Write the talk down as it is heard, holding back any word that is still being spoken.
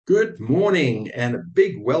Good morning and a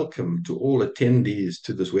big welcome to all attendees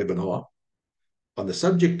to this webinar on the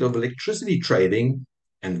subject of electricity trading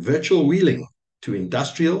and virtual wheeling to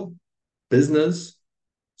industrial, business,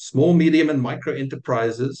 small, medium, and micro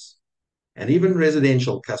enterprises, and even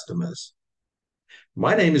residential customers.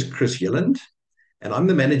 My name is Chris Yelland, and I'm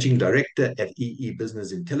the Managing Director at EE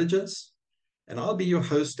Business Intelligence, and I'll be your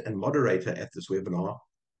host and moderator at this webinar,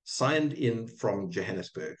 signed in from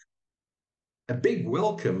Johannesburg. A big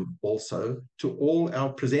welcome also to all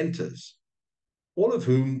our presenters, all of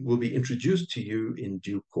whom will be introduced to you in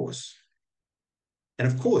due course. And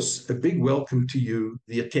of course, a big welcome to you,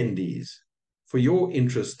 the attendees, for your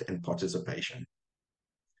interest and participation.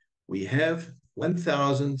 We have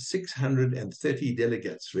 1,630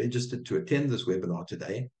 delegates registered to attend this webinar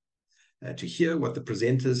today to hear what the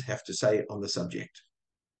presenters have to say on the subject.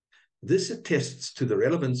 This attests to the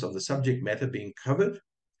relevance of the subject matter being covered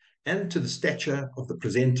and to the stature of the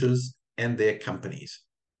presenters and their companies.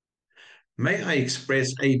 May I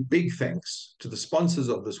express a big thanks to the sponsors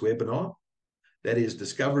of this webinar, that is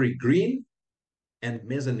Discovery Green and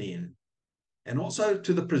Mezzanine, and also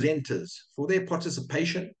to the presenters for their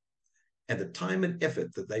participation and the time and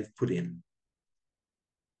effort that they've put in.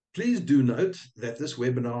 Please do note that this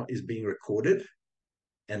webinar is being recorded,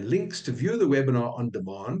 and links to view the webinar on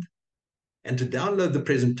demand and to download the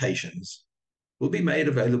presentations will be made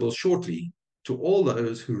available shortly to all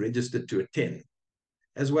those who registered to attend,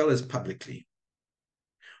 as well as publicly.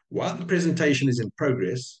 While the presentation is in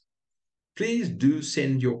progress, please do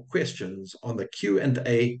send your questions on the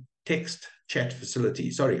Q&A text chat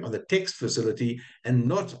facility, on the text facility and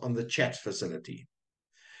not on the chat facility.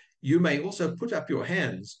 You may also put up your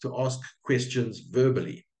hands to ask questions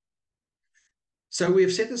verbally. So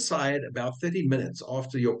we've set aside about 30 minutes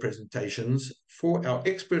after your presentations for our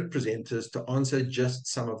expert presenters to answer just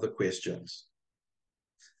some of the questions.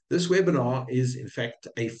 This webinar is, in fact,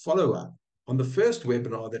 a follow-up on the first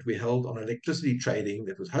webinar that we held on electricity trading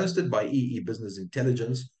that was hosted by EE Business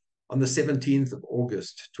Intelligence on the 17th of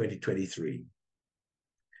August, 2023.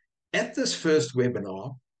 At this first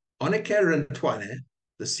webinar, Annika Rentwane,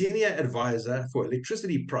 the Senior Advisor for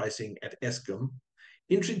Electricity Pricing at Eskom,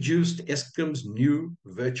 introduced Eskom's new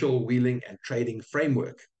virtual wheeling and trading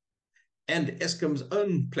framework and Eskom's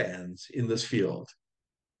own plans in this field.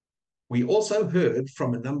 We also heard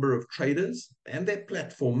from a number of traders and their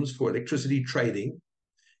platforms for electricity trading,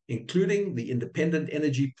 including the Independent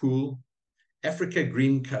Energy Pool, Africa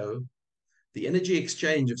Green Co., the Energy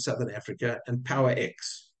Exchange of Southern Africa, and PowerX.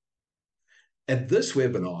 At this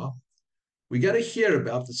webinar, we're going to hear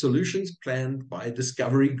about the solutions planned by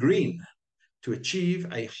Discovery Green to achieve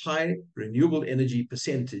a high renewable energy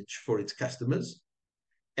percentage for its customers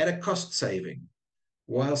at a cost saving,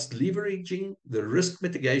 whilst leveraging the risk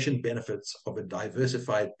mitigation benefits of a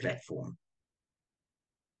diversified platform.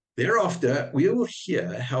 Thereafter, we will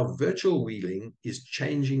hear how virtual wheeling is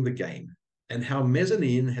changing the game and how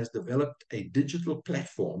Mezzanine has developed a digital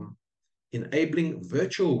platform enabling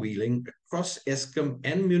virtual wheeling across Eskom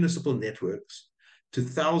and municipal networks to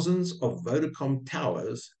thousands of Vodacom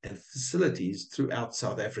towers and facilities throughout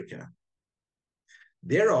South Africa.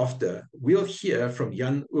 Thereafter, we'll hear from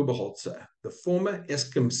Jan Oberholzer, the former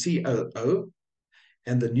Eskom COO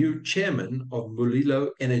and the new chairman of Mulilo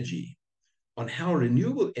Energy, on how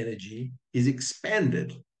renewable energy is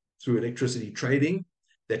expanded through electricity trading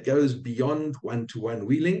that goes beyond one-to-one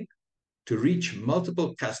wheeling to reach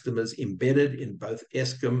multiple customers embedded in both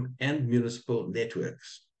Eskom and municipal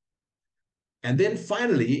networks. And then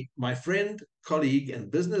finally, my friend, colleague,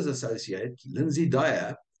 and business associate, Lindsay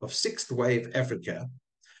Dyer of Sixth Wave Africa,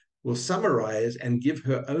 will summarize and give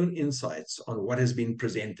her own insights on what has been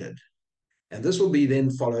presented. And this will be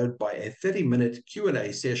then followed by a 30-minute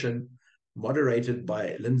Q&A session moderated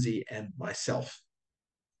by Lindsay and myself.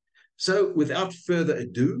 So without further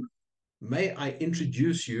ado, may I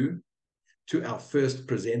introduce you to our first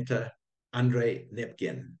presenter, Andre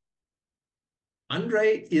Nepgen.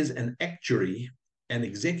 Andre is an actuary and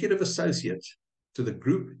executive associate to the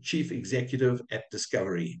group chief executive at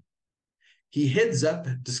Discovery. He heads up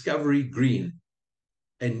Discovery Green,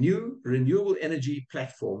 a new renewable energy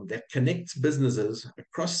platform that connects businesses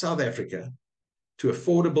across South Africa to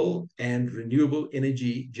affordable and renewable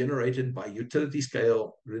energy generated by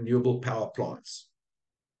utility-scale renewable power plants.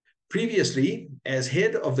 Previously, as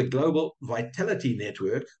head of the Global Vitality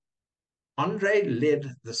Network, Andre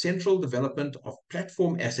led the central development of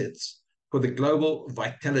platform assets for the Global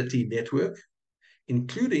Vitality Network,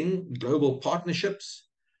 including global partnerships,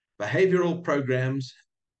 behavioral programs,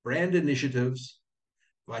 brand initiatives,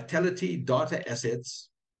 vitality data assets,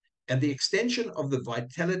 and the extension of the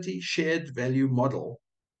Vitality Shared Value model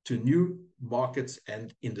to new markets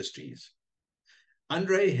and industries.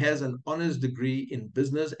 Andre has an honors degree in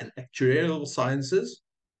business and actuarial sciences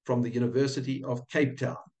from the University of Cape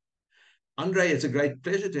Town. Andre, it's a great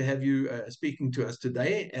pleasure to have you speaking to us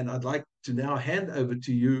today, and I'd like to now hand over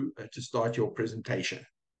to you to start your presentation.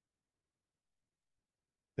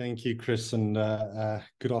 Thank you, Chris, and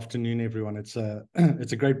good afternoon, everyone. It's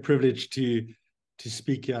a great privilege to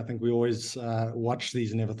speak here. I think we always watch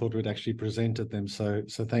these and never thought we'd actually present at them. So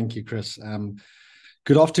thank you, Chris.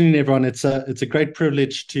 Good afternoon, everyone. It's a great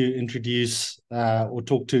privilege to introduce or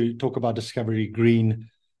talk about Discovery Green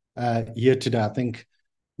here today. I think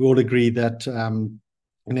we all agree that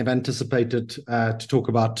we never anticipated to talk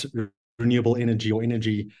about renewable energy or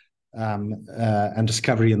energy and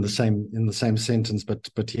discovery in the same sentence,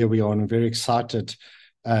 but here we are, and I'm very excited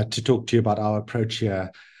to talk to you about our approach here.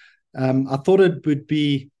 I thought it would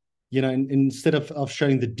be, instead of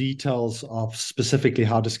showing the details of specifically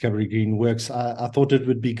how Discovery Green works, I thought it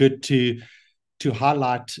would be good to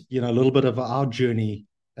highlight, a little bit of our journey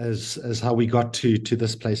as how we got to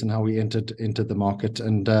this place and how we entered into the market,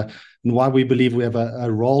 and why we believe we have a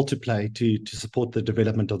role to play to support the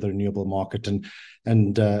development of the renewable market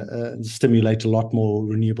and stimulate a lot more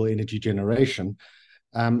renewable energy generation.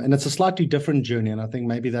 And it's a slightly different journey, and I think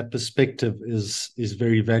maybe that perspective is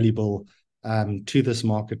very valuable to this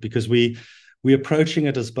market, because we're approaching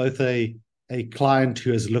it as both a client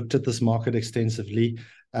who has looked at this market extensively,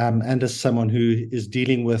 and as someone who is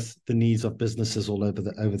dealing with the needs of businesses all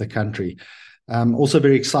over the country. Also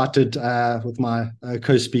very excited with my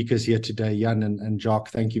co-speakers here today, Jan and Jacques.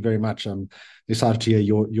 Thank you very much. I'm excited to hear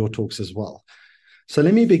your talks as well. So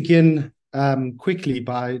let me begin quickly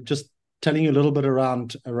by just telling you a little bit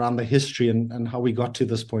around the history and how we got to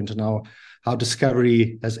this point, and how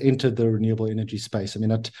Discovery has entered the renewable energy space. I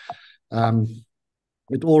mean,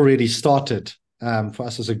 it already started for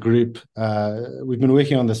us as a group. We've been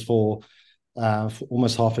working on this for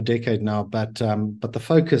almost half a decade now, but the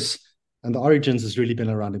focus and the origins has really been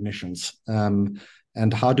around emissions, and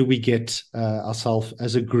how do we get ourselves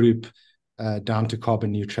as a group down to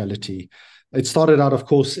carbon neutrality. It started out, of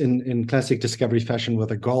course, in classic Discovery fashion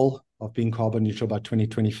with a goal of being carbon neutral by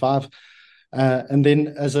 2025, and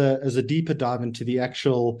then as a deeper dive into the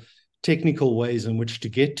actual technical ways in which to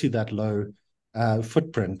get to that low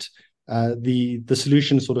footprint, the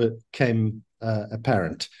solution sort of came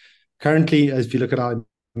apparent. Currently, as if you look at our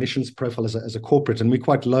emissions profile as a corporate, and we're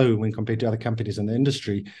quite low when compared to other companies in the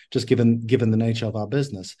industry, just given the nature of our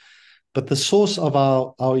business. But the source of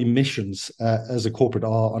our emissions as a corporate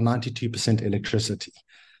are 92% electricity,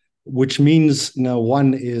 which means,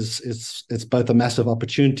 one is it's both a massive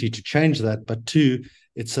opportunity to change that, but two,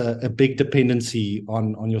 it's a big dependency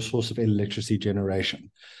on your source of electricity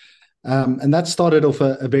generation. And that started off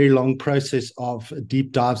a very long process of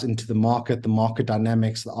deep dives into the market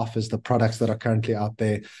dynamics, the offers, the products that are currently out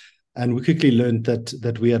there. And we quickly learned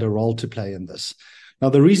that we had a role to play in this. Now,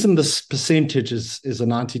 the reason this percentage is a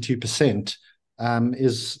 92%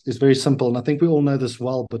 is very simple. And I think we all know this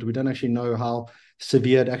well, but we don't actually know how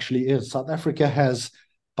severe it actually is. South Africa has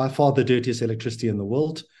by far the dirtiest electricity in the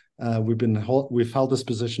world. We've held this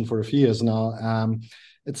position for a few years now.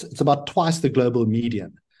 It's about twice the global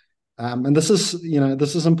median. And this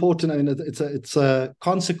is important. I mean, it's a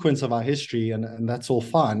consequence of our history, and that's all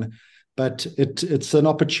fine. But it's an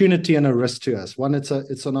opportunity and a risk to us. One, it's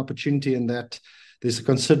an opportunity in that there's a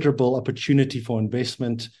considerable opportunity for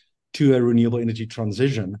investment to a renewable energy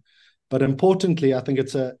transition. But importantly, I think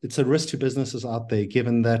it's a risk to businesses out there,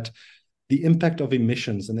 given that the impact of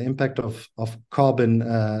emissions and the impact of carbon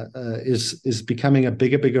is becoming a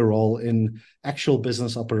bigger role in actual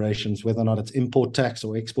business operations, whether or not it's import tax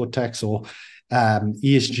or export tax or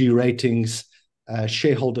ESG ratings,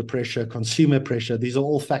 shareholder pressure, consumer pressure. These are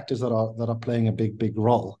all factors that are playing a big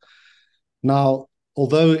role. Now,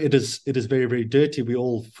 although it is very, very dirty, we're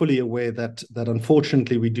all fully aware that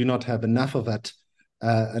unfortunately we do not have enough of that,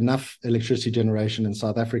 enough electricity generation in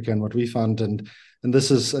South Africa. And what we found, and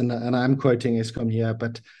this is, and I'm quoting Eskom here,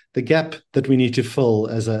 but the gap that we need to fill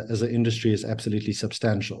as an industry is absolutely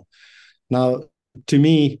substantial. Now, to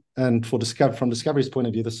me, and from Discovery's point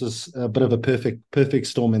of view, this is a bit of a perfect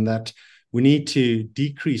storm in that we need to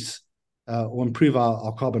decrease or improve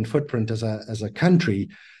our carbon footprint as a country,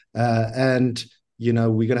 and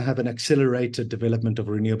we're going to have an accelerated development of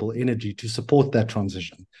renewable energy to support that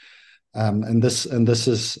transition. And this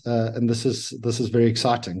is very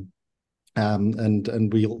exciting,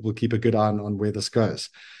 and we'll keep a good eye on where this goes.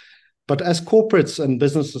 But as corporates and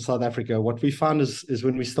business in South Africa, what we found is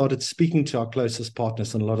when we started speaking to our closest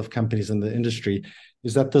partners and a lot of companies in the industry,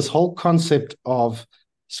 is that this whole concept of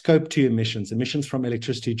Scope 2 emissions, emissions from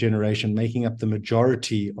electricity generation, making up the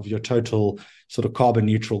majority of your total sort of carbon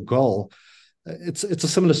neutral goal. It's a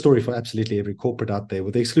similar story for absolutely every corporate out there,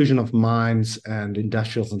 with the exclusion of mines and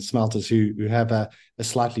industrials and smelters who have a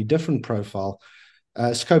slightly different profile.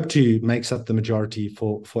 Scope 2 makes up the majority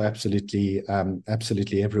for absolutely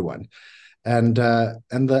everyone. And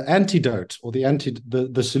the antidote, or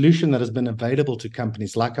the solution that has been available to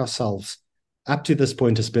companies like ourselves up to this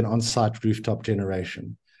point has been on-site rooftop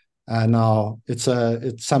generation. Now,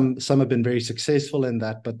 some have been very successful in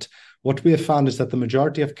that, but what we have found is that the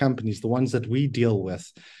majority of companies, the ones that we deal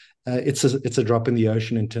with, it's a drop in the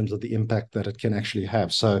ocean in terms of the impact that it can actually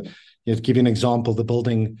have. So, to give you an example, the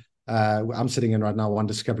building I'm sitting in right now, One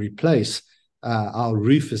Discovery Place, our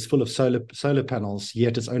roof is full of solar panels,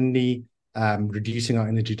 yet it's only reducing our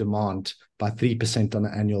energy demand by 3% on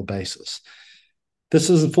an annual basis. This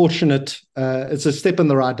is unfortunate. It's a step in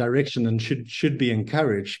the right direction and should be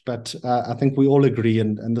encouraged. But I think we all agree,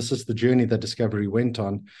 and this is the journey that Discovery went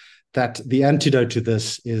on, that the antidote to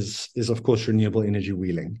this is of course renewable energy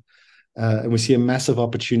wheeling. And we see a massive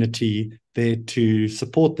opportunity there to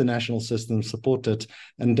support the national system, support it,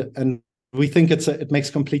 and we think it makes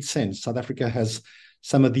complete sense. South Africa has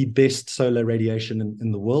some of the best solar radiation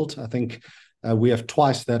in the world. I think we have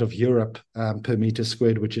twice that of Europe per meter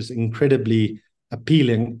squared, which is incredibly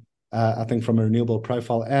appealing, I think, from a renewable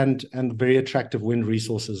profile, and very attractive wind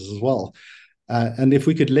resources as well. And if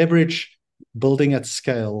we could leverage building at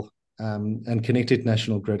scale and connected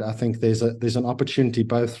national grid, I think there's an opportunity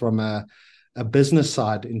both from a business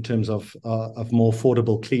side in terms of more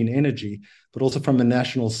affordable clean energy, but also from a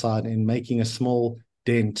national side in making a small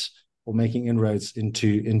dent or making inroads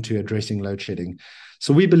into addressing load shedding.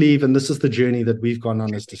 So we believe, and this is the journey that we've gone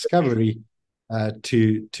on as Discovery,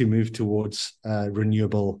 to move towards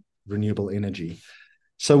renewable energy.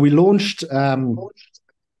 So we launched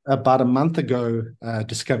about a month ago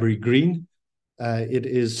Discovery Green.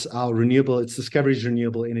 It's Discovery's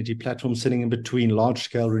renewable energy platform, sitting in between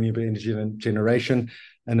large-scale renewable energy generation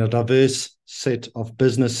and a diverse set of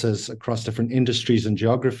businesses across different industries and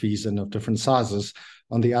geographies and of different sizes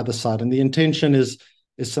on the other side. And the intention is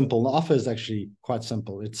simple. The offer is actually quite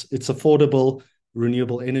simple. It's affordable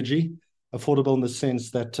renewable energy, affordable in the sense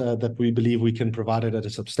that we believe we can provide it at a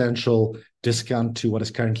substantial discount to what is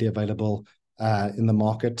currently available in the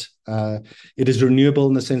market. It is renewable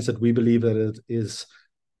in the sense that we believe that it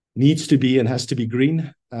needs to be and has to be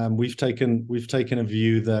green. We've taken a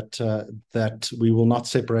view that we will not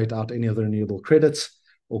separate out any of the renewable credits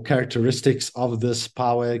or characteristics of this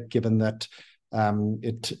power, given that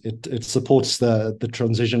it supports the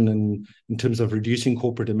transition in terms of reducing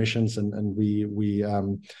corporate emissions, and we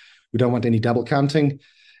don't want any double counting.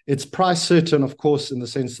 It's price certain, of course, in the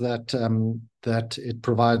sense that it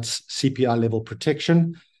provides CPI level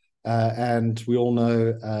protection. And we all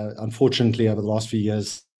know, unfortunately, over the last few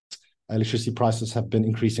years, electricity prices have been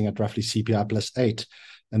increasing at roughly CPI plus 8.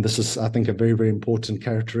 And this is, I think, a very, very important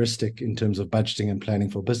characteristic in terms of budgeting and planning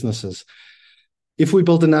for businesses. If we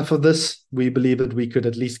build enough of this, we believe that we could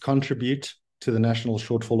at least contribute to the national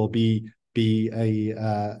shortfall or be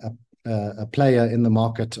a player in the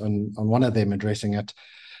market on one of them addressing it.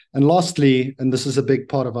 And lastly, and this is a big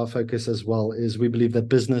part of our focus as well, is we believe that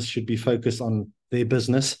business should be focused on their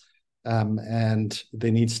business, and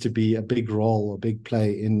there needs to be a big role, a big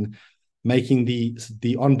play in making the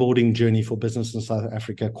onboarding journey for business in South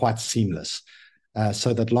Africa quite seamless,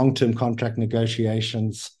 so that long-term contract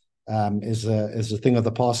negotiations is a thing of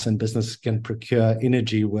the past, and business can procure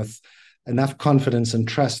energy with enough confidence and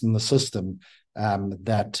trust in the system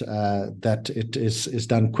that it is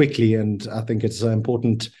done quickly. And I think it's an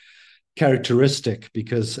important characteristic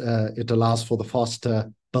because it allows for the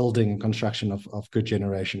faster building and construction of good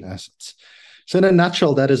generation assets. So in a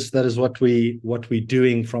nutshell, that is what we're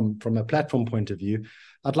doing from a platform point of view.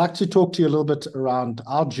 I'd like to talk to you a little bit around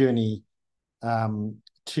our journey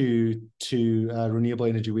to renewable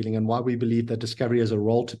energy wheeling, and why we believe that Discovery has a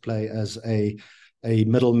role to play as a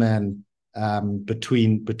middleman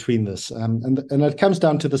between this. And it comes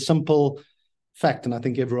down to the simple fact, and I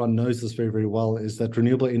think everyone knows this very, very well, is that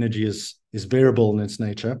renewable energy is variable in its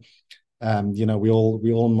nature. We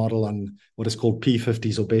all model on what is called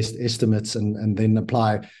P50s or best estimates, and then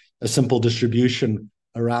apply a simple distribution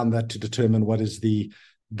around that to determine what is the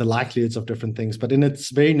likelihoods of different things. But in its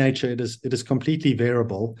very nature, it is completely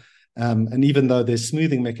variable. And even though there's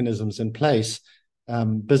smoothing mechanisms in place,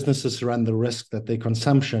 businesses run the risk that their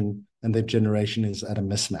consumption and their generation is at a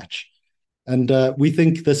mismatch. And we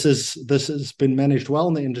think this has been managed well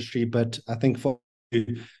in the industry, but I think for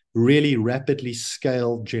really rapidly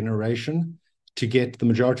scale generation, to get the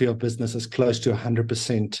majority of businesses close to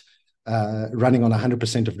 100%, running on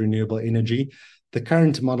 100% of renewable energy. The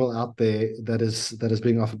current model out there that is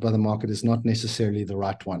being offered by the market is not necessarily the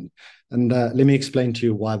right one. And let me explain to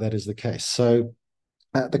you why that is the case. So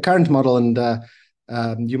the current model,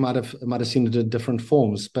 and you might have seen it in different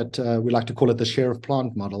forms, but we like to call it the share of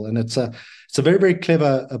plant model. And it's a very, very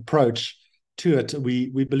clever approach to it.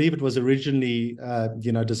 We believe it was originally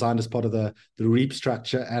designed as part of the REAP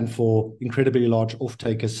structure and for incredibly large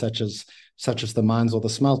off-takers such as the mines or the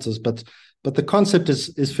smelters. But the concept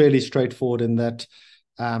is fairly straightforward in that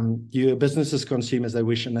your businesses consume as they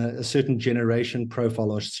wish, and a certain generation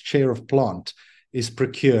profile or share of plant is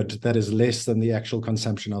procured that is less than the actual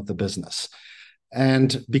consumption of the business.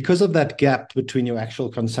 And because of that gap between your actual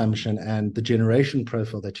consumption and the generation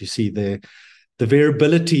profile that you see there, the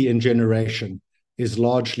variability in generation is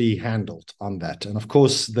largely handled on that. And of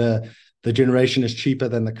course, the generation is cheaper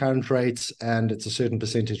than the current rates, and it's a certain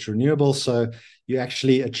percentage renewable. So you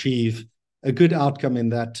actually achieve a good outcome in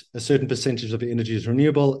that a certain percentage of your energy is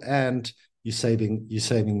renewable and you're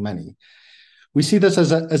saving money. We see this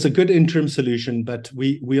as a good interim solution, but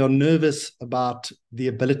we are nervous about the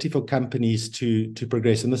ability for companies to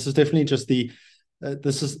progress. And this is definitely just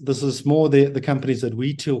this is more the companies that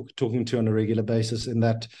we talking to on a regular basis, in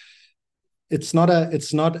that it's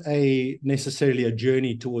not necessarily a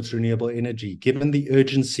journey towards renewable energy, given the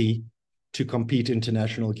urgency to compete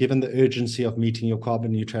international, given the urgency of meeting your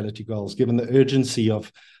carbon neutrality goals, given the urgency of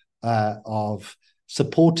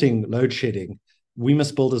supporting load shedding. We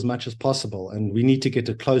must build as much as possible, and we need to get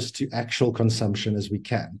as close to actual consumption as we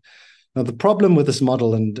can. Now, the problem with this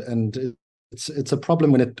model, and it's a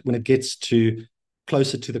problem when it gets to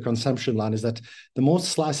closer to the consumption line, is that the more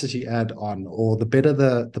slices you add on, or the better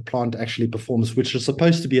the plant actually performs, which is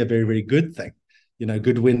supposed to be a very, very good thing.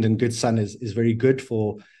 Good wind and good sun is very good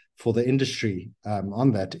for the industry.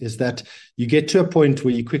 On that is that you get to a point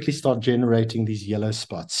where you quickly start generating these yellow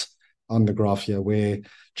spots on the graph here, where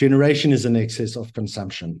generation is in excess of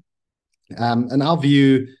consumption. And our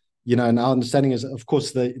view, and our understanding is, of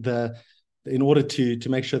course, in order to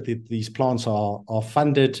make sure that these plants are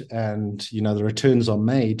funded and the returns are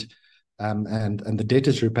made, and the debt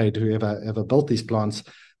is repaid to whoever built these plants,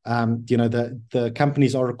 the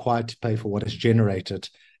companies are required to pay for what is generated,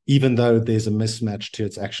 even though there's a mismatch to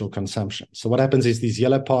its actual consumption. So what happens is these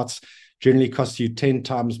yellow parts generally cost you 10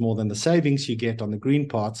 times more than the savings you get on the green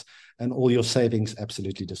parts, and all your savings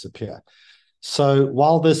absolutely disappear. So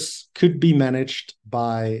while this could be managed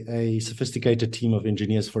by a sophisticated team of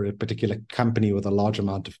engineers for a particular company with a large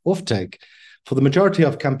amount of offtake, for the majority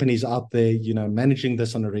of companies out there, managing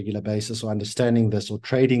this on a regular basis, or understanding this, or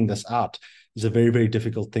trading this out, is a very, very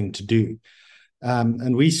difficult thing to do.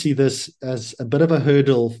 And we see this as a bit of a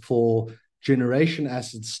hurdle for generation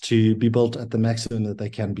assets to be built at the maximum that they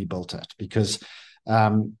can be built at, because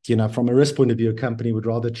from a risk point of view, a company would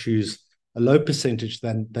rather choose a low percentage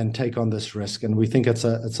than take on this risk, and we think it's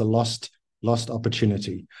a lost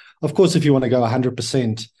opportunity. Of course, if you want to go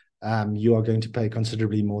 100%, you are going to pay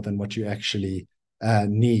considerably more than what you actually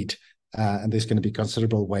need, and there's going to be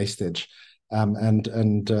considerable wastage, and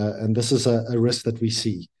this is a risk that we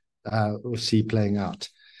see playing out.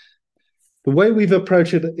 The way we've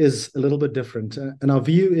approached it is a little bit different, and our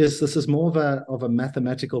view is this is more of a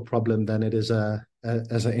mathematical problem than it is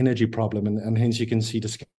as an energy problem, and hence you can see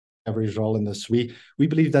Discovery's role in this. We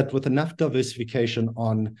believe that with enough diversification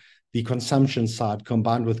on the consumption side,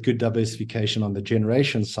 combined with good diversification on the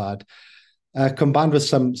generation side, combined with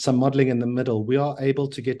some modeling in the middle, we are able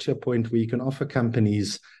to get to a point where you can offer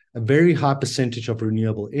companies a very high percentage of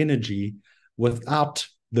renewable energy without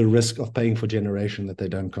the risk of paying for generation that they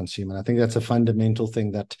don't consume. And I think that's a fundamental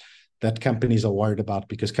thing that companies are worried about,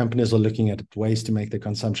 because companies are looking at ways to make their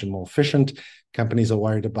consumption more efficient. Companies are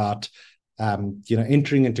worried about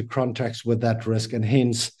entering into contracts with that risk, and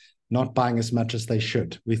hence not buying as much as they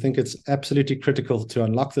should. We think it's absolutely critical to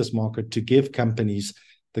unlock this market, to give companies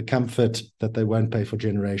the comfort that they won't pay for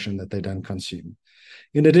generation that they don't consume.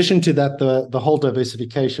 In addition to that, the whole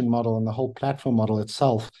diversification model and the whole platform model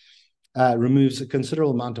itself removes a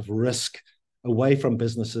considerable amount of risk away from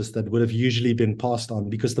businesses that would have usually been passed on,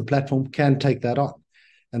 because the platform can take that on,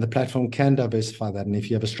 and the platform can diversify that. And if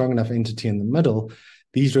you have a strong enough entity in the middle,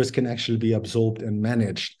 these risks can actually be absorbed and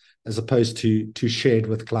managed, as opposed to shared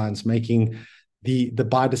with clients, making the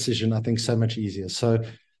buy decision, I think, so much easier. So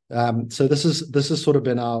this has sort of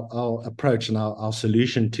been our approach and our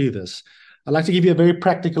solution to this. I'd like to give you a very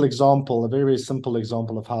practical example, a very, very simple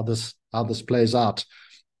example of how this plays out.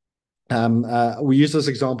 We use this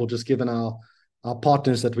example just given our our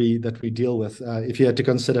partners that we deal with. If you had to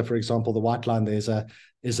consider, for example, the white line, is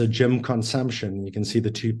a gym consumption. You can see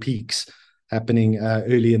the two peaks happening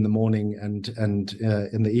early in the morning and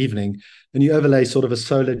in the evening. And you overlay sort of a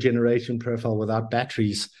solar generation profile without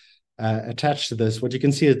batteries attached to this. What you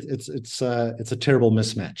can see, it's a terrible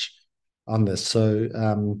mismatch on this. So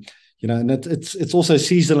and it's also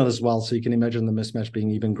seasonal as well. So you can imagine the mismatch being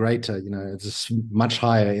even greater. It's much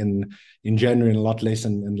higher in January and a lot less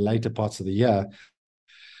in later parts of the year.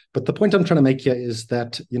 But the point I'm trying to make here is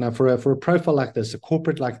that, for a profile like this, a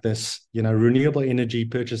corporate like this, renewable energy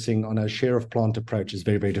purchasing on a share of plant approach is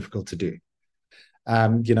very, very difficult to do.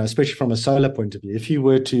 Especially from a solar point of view. If you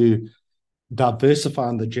were to diversify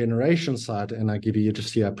on the generation side, and I give you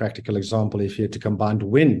just here a practical example, if you had to combine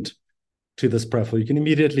wind to this profile, you can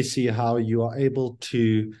immediately see how you are able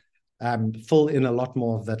to fill in a lot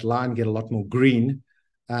more of that line, get a lot more green,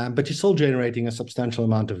 but you're still generating a substantial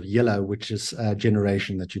amount of yellow, which is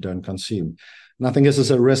generation that you don't consume. And I think this is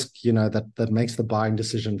a risk, that makes the buying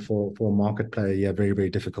decision for a market player very, very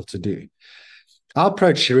difficult to do. Our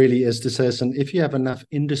approach really is to say, listen, if you have enough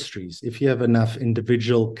industries, if you have enough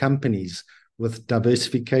individual companies with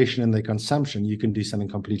diversification in their consumption, you can do something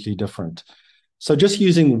completely different. So just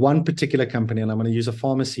using one particular company, and I'm going to use a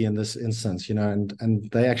pharmacy in this instance, and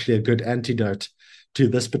they actually a good antidote to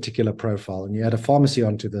this particular profile. And you add a pharmacy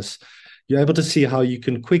onto this, you're able to see how you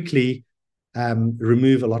can quickly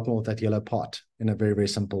remove a lot more of that yellow part in a very, very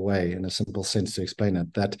simple way, in a simple sense to explain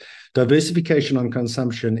it. That diversification on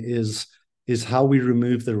consumption is how we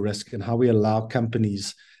remove the risk and how we allow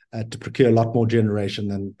companies to procure a lot more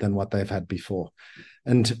generation than what they've had before.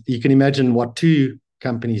 And you can imagine what two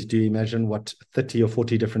companies do. Imagine what 30 or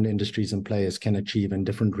 40 different industries and players can achieve in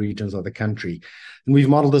different regions of the country. And we've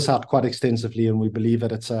modeled this out quite extensively, and we believe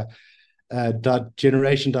that it's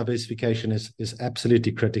generation diversification is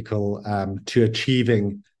absolutely critical to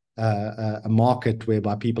achieving a market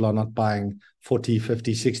whereby people are not buying 40,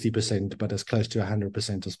 50, 60%, but as close to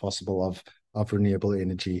 100% as possible of renewable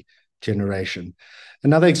energy generation.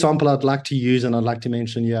 Another example I'd like to use, and I'd like to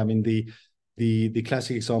mention here, the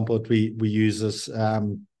classic example that we use is,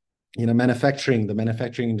 manufacturing. The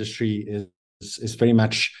manufacturing industry is very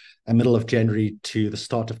much a middle of January to the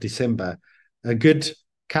start of December. A good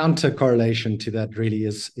counter correlation to that really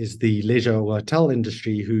is the leisure or hotel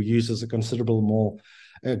industry, who uses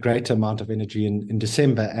a greater amount of energy in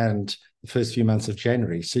December and the first few months of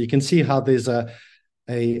January. So you can see how there's a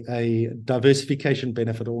diversification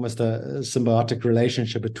benefit, almost a symbiotic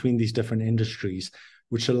relationship between these different industries,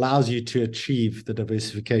 which allows you to achieve the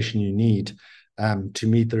diversification you need to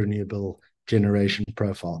meet the renewable generation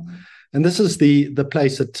profile. And this is the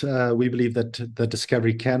place that we believe that the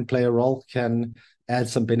Discovery can play a role, can add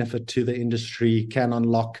some benefit to the industry, can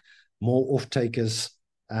unlock more off-takers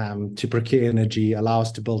to procure energy, allow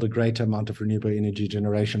us to build a greater amount of renewable energy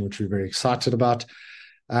generation, which we're very excited about.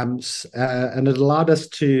 And it allowed us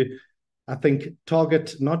to, I think,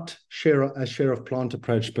 target not a share of plant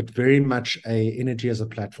approach, but very much a energy as a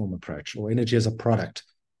platform approach, or energy as a product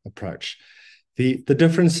approach. The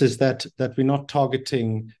difference is that we're not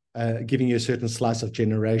targeting giving you a certain slice of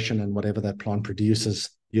generation and whatever that plant produces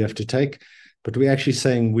you have to take, but we're actually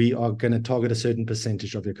saying we are going to target a certain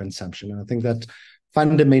percentage of your consumption. And I think that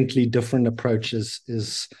fundamentally different approach is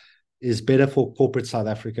better for corporate South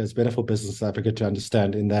Africa, it's better for business South Africa to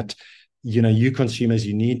understand, in that you consume as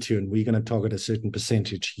you need to, and we're going to target a certain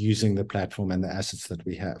percentage using the platform and the assets that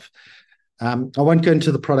we have. I won't go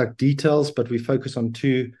into the product details, but we focus on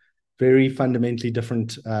two very fundamentally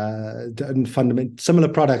different, similar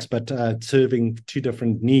products, but serving two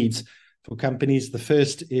different needs for companies. The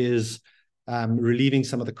first is relieving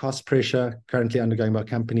some of the cost pressure currently undergoing by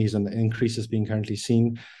companies and the increases being currently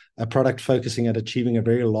seen. A product focusing at achieving a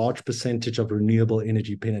very large percentage of renewable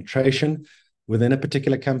energy penetration within a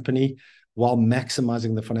particular company, while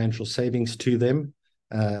maximizing the financial savings to them.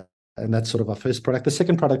 And that's sort of our first product. The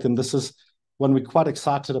second product, and this is one we're quite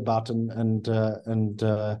excited about, and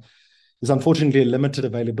there's unfortunately a limited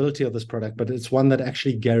availability of this product, but it's one that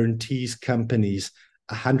actually guarantees companies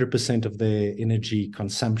 100% of their energy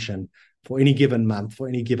consumption for any given month, for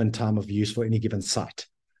any given time of use, for any given site.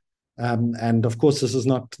 And of course, this is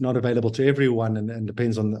not available to everyone, and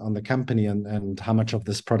depends on the company and how much of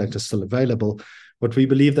this product is still available. But we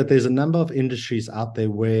believe that there's a number of industries out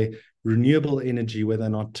there where renewable energy, whether or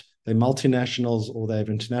not they're multinationals or they have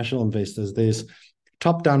international investors, there's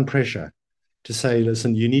top-down pressure to say,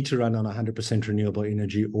 listen, you need to run on 100% renewable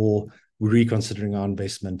energy, or we're reconsidering our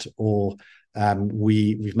investment, or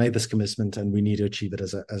we've made this commitment and we need to achieve it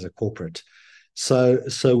as a corporate. So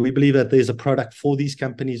we believe that there's a product for these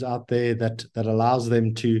companies out there that allows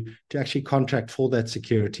them to actually contract for that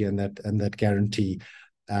security and that guarantee,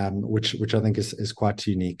 which I think is quite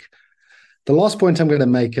unique. The last point I'm going to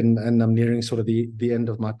make, and I'm nearing sort of the end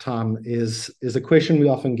of my time, is a question we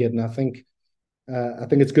often get, and I think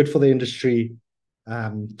it's good for the industry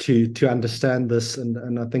to understand this,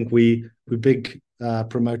 and I think we're big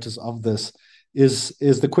promoters of this. Is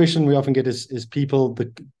the question we often get is people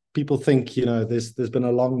think, there's been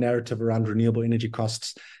a long narrative around renewable energy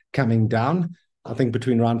costs coming down. I think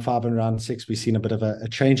between round 5 and round 6, we've seen a bit of a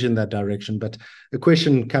change in that direction. But the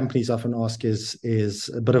question companies often ask is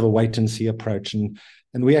a bit of a wait and see approach. And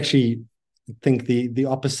we actually think the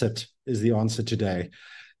opposite is the answer today.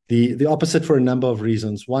 The opposite for a number of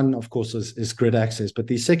reasons. One, of course, is grid access. But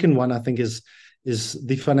the second one, I think, is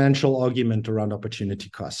the financial argument around opportunity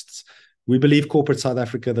costs. We believe corporate South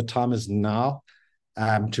Africa, the time is now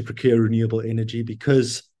to procure renewable energy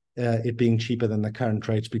because it being cheaper than the current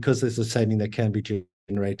rates, because there's a saving that can be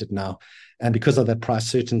generated now, and because of that price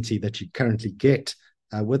certainty that you currently get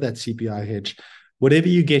with that CPI hedge. Whatever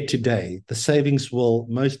you get today, the savings will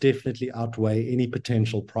most definitely outweigh any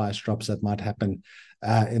potential price drops that might happen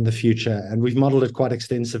in the future. And we've modeled it quite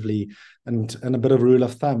extensively. And a bit of rule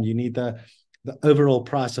of thumb, you need the overall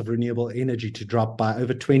price of renewable energy to drop by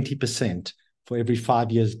over 20% for every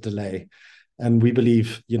 5 years delay. And we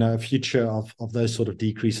believe, a future of those sort of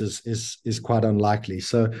decreases is quite unlikely.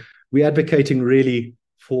 So we're advocating really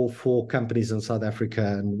for companies in South Africa,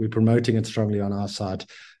 and we're promoting it strongly on our side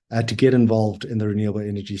to get involved in the renewable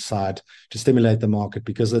energy side to stimulate the market,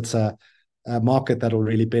 because it's a market that will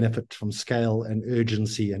really benefit from scale and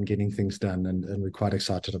urgency and getting things done. And we're quite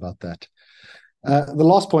excited about that. The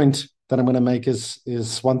last point that I'm going to make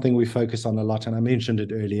is one thing we focus on a lot, and I mentioned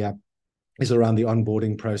it earlier, is around the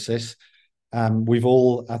onboarding process. We've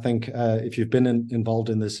all, I think, if you've been involved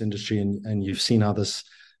in this industry and you've seen how this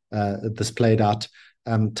played out,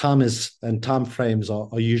 time frames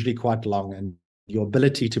are usually quite long, and your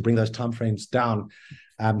ability to bring those time frames down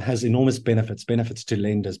has enormous benefits to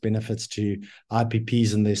lenders, benefits to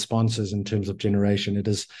IPPs and their sponsors in terms of generation. It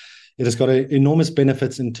has got enormous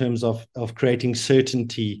benefits in terms of creating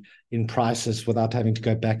certainty in prices without having to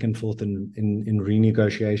go back and forth in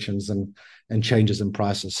renegotiations and changes in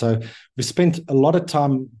prices. So we spent a lot of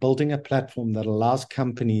time building a platform that allows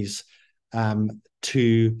companies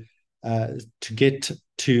to get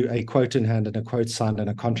to a quote in hand and a quote signed and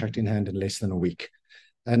a contract in hand in less than a week.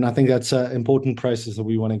 And I think that's an important process that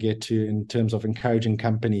we want to get to in terms of encouraging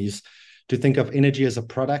companies to think of energy as a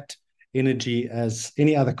product, energy as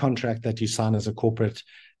any other contract that you sign as a corporate,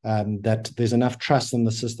 that there's enough trust in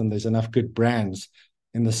the system, there's enough good brands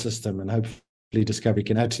in the system, and hopefully Discovery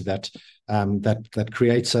can add to that, that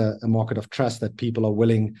creates a market of trust, that people are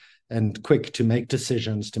willing and quick to make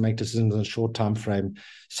decisions in a short time frame,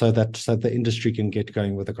 so that the industry can get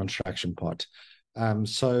going with the construction part.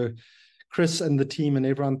 So Chris and the team and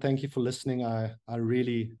everyone, thank you for listening. I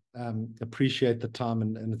really appreciate the time,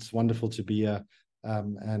 and it's wonderful to be here,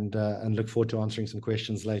 and look forward to answering some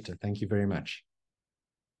questions later. Thank you very much.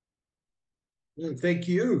 Well, thank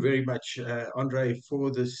you very much, Andre, for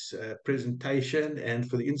this presentation and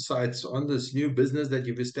for the insights on this new business that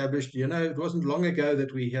you've established. It wasn't long ago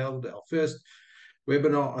that we held our first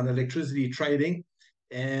webinar on electricity trading,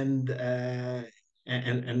 and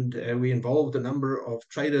we involved a number of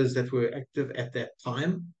traders that were active at that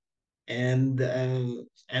time, and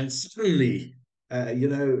suddenly,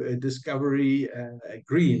 Discovery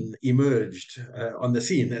Green emerged on the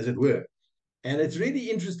scene, as it were. And it's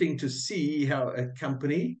really interesting to see how a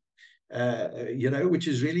company, which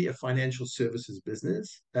is really a financial services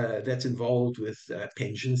business that's involved with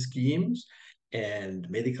pension schemes and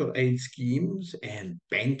medical aid schemes and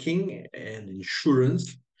banking and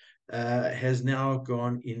insurance, has now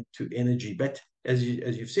gone into energy. But as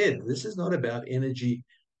you've said, this is not about energy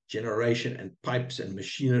generation and pipes and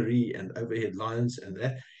machinery and overhead lines and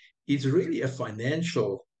that. It's really a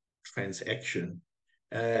financial transaction.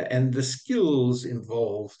 And the skills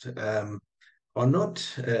involved are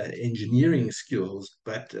not engineering skills,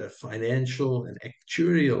 but financial and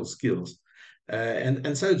actuarial skills.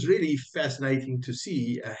 And so it's really fascinating to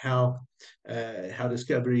see how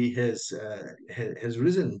Discovery has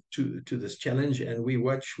risen to this challenge, and we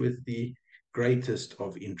watch with the greatest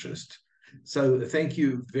of interest. So thank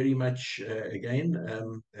you very much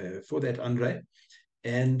again for that, Andre.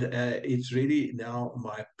 And it's really now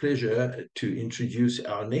my pleasure to introduce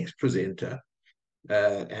our next presenter,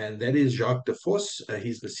 and that is Jacques de Vos.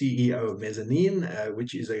 He's the CEO of Mezzanine,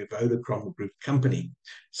 which is a Vodacom Group company.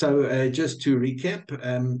 So just to recap,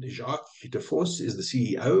 Jacques de Vos is the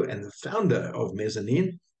CEO and the founder of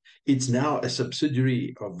Mezzanine. It's now a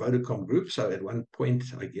subsidiary of Vodacom Group. So at one point,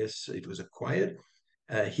 I guess it was acquired.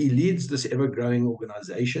 He leads this ever-growing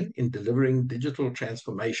organization in delivering digital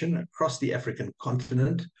transformation across the African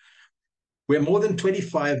continent, where more than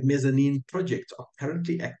 25 mezzanine projects are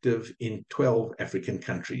currently active in 12 African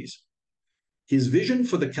countries. His vision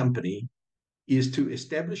for the company is to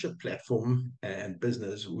establish a platform and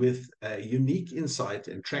business with a unique insight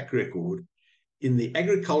and track record in the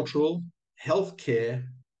agricultural, healthcare,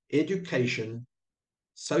 education,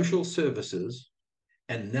 social services,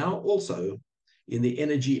 and now also in the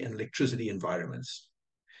energy and electricity environments,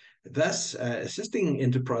 thus assisting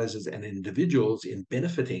enterprises and individuals in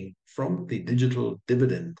benefiting from the digital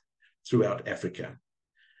dividend throughout Africa.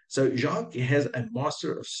 So Jacques has a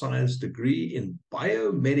Master of Science degree in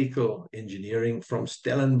biomedical engineering from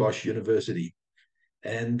Stellenbosch University.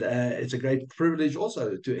 And it's a great privilege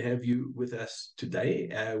also to have you with us today.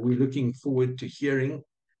 We're looking forward to hearing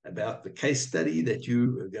about the case study that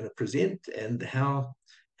you are going to present and how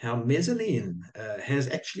Mezzanine has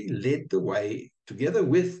actually led the way together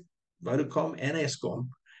with Vodacom and Eskom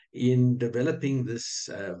in developing this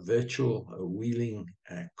virtual wheeling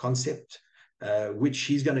concept, which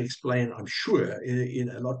he's going to explain, I'm sure, in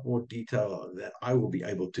a lot more detail than I will be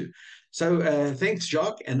able to. So thanks,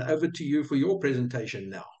 Jacques, and over to you for your presentation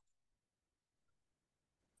now.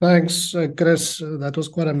 Thanks, Chris. That was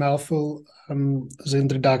quite a mouthful as an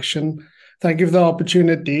introduction. Thank you for the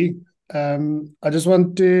opportunity. I just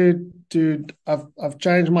want I've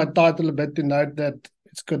changed my title a bit to note that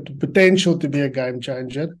it's got the potential to be a game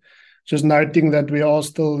changer. Just noting that we are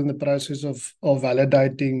still in the process of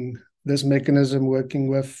validating this mechanism, working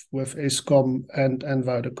with Eskom and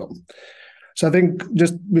Vodacom. So I think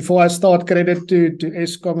just before I start, credit to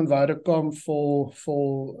Eskom and Vodacom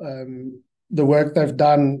for the work they've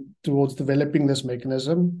done towards developing this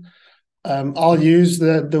mechanism. I'll use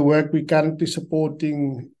the work we're currently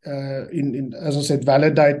supporting in, as I said,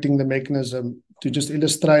 validating the mechanism to just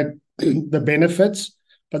illustrate the benefits,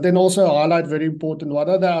 but then also highlight, very important, what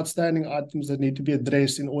are the outstanding items that need to be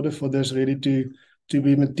addressed in order for this really to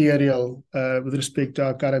be material with respect to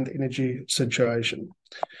our current energy situation.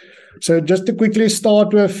 So just to quickly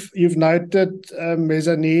start with, you've noted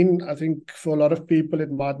Mezzanine. I think for a lot of people,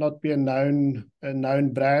 it might not be a known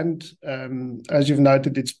brand. As you've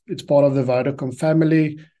noted, it's part of the Vodacom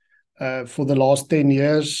family for the last 10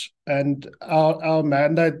 years. And our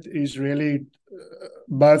mandate is really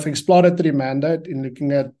both exploratory mandate in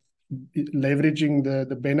looking at leveraging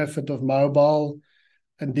the benefit of mobile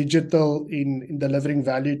and digital in delivering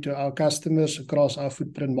value to our customers across our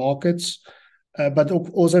footprint markets, but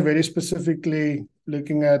also very specifically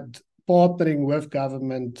looking at partnering with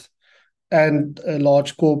government and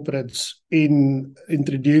large corporates in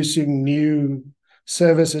introducing new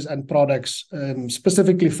services and products,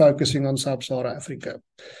 specifically focusing on Sub-Saharan Africa.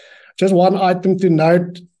 Just one item to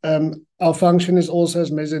note, our function is also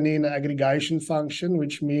as Mezzanine aggregation function,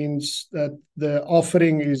 which means that the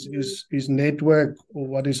offering is network, or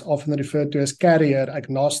what is often referred to as carrier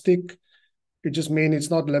agnostic. It just means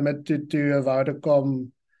it's not limited to a Vodacom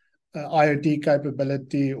IoT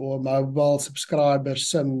capability or mobile subscriber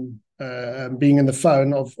SIM being in the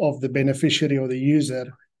phone of the beneficiary or the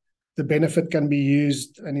user. The benefit can be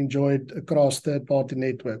used and enjoyed across third-party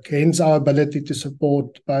network, hence our ability to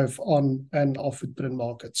support both on and off footprint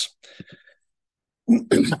markets.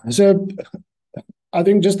 So I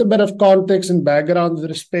think just a bit of context and background with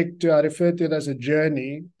respect to, I refer to it as a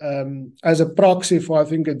journey, as a proxy for, I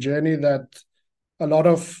think, a journey that a lot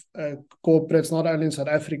of corporates, not only in South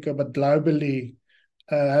Africa, but globally,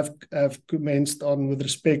 have commenced on with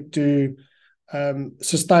respect to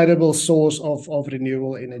sustainable source of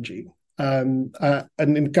renewable energy. And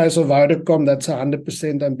in case of Vodacom, that's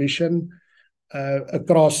 100% ambition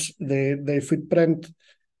across their footprint.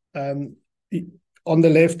 On the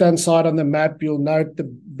left-hand side on the map, you'll note the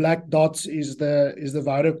black dots is the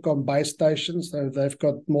Vodacom base stations. So they've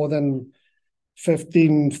got more than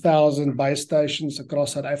 15,000 base stations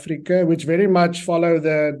across South Africa, which very much follow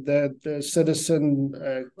the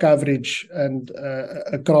citizen coverage and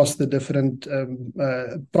across the different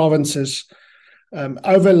provinces,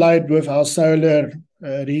 overlaid with our solar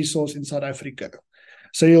resource in South Africa.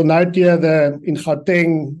 So you'll note here in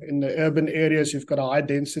Gauteng, in the urban areas, you've got a high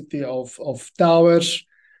density of towers.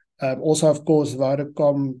 Also, of course,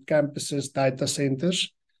 Vodacom campuses, data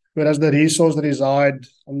centers, whereas the resource reside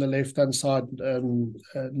on the left-hand side,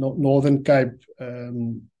 Northern Cape,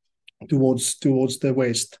 towards the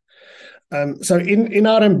west. So in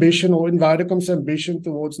our ambition, or in Vodacom's ambition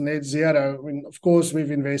towards net zero, I mean, of course,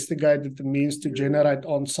 we've investigated the means to generate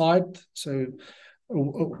on-site. So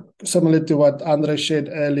similar to what Andre said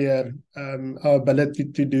earlier, our ability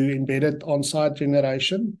to do embedded on-site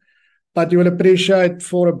generation. But you will appreciate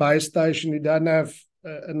for a base station, you don't have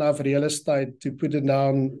enough real estate to put it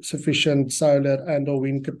down sufficient solar and or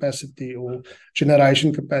wind capacity or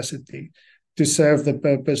generation capacity to serve the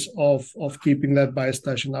purpose of keeping that base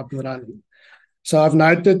station up and running. So I've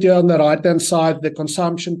noted here on the right-hand side the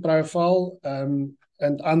consumption profile,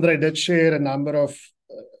 and Andre did share a number of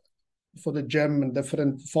for the gym and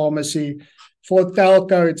different pharmacy. For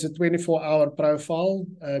telco, it's a 24-hour profile,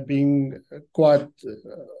 being quite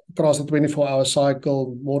across a 24-hour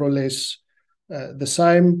cycle, more or less the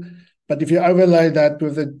same. But if you overlay that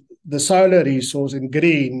with the solar resource in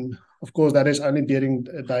green, of course, that is only during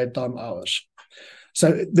daytime hours.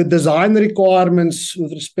 So the design requirements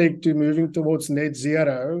with respect to moving towards net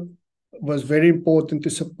zero was very important to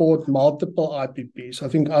support multiple IPPs. I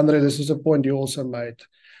think, Andre, this is a point you also made.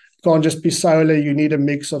 It can't just be solar. You need a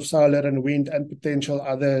mix of solar and wind and potential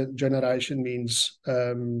other generation means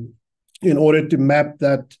in order to map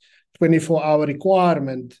that 24-hour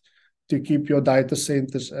requirement to keep your data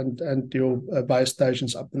centers and your base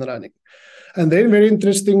stations up and running. And then, very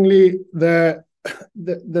interestingly,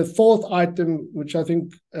 the fourth item, which I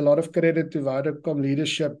think a lot of credit to Vodacom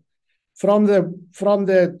leadership, from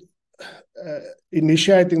the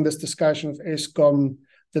initiating this discussion of Eskom,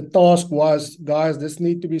 the task was, guys, this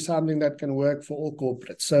need to be something that can work for all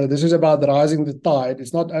corporates. So this is about rising the tide.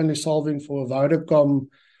 It's not only solving for Vodacom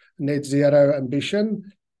net zero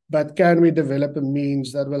ambition, but can we develop a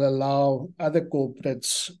means that will allow other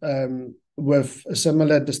corporates with a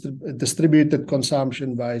similar distributed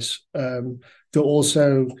consumption base to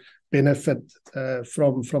also benefit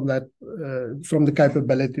from the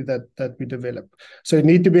capability that we develop. So it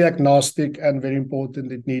need to be agnostic, and very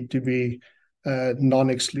important, it need to be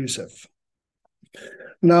non-exclusive.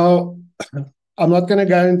 Now, I'm not going to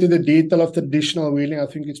go into the detail of traditional wheeling. I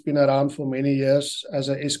think it's been around for many years as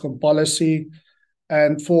a Eskom policy.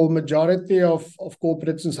 And for majority of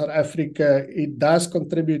corporates in South Africa, it does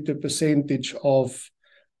contribute to a percentage of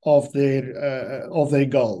their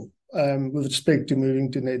goal with respect to moving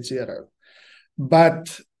to net zero.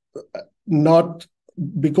 But not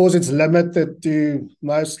because it's limited to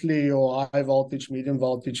mostly your high voltage, medium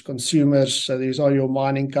voltage consumers. So these are your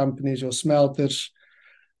mining companies, your smelters.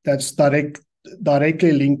 That's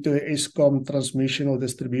directly linked to Eskom transmission or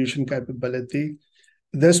distribution capability.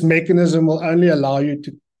 This mechanism will only allow you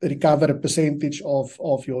to recover a percentage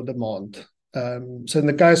of your demand. So in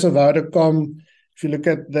the case of Vodacom, if you look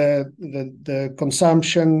at the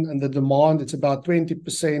consumption and the demand, it's about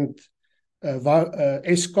 20%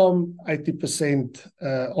 Eskom, 80%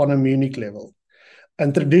 on a Munich level.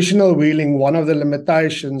 And traditional wheeling, one of the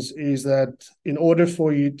limitations is that in order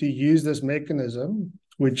for you to use this mechanism,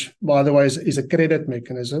 which by the way is a credit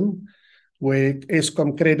mechanism, where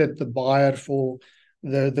Eskom credit the buyer for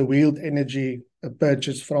the wheeled energy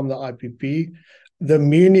purchase from the IPP, the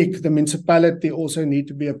municipality also need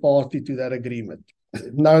to be a party to that agreement.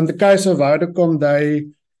 Now, in the case of Vodacom,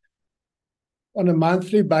 on a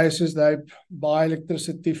monthly basis, they buy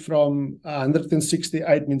electricity from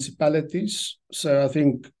 168 municipalities. So I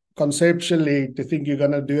think conceptually, to think you're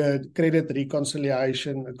going to do a credit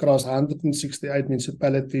reconciliation across 168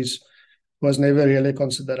 municipalities was never really a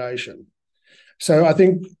consideration. So I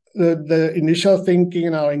think the initial thinking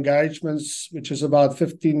in our engagements, which is about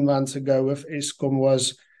 15 months ago with Eskom,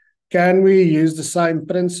 was, can we use the same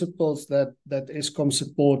principles that Eskom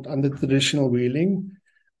support under traditional wheeling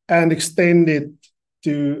and extend it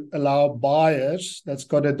to allow buyers that's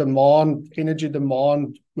got a energy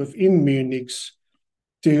demand within Munich's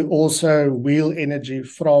to also wheel energy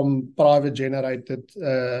from private generated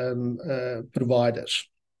providers.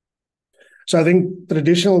 So I think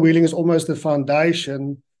traditional wheeling is almost the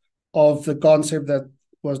foundation of the concept that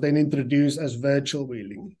was then introduced as virtual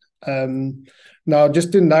wheeling. Now,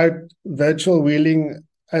 just to note, virtual wheeling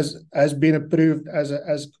has been approved as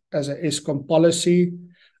a Eskom policy,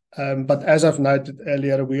 but as I've noted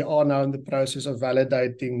earlier, we are now in the process of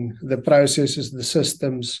validating the processes, the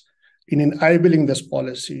systems in enabling this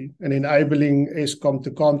policy and enabling Eskom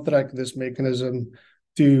to contract this mechanism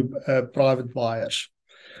to private buyers.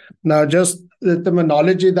 Now, just the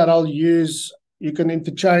terminology that I'll use, you can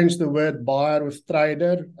interchange the word buyer with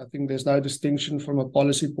trader. I think there's no distinction from a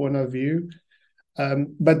policy point of view.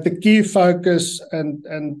 But the key focus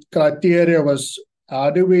and criteria was, how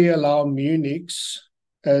do we allow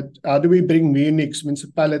how do we bring Munich's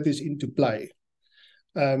municipalities into play?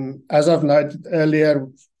 As I've noted earlier,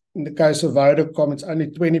 in the case of Vodacom, it's only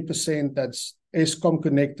 20% that's Eskom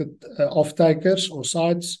connected off-takers or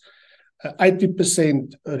sites.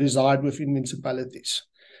 80% reside within municipalities.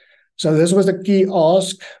 So this was the key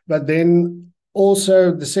ask, but then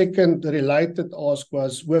also the second related ask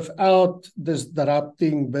was without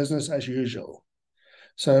disrupting business as usual.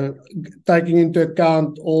 So taking into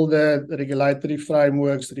account all the regulatory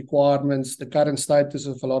frameworks, the requirements, the current status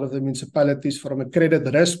of a lot of the municipalities from a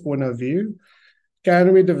credit risk point of view,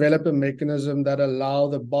 can we develop a mechanism that allow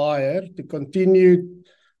the buyer to continue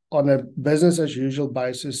on a business as usual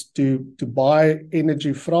basis to buy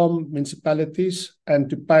energy from municipalities and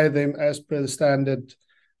to pay them as per the standard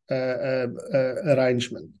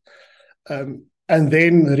arrangement. And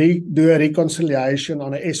then do a reconciliation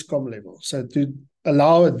on an Eskom level. So to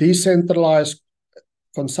allow a decentralized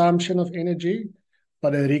consumption of energy,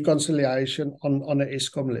 but a reconciliation on an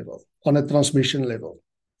Eskom level, on a transmission level.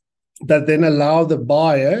 That then allow the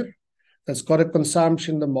buyer that's got a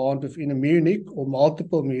consumption demand within a Munich or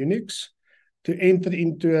multiple Munichs to enter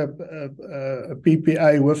into a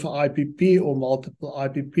PPA with an IPP or multiple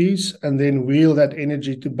IPPs and then wheel that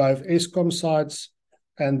energy to both Eskom sites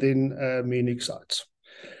and then Munich sites.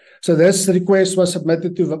 So this request was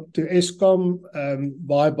submitted to Eskom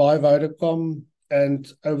by Vodacom, and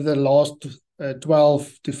over the last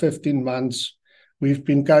 12 to 15 months, we've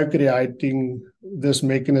been co-creating this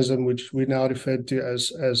mechanism, which we now refer to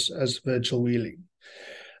as virtual wheeling.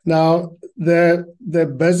 Now, the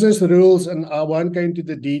business rules, and I won't go into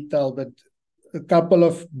the detail, but a couple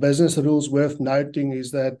of business rules worth noting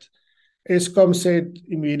is that Eskom said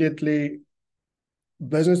immediately,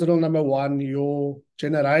 business rule number 1, your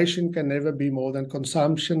generation can never be more than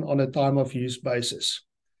consumption on a time of use basis.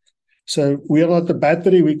 So we are not the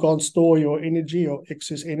battery, we can't store your energy or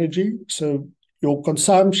excess energy. So your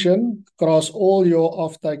consumption across all your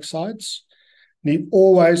offtake sites need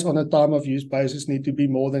always on a time of use basis need to be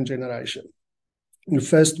more than generation. The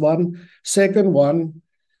first one. Second one,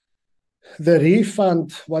 the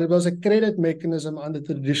refund, while it was a credit mechanism under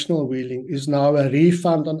traditional wheeling, is now a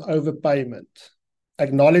refund on overpayment,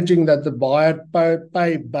 acknowledging that the buyer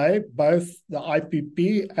pay both the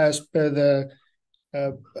IPP as per the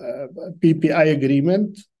PPA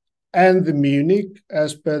agreement and the Munich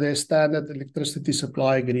as per their standard electricity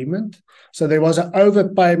supply agreement. So there was an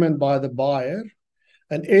overpayment by the buyer,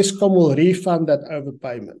 and Eskom will refund that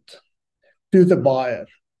overpayment to the buyer.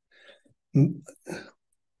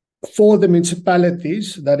 For the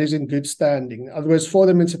municipalities, that is in good standing. In other words, for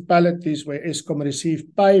the municipalities where Eskom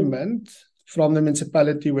received payment from the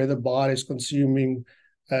municipality where the buyer is consuming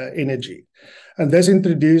energy. And this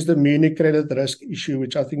introduced the Munich credit risk issue,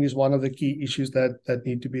 which I think is one of the key issues that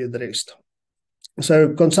need to be addressed.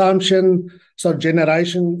 So consumption, so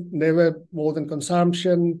generation, never more than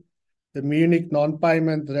consumption, the Munich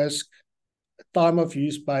non-payment risk, time of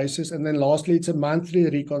use basis, and then lastly, it's a monthly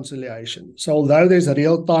reconciliation. So although there's a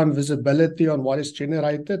real-time visibility on what is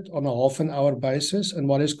generated on a half an hour basis and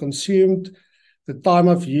what is consumed, the time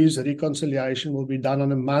of use reconciliation will be done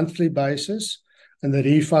on a monthly basis, and the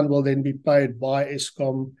refund will then be paid by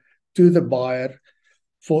Eskom to the buyer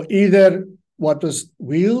for either what was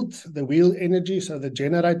wheeled, the wheel energy, so the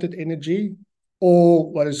generated energy,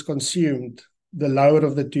 or what is consumed, the lower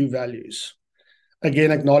of the two values.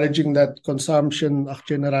 Again, acknowledging that consumption of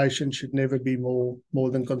generation should never be more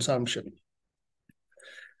than consumption.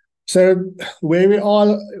 So where we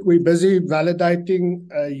are, we're busy validating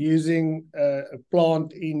using a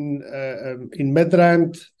plant in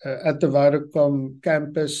Midrand at the Vodacom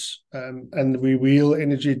campus, and we wheel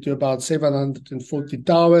energy to about 740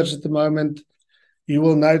 towers at the moment. You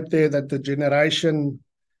will note there that the generation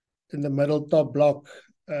in the middle top block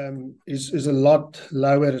is a lot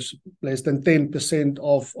lower, less than 10%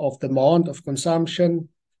 of demand of consumption.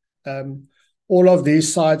 All of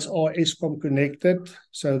these sites are Eskom connected,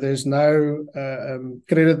 so there's no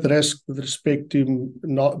credit risk with respect to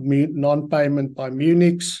non-payment by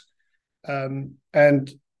Munichs.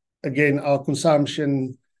 And again, our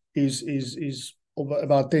consumption is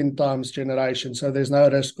about 10 times generation, so there's no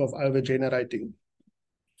risk of over-generating.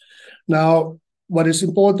 Now, what is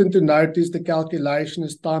important to note is the calculation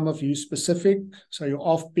is time of use specific, so your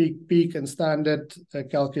off-peak, peak, and standard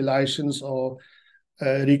calculations are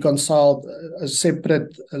reconciled as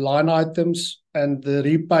separate line items, and the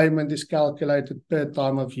repayment is calculated per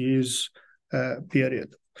time of use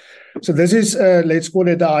period. So this is, let's call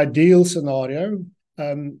it the ideal scenario.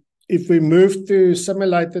 If we move to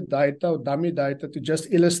simulated data or dummy data to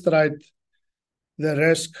just illustrate the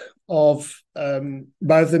risk of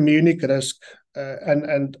both the Munich risk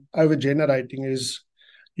and over-generating, is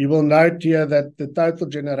You will note here that the total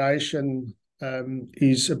generation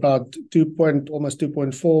is about almost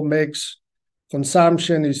 2.4 megs.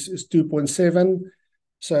 Consumption is 2.7.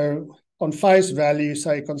 So on face value,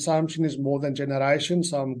 say consumption is more than generation,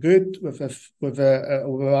 so I'm good with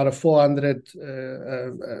about a 400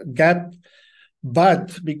 gap.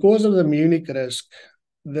 But because of the Munich risk,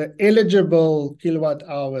 the eligible kilowatt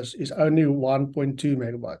hours is only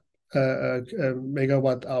 1.2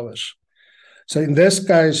 megawatt hours. So in this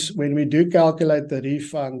case, when we do calculate the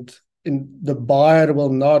refund, the buyer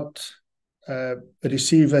will not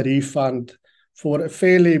receive a refund for a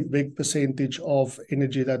fairly big percentage of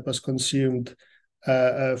energy that was consumed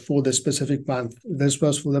for the specific month. This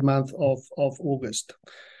was for the month of August.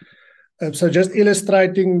 So just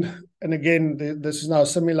illustrating, and again, this is now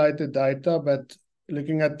simulated data, but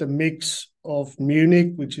looking at the mix of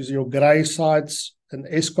Munich, which is your grey sites, and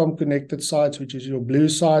Eskom connected sites, which is your blue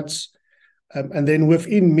sites. And then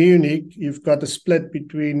within Munich, you've got a split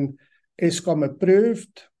between Eskom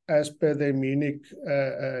approved as per the Munich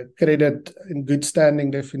credit in good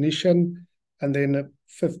standing definition, and then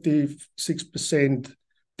 56%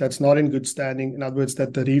 that's not in good standing, in other words,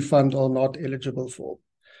 that the refund are not eligible for.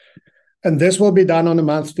 And this will be done on a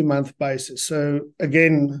month-to-month basis. So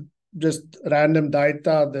again, just random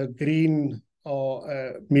data, the green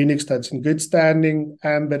are Munich that's in good standing,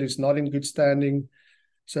 amber is not in good standing.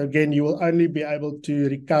 So again, you will only be able to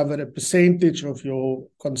recover a percentage of your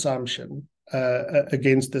consumption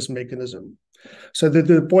against this mechanism. So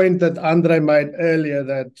the point that Andre made earlier,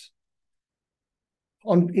 that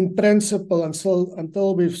in principle,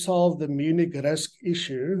 until we've solved the Munich risk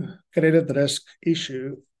issue, credit risk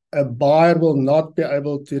issue, a buyer will not be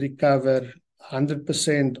able to recover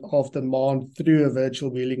 100% of demand through a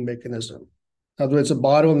virtual wheeling mechanism. In other words, a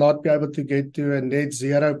buyer will not be able to get to a net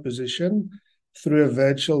zero position through a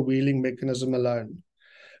virtual wheeling mechanism alone,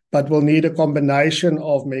 but we'll need a combination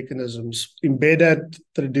of mechanisms, embedded,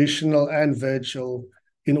 traditional, and virtual,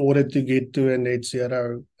 in order to get to a net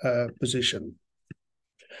zero position.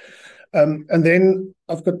 And then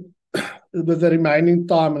I've got, with the remaining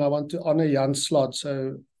time, and I want to honor Jan's slot,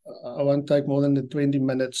 so I won't take more than the 20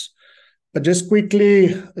 minutes. But just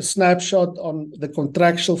quickly, a snapshot on the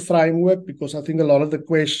contractual framework, because I think a lot of the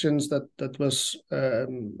questions that was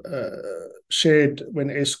shared when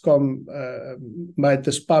Eskom made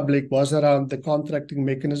this public was around the contracting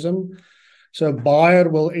mechanism. So a buyer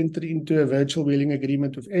will enter into a virtual wheeling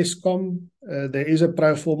agreement with Eskom. There is a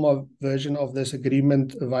pro forma version of this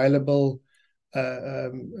agreement available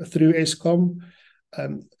through Eskom.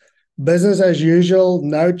 Business as usual,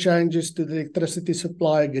 no changes to the electricity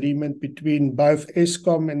supply agreement between both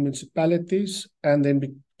Eskom and municipalities, and then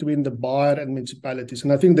between the buyer and municipalities.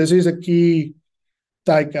 And I think this is a key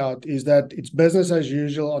takeout, is that it's business as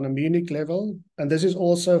usual on a Munich level. And this is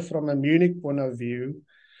also, from a Munich point of view,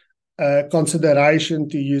 consideration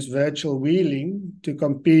to use virtual wheeling to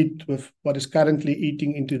compete with what is currently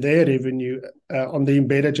eating into their revenue on the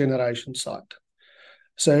embedded generation side.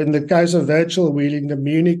 So in the case of virtual wheeling, the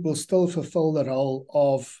Munich will still fulfill the role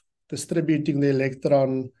of distributing the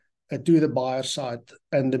electron to the buyer side,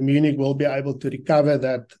 and the Munich will be able to recover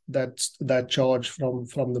that charge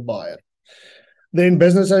from the buyer. Then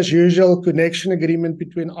business as usual, connection agreement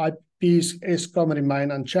between IPPs, Eskom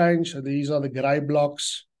remain unchanged. So these are the grey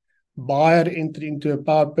blocks. Buyer enter into a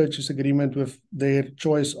power purchase agreement with their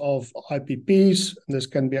choice of IPPs. This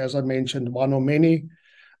can be, as I mentioned, one or many.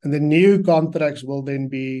 And the new contracts will then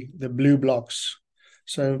be the blue blocks.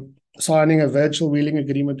 So signing a virtual wheeling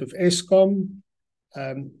agreement with Eskom,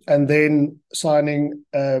 and then signing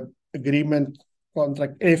agreement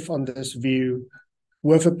contract F on this view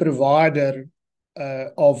with a provider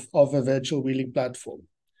of a virtual wheeling platform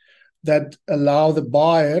that allow the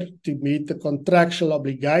buyer to meet the contractual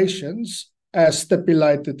obligations as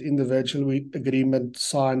stipulated in the virtual agreement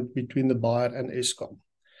signed between the buyer and Eskom.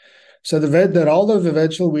 So the role of the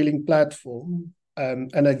virtual wheeling platform,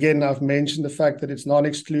 and again, I've mentioned the fact that it's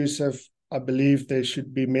non-exclusive. I believe there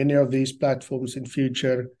should be many of these platforms in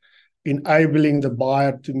future, enabling the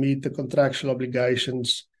buyer to meet the contractual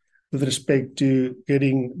obligations with respect to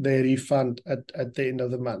getting their refund at the end of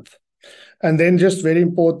the month. And then just very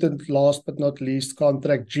important, last but not least,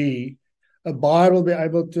 contract G, a buyer will be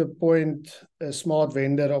able to appoint a smart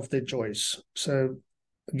vendor of their choice. So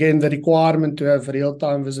again, the requirement to have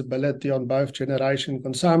real-time visibility on both generation and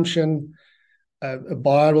consumption. A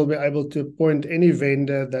buyer will be able to appoint any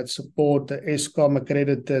vendor that support the Eskom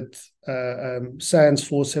accredited SANS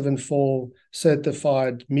 474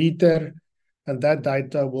 certified meter, and that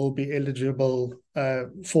data will be eligible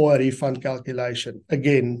for a refund calculation.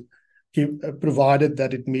 Again, provided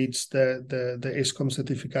that it meets the Eskom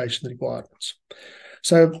certification requirements.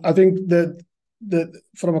 So I think that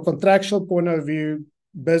from a contractual point of view,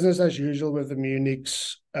 business as usual with the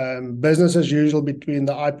Munichs, business as usual between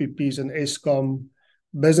the IPPs and Eskom,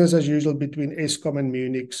 business as usual between Eskom and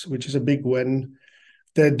Munichs, which is a big win.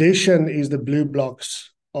 The addition is the blue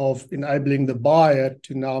blocks of enabling the buyer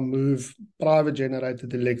to now move private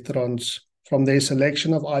generated electrons from their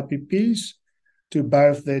selection of IPPs to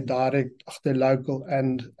both their direct, their local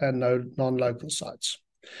and non-local sites.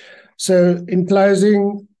 So in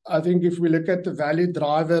closing, I think if we look at the value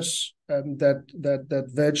drivers that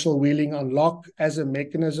virtual wheeling unlock as a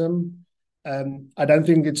mechanism, I don't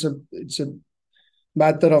think it's a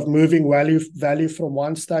matter of moving value from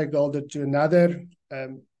one stakeholder to another.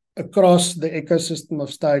 Across the ecosystem of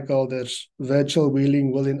stakeholders, virtual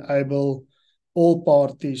wheeling will enable all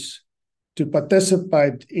parties to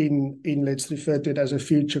participate in let's refer to it as a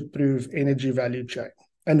future-proof energy value chain.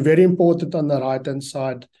 And very important on the right-hand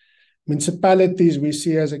side, municipalities we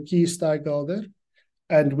see as a key stakeholder,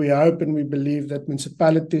 and we hope and we believe that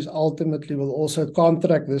municipalities ultimately will also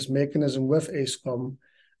contract this mechanism with Eskom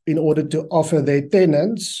in order to offer their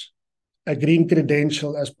tenants a green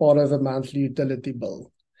credential as part of a monthly utility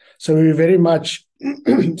bill. So we very much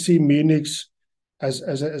see Munichs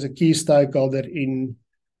as a key stakeholder in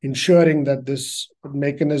ensuring that this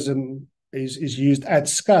mechanism is used at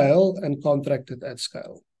scale and contracted at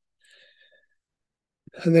scale.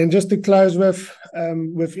 And then just to close with,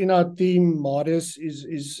 within our team, Marius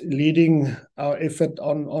is leading our effort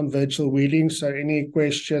on virtual wheeling. So any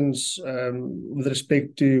questions with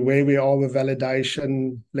respect to where we are with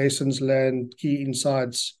validation, lessons learned, key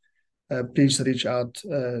insights, please reach out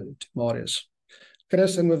to Marius.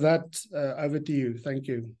 Chris, and with that, over to you. Thank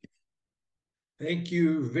you. Thank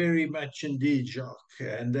you very much indeed, Jacques.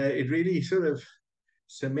 And it really sort of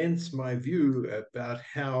cements my view about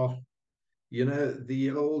how, you know, the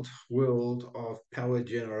old world of power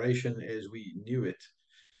generation as we knew it,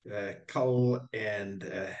 coal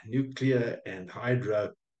and nuclear and hydro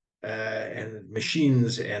and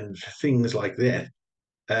machines and things like that,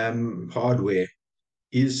 hardware,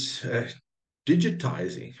 is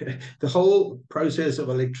digitizing. The whole process of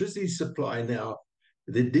electricity supply now,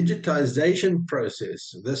 the digitization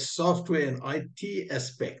process, the software and IT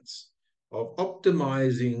aspects of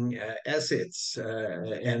optimizing assets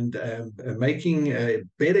and making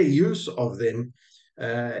better use of them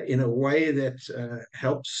in a way that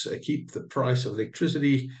helps keep the price of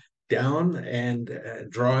electricity down and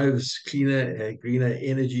drives cleaner, greener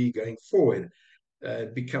energy going forward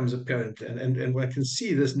becomes apparent. And I can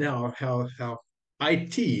see this now, how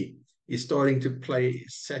IT is starting to play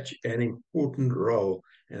such an important role.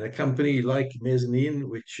 And a company like Mezzanine,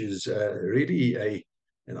 which is really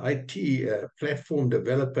an IT platform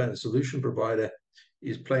developer and solution provider,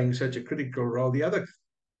 is playing such a critical role. The other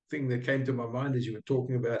thing that came to my mind as you were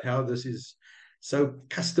talking about how this is so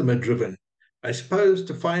customer driven, I suppose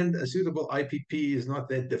to find a suitable IPP is not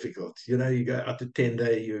that difficult. You know, you go out to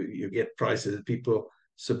tender, you get prices, people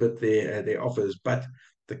submit their offers. But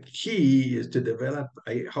the key is to develop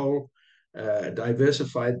a whole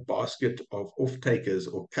diversified basket of off-takers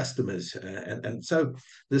or customers. And so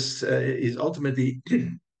this is ultimately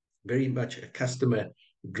very much a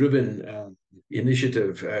customer-driven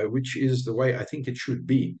initiative, which is the way I think it should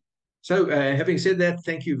be. So having said that,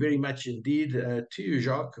 thank you very much indeed to you,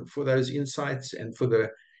 Jacques, for those insights and for the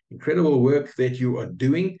incredible work that you are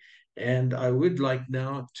doing. And I would like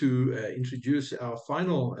now to introduce our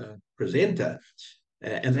final presenter,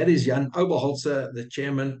 and that is Jan Oberholzer, the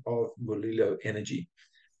chairman of Mulilo Energy.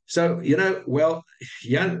 So, you know, well,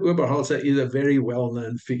 Jan Oberholzer is a very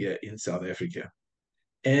well-known figure in South Africa.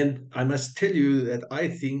 And I must tell you that I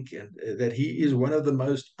think that he is one of the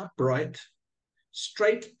most upright,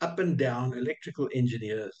 straight up and down electrical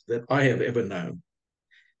engineers that I have ever known.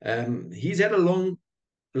 He's had a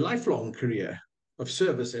lifelong career of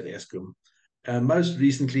service at Eskom, most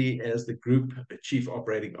recently as the Group Chief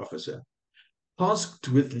Operating Officer, tasked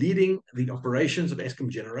with leading the operations of Eskom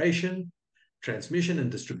generation, transmission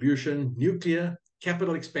and distribution, nuclear,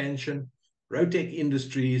 capital expansion, Rotec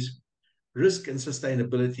Industries, risk and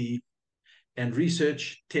sustainability, and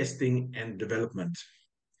research, testing, and development.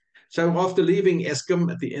 So after leaving Eskom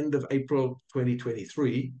at the end of April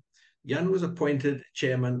 2023, Jan was appointed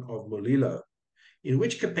chairman of Mulilo, in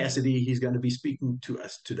which capacity he's going to be speaking to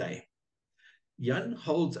us today. Jan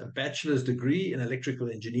holds a bachelor's degree in electrical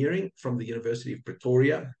engineering from the University of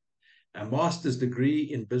Pretoria, a master's degree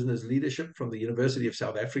in business leadership from the University of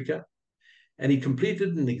South Africa, and he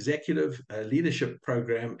completed an executive leadership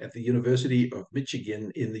program at the University of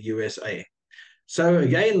Michigan in the USA. So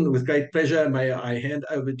again, with great pleasure, may I hand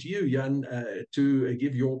over to you, Jan, to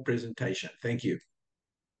give your presentation. Thank you.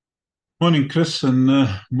 Morning, Chris, and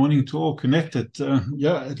morning to all connected.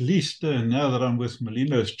 Yeah, at least now that I'm with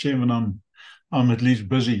Melilo as chairman, I'm at least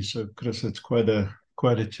busy. So, Chris, it's quite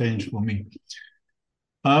a change for me.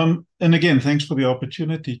 And again, thanks for the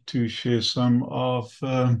opportunity to share some of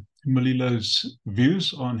Melilo's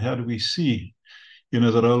views on how do we see,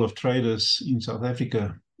 the role of traders in South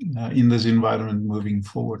Africa in this environment moving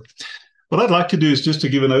forward. What I'd like to do is just to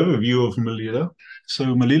give an overview of Melilo.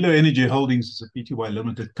 So Melilo Energy Holdings is a Pty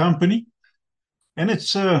limited company, and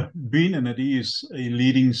it's been and it is a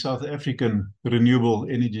leading South African renewable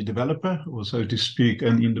energy developer, or so to speak,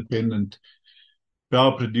 an independent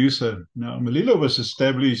power producer. Now, Melilo was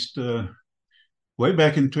established way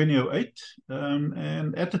back in 2008,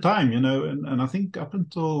 and at the time, and I think up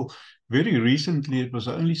until very recently, it was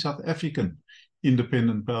the only South African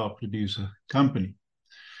independent power producer company.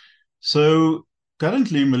 So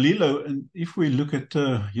currently, Melilo, and if we look at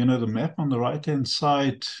the map on the right-hand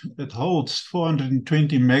side, it holds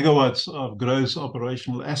 420 megawatts of gross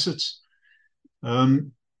operational assets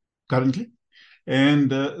currently. And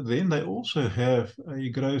then they also have a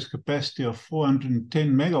gross capacity of 410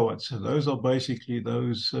 megawatts. So those are basically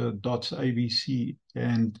those dots A, B, C,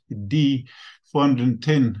 and D,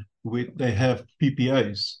 410, they have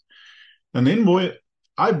PPAs. And then more,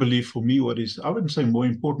 I believe for me, what is, I wouldn't say more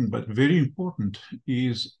important, but very important,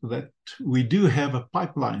 is that we do have a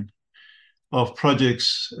pipeline of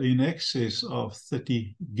projects in excess of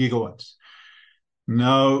 30 gigawatts.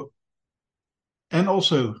 Now, and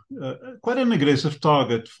also quite an aggressive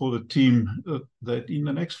target for the team that in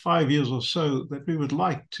the next 5 years or so, that we would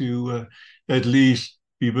like to at least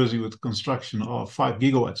be busy with construction of 5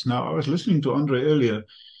 gigawatts. Now, I was listening to Andre earlier,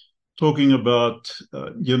 talking about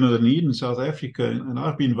the need in South Africa, and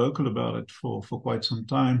I've been vocal about it for quite some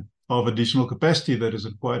time, of additional capacity that is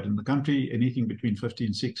required in the country, anything between 50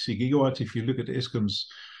 and 60 gigawatts. If you look at Eskom's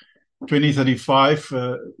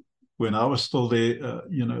 2035, when I was still there,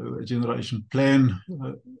 a generation plan,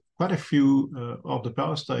 quite a few of the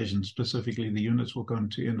power stations, specifically the units, will come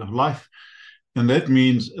to end of life. And that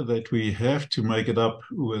means that we have to make it up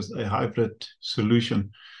with a hybrid solution,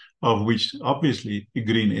 of which obviously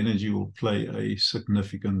green energy will play a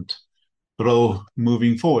significant role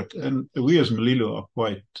moving forward. And we as Melilo are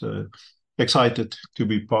quite excited to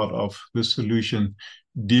be part of the solution,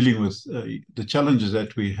 dealing with the challenges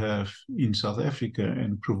that we have in South Africa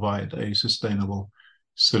and provide a sustainable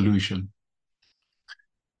solution.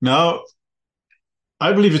 Now,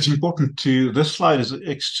 I believe it's important this slide is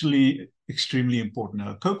actually extremely important.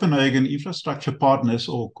 Now, Copenhagen Infrastructure Partners,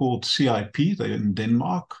 or called CIP, they're in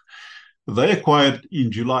Denmark. They acquired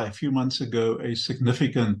in July, a few months ago, a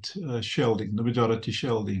significant shareholding, the majority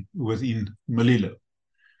shareholding within Melilo.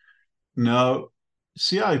 Now,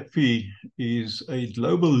 CIP is a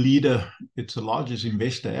global leader. It's the largest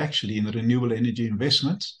investor actually in renewable energy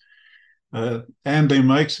investments. And they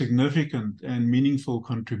make significant and meaningful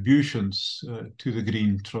contributions to the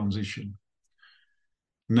green transition.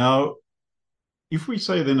 Now, if we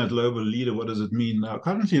say then a global leader, what does it mean? Now,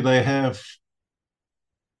 currently they have,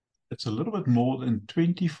 it's a little bit more than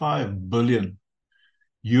 25 billion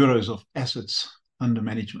euros of assets under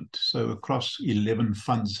management. So across 11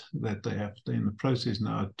 funds that they have. They're in the process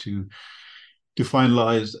now to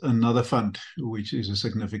finalize another fund, which is a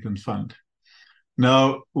significant fund.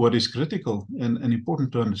 Now, what is critical and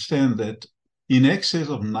important to understand that in excess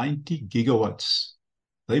of 90 gigawatts,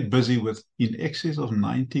 they're busy with in excess of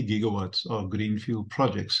 90 gigawatts of greenfield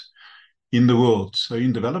projects in the world. So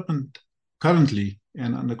in development currently,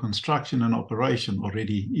 and under construction and operation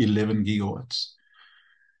already 11 gigawatts.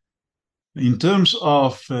 In terms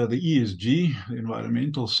of the ESG,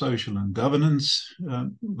 environmental, social, and governance,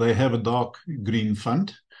 they have a dark green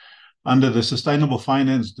fund under the Sustainable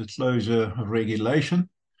Finance Disclosure Regulation.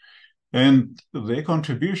 And their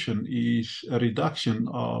contribution is a reduction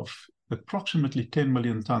of approximately 10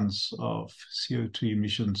 million tons of CO2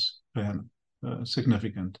 emissions per annum,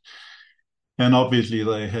 significant. And obviously,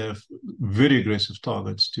 they have very aggressive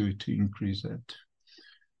targets to increase that.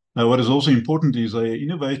 Now, what is also important is they're an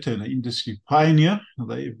innovator and an industry pioneer.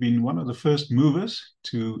 They've been one of the first movers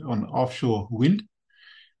on offshore wind,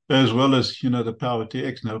 as well as, the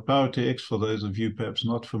Power-to-X. Now, Power-to-X, for those of you perhaps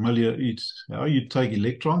not familiar, it's how you take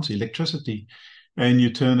electricity, and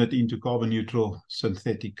you turn it into carbon-neutral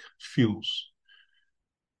synthetic fuels.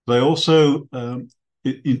 They also,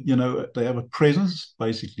 they have a presence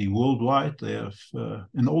basically worldwide. They have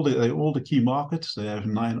in all the key markets. They have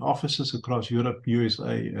 9 offices across Europe,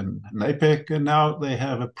 USA, and APAC, and now they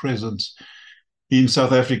have a presence in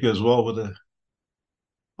South Africa as well with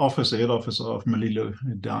office, head office of Melilo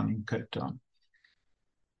down in Cape Town.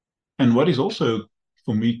 And what is also,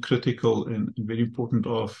 for me, critical and very important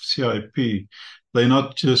of CIP, they're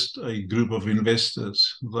not just a group of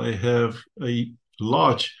investors. They have a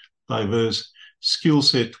large, diverse skill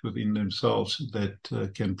set within themselves that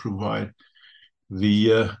can provide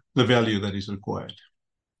the value that is required.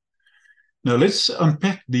 Now let's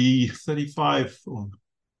unpack the 35,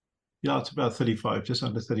 it's about 35, just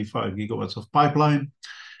under 35 gigawatts of pipeline.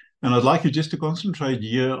 And I'd like you just to concentrate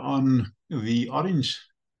here on the orange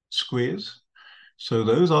squares. So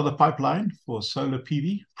those are the pipeline for solar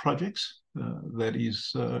PV projects that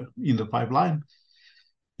is in the pipeline.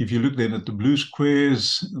 If you look then at the blue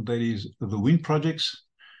squares, that is the wind projects.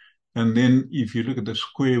 And then if you look at the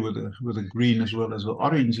square with the green as well as the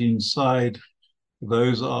orange inside,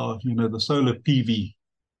 those are, the solar PV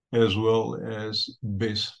as well as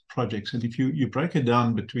BESS projects. And if you break it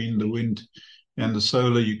down between the wind and the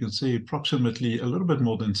solar, you can see approximately a little bit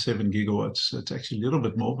more than 7 gigawatts. It's actually a little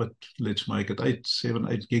bit more, but let's make it 7,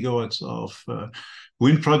 8 gigawatts of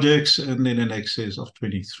wind projects, and then in excess of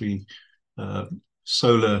 23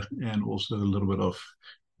 solar, and also a little bit of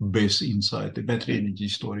BESS inside the battery energy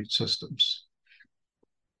storage systems.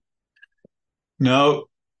 Now,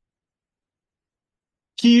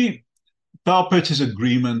 key power purchase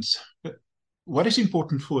agreements. What is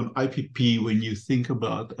important for an IPP when you think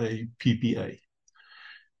about a PPA?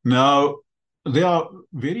 Now, there are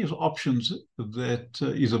various options that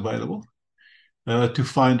is available to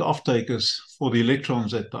find off-takers for the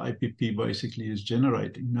electrons that the IPP basically is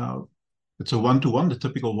generating. Now, it's a one-to-one, the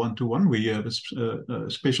typical one-to-one, where you have a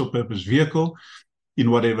special purpose vehicle in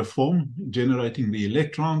whatever form generating the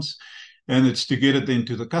electrons, and it's to get it then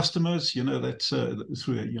to the customers. That's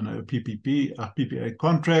through a PPP, a PPA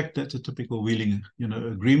contract. That's a typical wheeling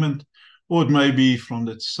agreement, or it may be from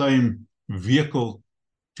that same vehicle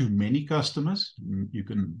to many customers. You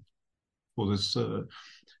can, for this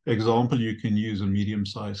example, you can use a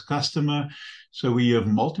medium-sized customer. So we have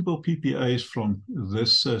multiple PPAs from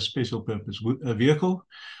this special purpose vehicle.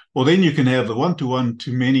 Or then you can have the one-to-one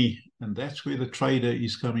to many, and that's where the trader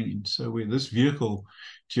is coming in. So where this vehicle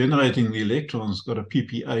generating the electrons got a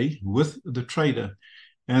PPA with the trader,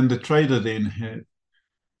 and the trader then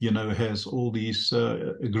has all these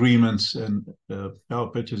agreements and power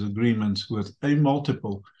purchase agreements with a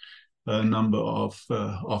multiple number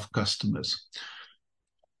of customers.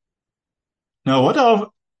 Now, what are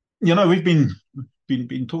we've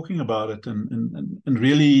been talking about it, and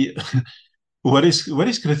really, what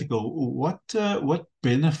is critical? What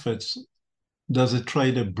benefits does a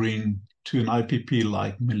trader bring to an IPP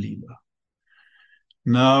like Melilo?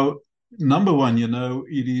 Now, number one,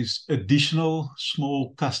 it is additional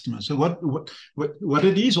small customers. So what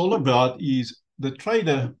it is all about is the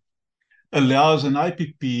trader allows an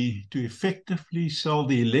IPP to effectively sell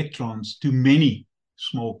the electrons to many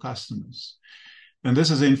small customers. And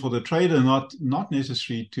this is then for the trader not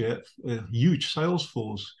necessary to have a huge sales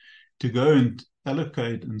force to go and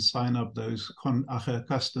allocate and sign up those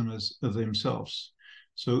customers themselves.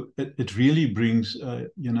 So it really brings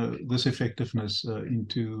this effectiveness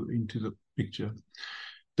into the picture.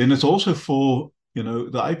 Then it's also for the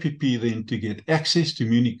IPP then to get access to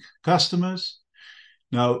unique customers.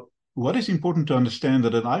 Now, what is important to understand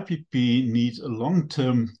that an IPP needs a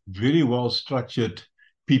long-term, very well-structured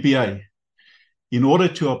PPA in order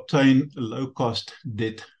to obtain low-cost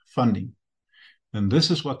debt funding. And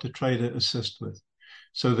this is what the trader assists with.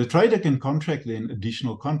 So the trader can contract then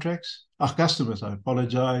additional customers,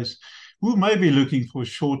 who may be looking for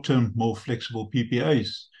short-term, more flexible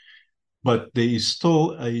PPAs. But there is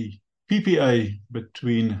still a PPA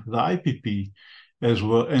between the IPP as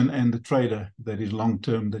well and the trader that is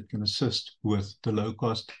long-term, that can assist with the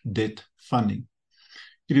low-cost debt funding.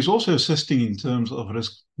 It is also assisting in terms of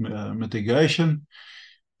risk mitigation.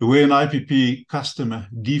 Where an IPP customer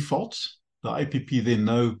defaults, the IPP then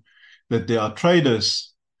know that there are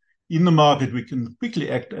traders in the market. We can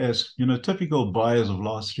quickly act as typical buyers of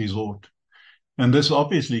last resort. And this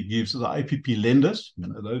obviously gives the IPP lenders,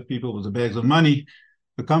 those people with the bags of money,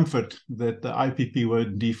 the comfort that the IPP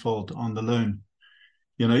won't default on the loan,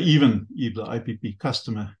 even if the IPP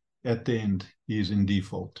customer at the end is in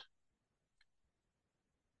default.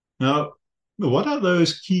 Now, what are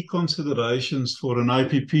those key considerations for an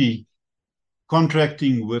IPP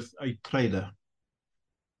contracting with a trader?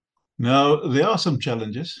 Now, there are some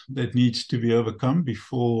challenges that needs to be overcome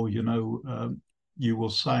before, you will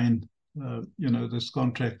sign, this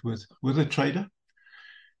contract with a trader.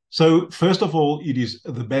 So first of all, it is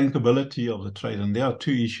the bankability of the trader. And there are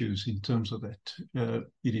two issues in terms of that.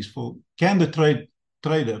 It is can the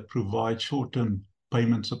trader provide short-term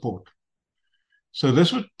payment support. So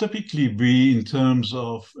this would typically be in terms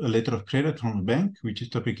of a letter of credit from a bank, which is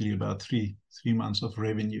typically about three months of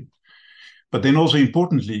revenue. But then also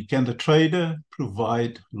importantly, can the trader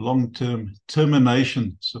provide long-term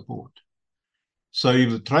termination support? So if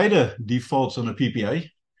the trader defaults on a PPA,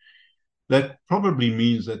 that probably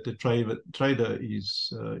means that the trader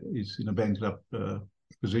is in a bankrupt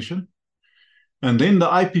position. And then the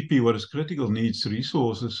IPP, what is critical, needs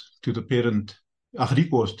resources to the parent,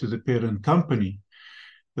 recourse to the parent company,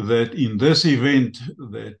 that in this event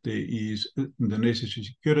that there is the necessary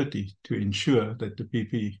security to ensure that the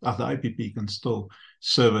IPP can still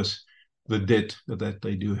service the debt that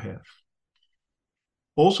they do have.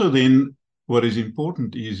 Also then, what is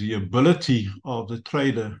important is the ability of the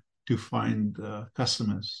trader to find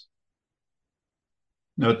customers.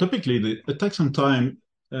 Now, typically, it takes some time,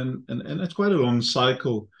 and it's quite a long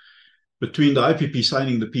cycle between the IPP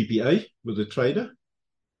signing the PPA with the trader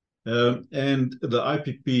and the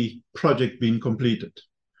IPP project being completed,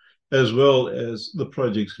 as well as the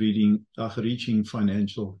projects reaching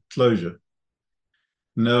financial closure.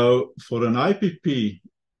 Now, for an IPP,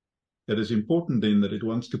 it is important then that it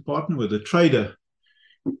wants to partner with a trader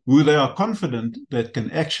who they are confident that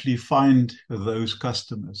can actually find those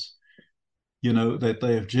customers, that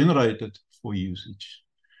they have generated for usage.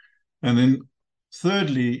 And then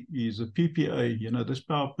thirdly is a PPA, this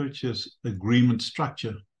power purchase agreement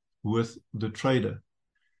structure with the trader.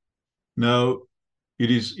 Now,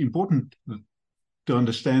 it is important to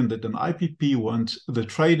understand that an IPP wants the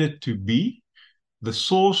trader to be the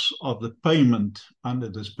source of the payment under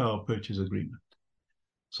this power purchase agreement.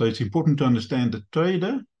 So it's important to understand the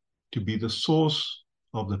trader to be the source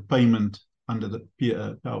of the payment under the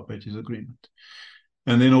power purchase agreement.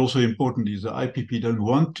 And then also important is the IPP don't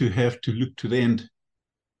want to have to look to the end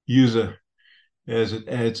user, as it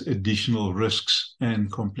adds additional risks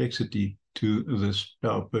and complexity to this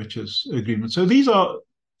power purchase agreement. So these are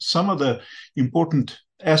some of the important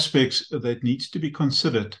aspects that needs to be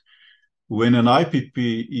considered when an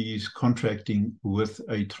IPP is contracting with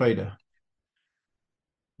a trader.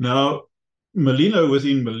 Now,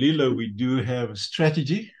 within Melilo, we do have a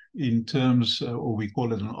strategy in terms, or we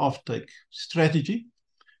call it an offtake strategy,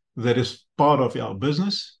 that is part of our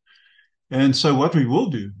business. And so what we will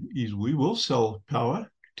do is we will sell power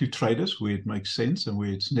to traders where it makes sense and where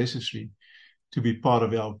it's necessary to be part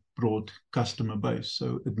of our broad customer base.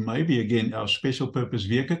 So it may be, again, our special purpose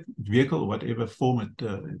vehicle, whatever form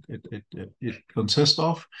it consists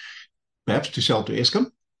of, perhaps to sell to Eskom.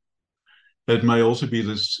 It may also be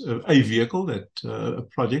a vehicle, a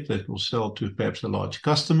project that will sell to perhaps a large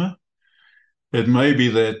customer. It may be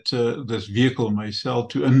that this vehicle may sell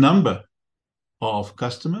to a number of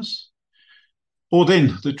customers. Or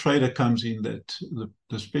then the trader comes in that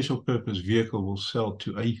the special purpose vehicle will sell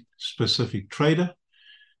to a specific trader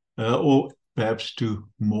or perhaps to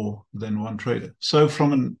more than one trader. So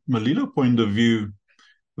from a Melilo point of view,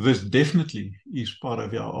 this definitely is part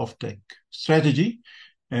of our offtake strategy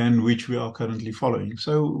and which we are currently following.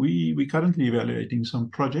 So we're currently evaluating some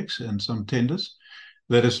projects and some tenders.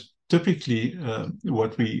 That is typically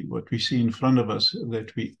what we see in front of us,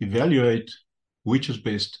 that we evaluate which is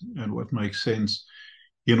best and what makes sense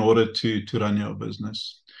in order to run our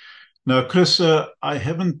business. Now, Chris,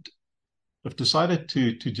 I've decided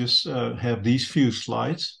to just have these few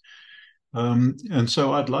slides. And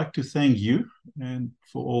so I'd like to thank you and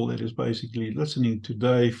for all that is basically listening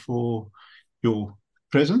today, for your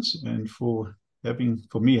presence and for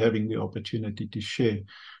me having the opportunity to share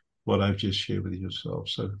what I've just shared with yourself.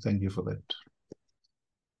 So thank you for that.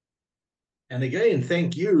 And again,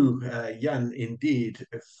 thank you, Jan, indeed,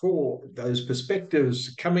 for those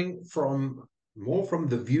perspectives coming more from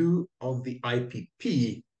the view of the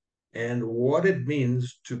IPP and what it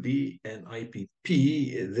means to be an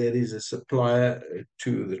IPP that is a supplier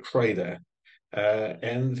to the trader,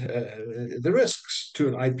 and the risks to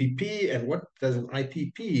an IPP, and what does an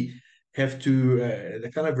IPP have to,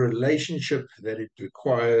 the kind of relationship that it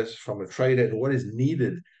requires from a trader and what is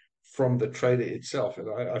needed from the trader itself. And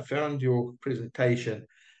I found your presentation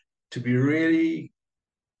to be really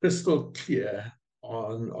crystal clear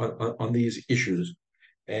on these issues.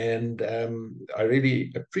 And I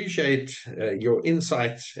really appreciate your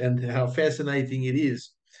insights and how fascinating it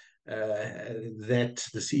is that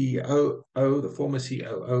the CEO, the former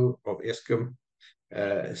COO of Eskom,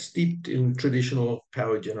 steeped in traditional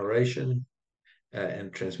power generation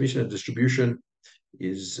and transmission and distribution,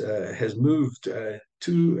 has moved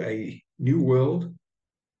to a new world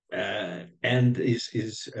and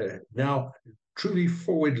is now truly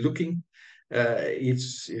forward-looking.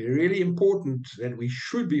 It's really important that we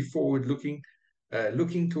should be forward-looking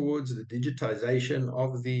looking towards the digitization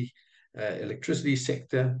of the electricity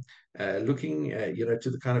sector, looking to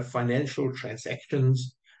the kind of financial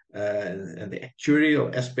transactions and the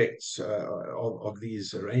actuarial aspects of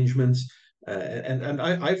these arrangements. And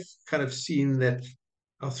I've kind of seen that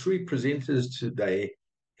our three presenters today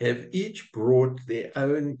have each brought their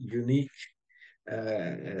own unique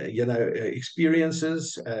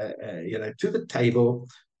experiences to the table,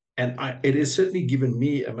 and it has certainly given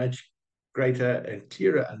me a much greater and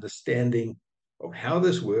clearer understanding of how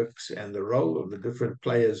this works and the role of the different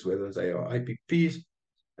players, whether they are IPPs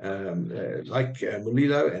like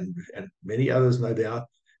Mulilo and many others, no doubt,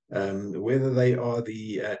 whether they are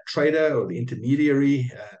the trader or the intermediary,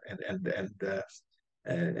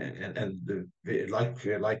 like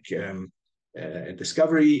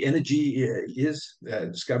Discovery Energy is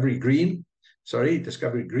Discovery Green,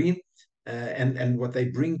 and what they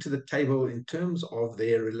bring to the table in terms of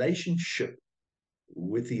their relationship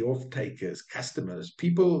with the off-takers, customers,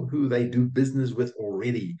 people who they do business with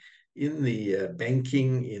already in the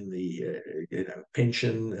banking, in the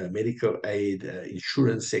pension, medical aid,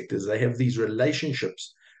 insurance sectors. They have these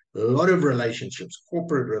relationships, a lot of relationships,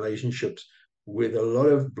 corporate relationships with a lot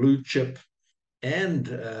of blue chip and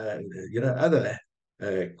other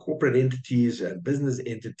corporate entities, business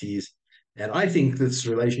entities. And I think this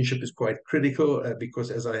relationship is quite critical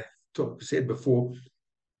because, as I said before,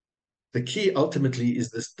 the key ultimately is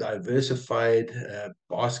this diversified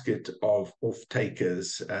basket of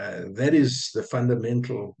off-takers. That is the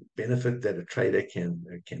fundamental benefit that a trader can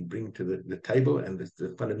bring to the table, and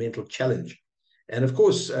the fundamental challenge. And of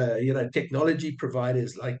course, technology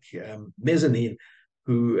providers like Mezzanine,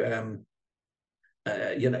 who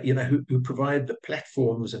who provide the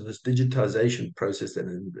platforms and this digitization process that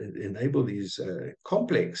enable these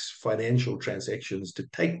complex financial transactions to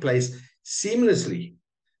take place seamlessly.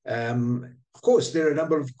 Of course, there are a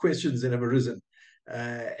number of questions that have arisen,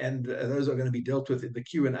 and those are going to be dealt with in the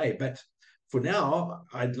Q&A. But for now,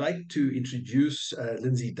 I'd like to introduce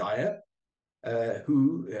Lindsay Dyer,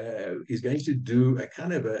 who is going to do a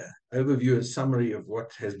kind of an overview and summary of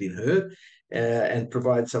what has been heard and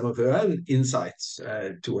provide some of her own insights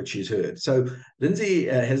to what she's heard. So Lindsay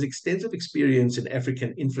has extensive experience in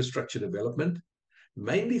African infrastructure development,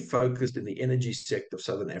 mainly focused in the energy sector of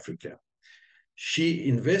Southern Africa. She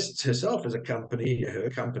invests herself as her company,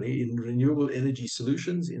 in renewable energy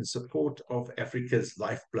solutions in support of Africa's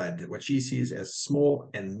lifeblood, what she sees as small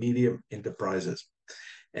and medium enterprises.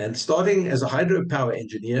 And starting as a hydropower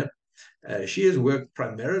engineer, she has worked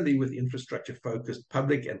primarily with infrastructure-focused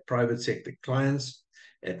public and private sector clients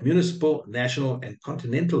at municipal, national, and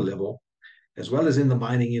continental level, as well as in the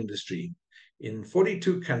mining industry, in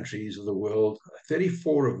 42 countries of the world,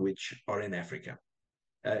 34 of which are in Africa.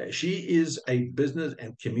 She is a business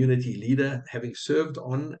and community leader, having served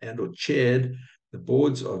on and or chaired the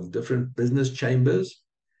boards of different business chambers,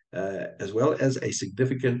 as well as a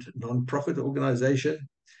significant non-profit organization,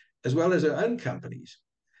 as well as her own companies.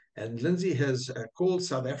 And Lindsay has called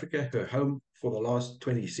South Africa her home for the last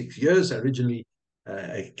 26 years, originally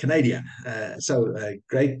a Canadian. So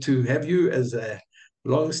great to have you as a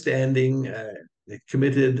long-standing,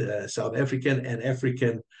 committed South African and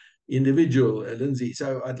African individual, Lindsay.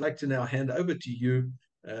 So I'd like to now hand over to you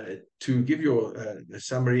to give your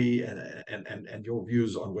summary and your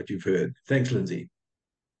views on what you've heard. Thanks, Lindsay.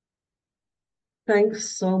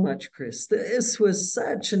 Thanks so much, Chris. This was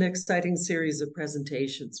such an exciting series of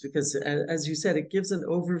presentations because, as you said, it gives an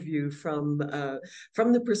overview from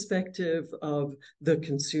the perspective of the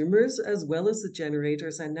consumers as well as the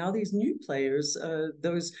generators, and now these new players,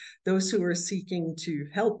 those who are seeking to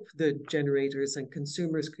help the generators and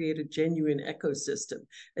consumers create a genuine ecosystem,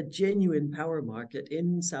 a genuine power market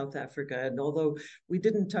in South Africa. And although we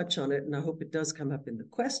didn't touch on it, and I hope it does come up in the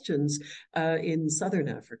questions, in Southern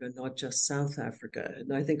Africa, not just South Africa.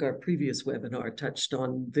 And I think our previous webinar touched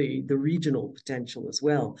on the regional potential as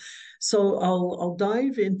well. So I'll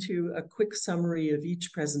dive into a quick summary of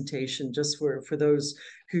each presentation just for those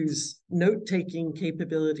whose note-taking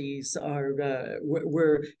capabilities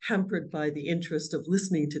were hampered by the interest of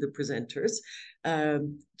listening to the presenters.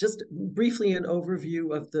 Just briefly an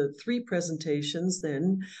overview of the three presentations.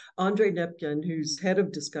 Then Andre Nepken, who's head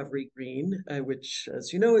of Discovery Green, which,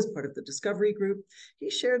 as you know, is part of the Discovery Group, he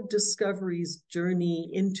shared Discovery's journey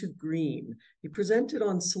into green. He presented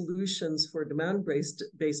on solutions for a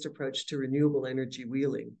demand-based approach to renewable energy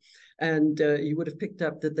wheeling. And you would have picked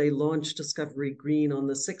up that they launched Discovery Green on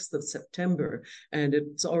the 6th of September, and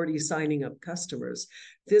it's already signing up customers.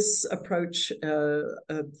 This approach, a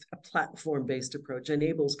platform-based approach,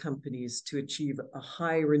 enables companies to achieve a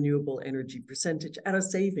high renewable energy percentage at a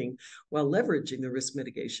saving while leveraging the risk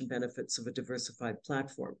mitigation benefits of a diversified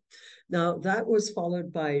platform. Now, that was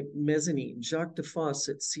followed by Mezzanine. Jacques Defosse,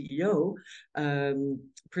 its CEO,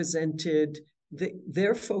 presented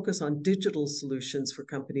their focus on digital solutions for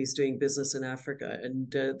companies doing business in Africa. And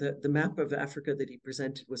the map of Africa that he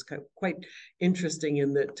presented was quite interesting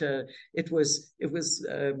in that it was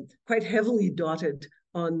quite heavily dotted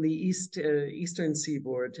on the eastern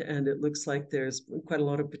seaboard, and it looks like there's quite a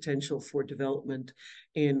lot of potential for development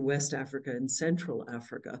in West Africa and Central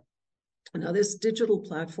Africa. Now, this digital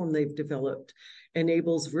platform they've developed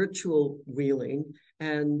enables virtual wheeling,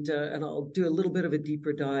 and I'll do a little bit of a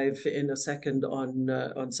deeper dive in a second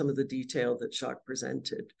on some of the detail that Jacques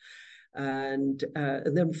presented. And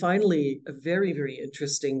then finally, a very, very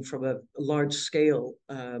interesting from a large scale,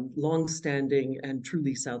 long-standing and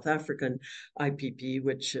truly South African IPP,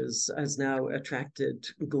 which has now attracted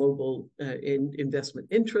global investment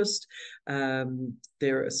interest.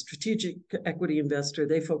 They're a strategic equity investor.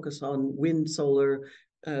 They focus on wind, solar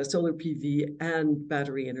PV, and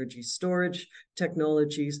battery energy storage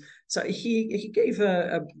technologies. So he gave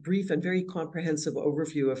a brief and very comprehensive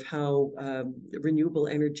overview of how renewable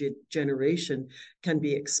energy generation can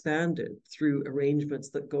be expanded through arrangements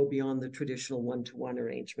that go beyond the traditional one-to-one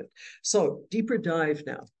arrangement. So deeper dive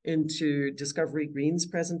now into Discovery Green's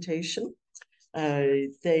presentation.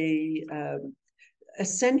 They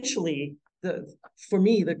essentially, for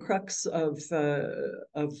me, the crux of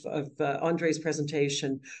Andre's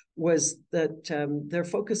presentation was that they're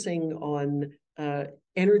focusing on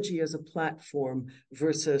energy as a platform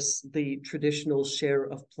versus the traditional share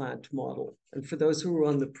of plant model. And for those who were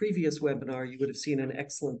on the previous webinar, you would have seen an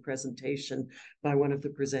excellent presentation by one of the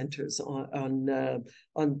presenters on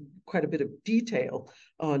quite a bit of detail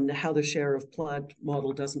on how the share of plant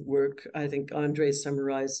model doesn't work. I think Andre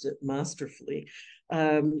summarized it masterfully.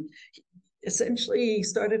 Essentially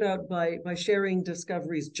started out by sharing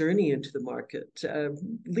Discovery's journey into the market.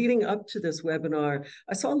 Leading up to this webinar,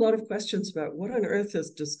 I saw a lot of questions about what on earth is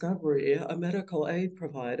Discovery, a medical aid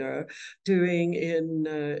provider, doing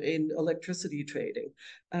in electricity trading.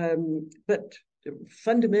 But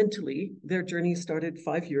fundamentally, their journey started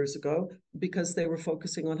 5 years ago because they were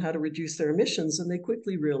focusing on how to reduce their emissions, and they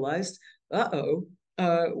quickly realized,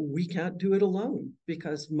 we can't do it alone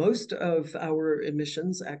because most of our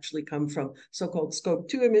emissions actually come from so-called scope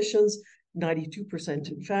 2 emissions, 92%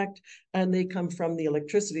 in fact, and they come from the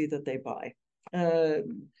electricity that they buy.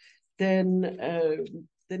 Then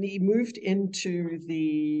he moved into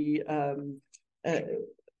the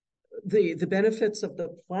benefits of the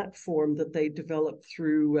platform that they developed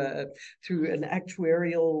through an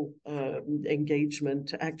actuarial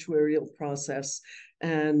engagement, actuarial process,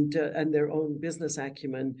 and their own business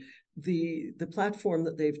acumen. The platform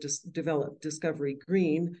that they've developed, Discovery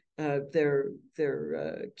Green, their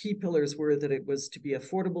key pillars were that it was to be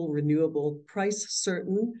affordable, renewable, price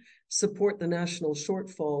certain, support the national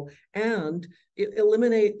shortfall, and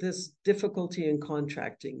eliminate this difficulty in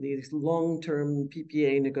contracting, these long-term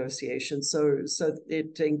PPA negotiations. So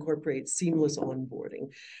it incorporates seamless onboarding,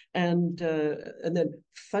 and then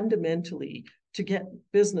fundamentally, to get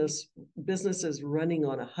businesses running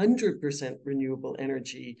on 100% renewable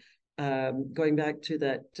energy, going back to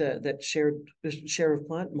that share of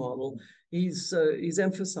plant model, he's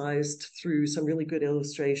emphasized through some really good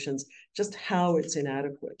illustrations just how it's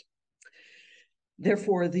inadequate.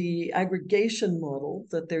 Therefore, the aggregation model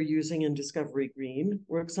that they're using in Discovery Green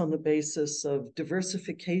works on the basis of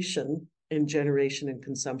diversification in generation and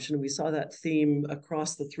consumption. We saw that theme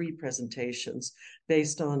across the three presentations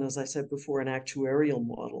based on, as I said before, an actuarial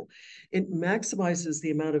model. It maximizes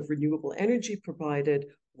the amount of renewable energy provided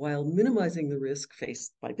while minimizing the risk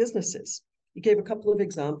faced by businesses. He gave a couple of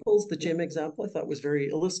examples. The gym example I thought was very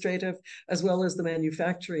illustrative, as well as the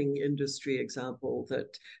manufacturing industry example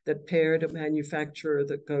that paired a manufacturer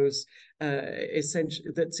that goes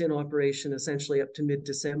that's in operation essentially up to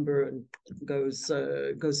mid-December and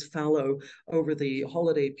goes fallow over the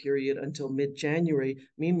holiday period until mid-January.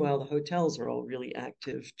 Meanwhile, the hotels are all really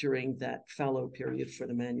active during that fallow period for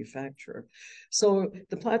the manufacturer. So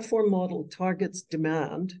the platform model targets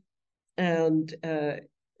demand, and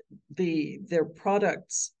their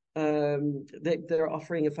products, they're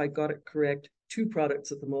offering, if I got it correct, 2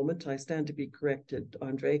 products at the moment. I stand to be corrected,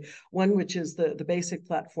 Andre. One, which is the basic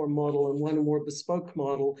platform model, and one a more bespoke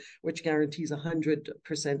model, which guarantees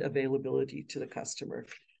 100% availability to the customer.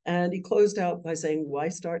 And he closed out by saying, why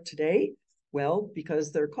start today? Well,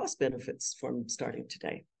 because there are cost benefits from starting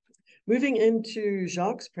today. Moving into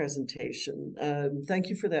Jacques' presentation, thank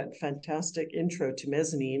you for that fantastic intro to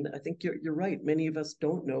Mezzanine. I think you're right. Many of us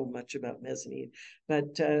don't know much about Mezzanine,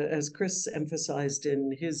 but as Chris emphasized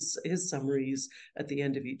in his summaries at the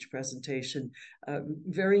end of each presentation,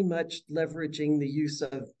 very much leveraging the use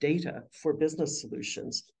of data for business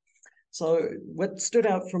solutions. So what stood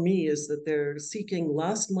out for me is that they're seeking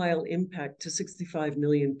last mile impact to 65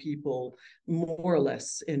 million people, more or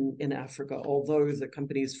less in Africa, although the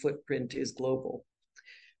company's footprint is global.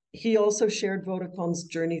 He also shared Vodacom's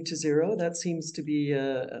journey to zero. That seems to be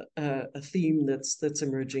a theme that's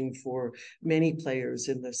emerging for many players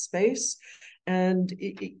in this space. And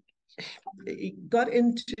it got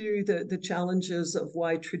into the challenges of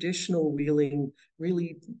why traditional wheeling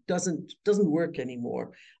really doesn't work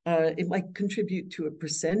anymore. It might contribute to a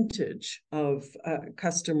percentage of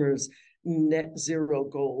customers' net zero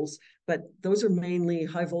goals, but those are mainly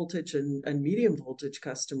high voltage and medium voltage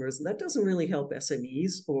customers, and that doesn't really help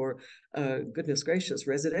SMEs or, goodness gracious,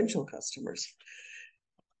 residential customers.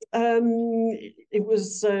 It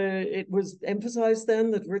was emphasized then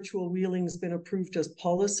that virtual wheeling has been approved as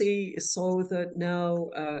policy, so that now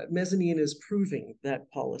Mezzanine is proving that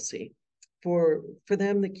policy. For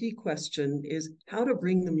them, the key question is how to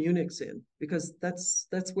bring the Munichs in, because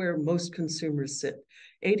that's where most consumers sit.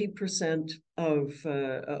 80%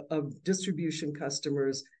 of distribution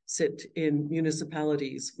customers sit in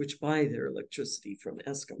municipalities which buy their electricity from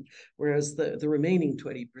Eskom, whereas the remaining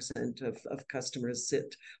 20% of customers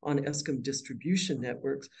sit on Eskom distribution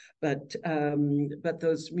networks. But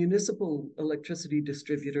those municipal electricity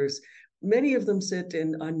distributors, many of them sit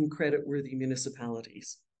in uncreditworthy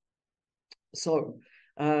municipalities. So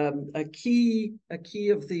a key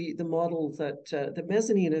of the model that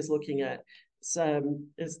Mezzanine is looking at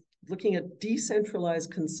is looking at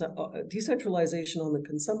decentralization on the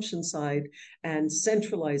consumption side and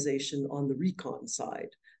centralization on the recon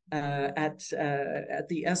side at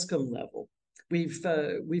the Eskom level.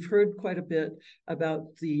 We've heard quite a bit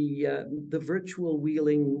about the virtual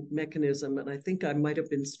wheeling mechanism, and I think I might have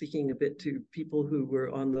been speaking a bit to people who were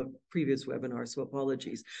on the previous webinar, so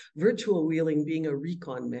apologies. Virtual wheeling being a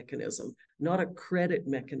recon mechanism, not a credit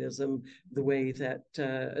mechanism, the way that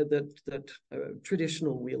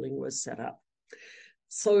traditional wheeling was set up.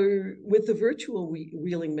 So with the virtual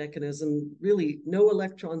wheeling mechanism, really no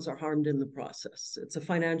electrons are harmed in the process. It's a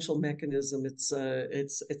financial mechanism. It's a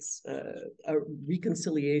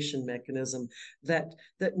reconciliation mechanism that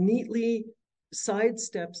neatly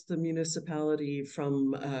sidesteps the municipality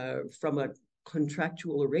from a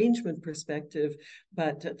contractual arrangement perspective,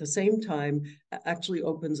 but at the same time actually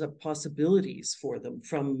opens up possibilities for them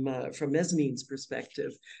from Mezzanine's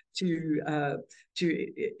perspective to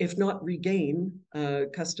if not regain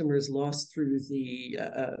customers lost through the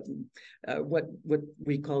what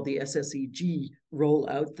we call the SSEG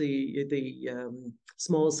rollout, the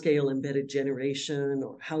small scale embedded generation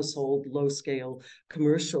or household low scale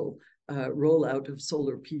commercial rollout of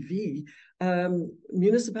solar PV.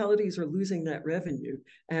 Municipalities are losing that revenue,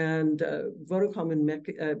 and Vodacom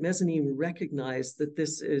and Mezzanine recognize that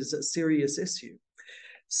this is a serious issue.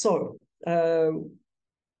 So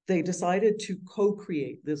they decided to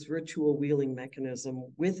co-create this virtual wheeling mechanism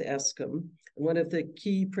with Eskom. And one of the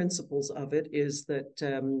key principles of it is that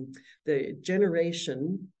the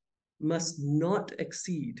generation must not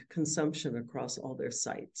exceed consumption across all their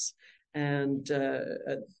sites. And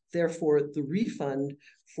therefore, the refund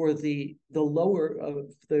for the lower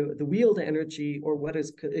of the wheeled energy, or what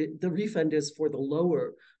is the refund is for the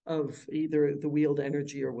lower of either the wheeled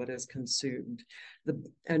energy or what is consumed.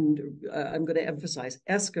 I'm going to emphasize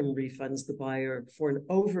Eskom refunds the buyer for an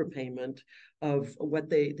overpayment of what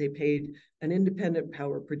they paid an independent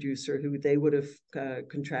power producer who they would have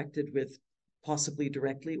contracted with, possibly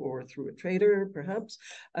directly or through a trader, perhaps,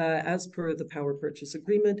 as per the power purchase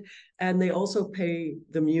agreement. And they also pay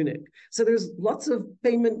the Munich. So there's lots of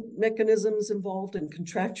payment mechanisms involved and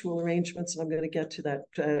contractual arrangements. And I'm going to get to that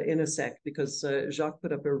in a sec, because Jacques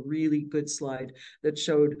put up a really good slide that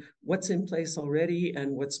showed what's in place already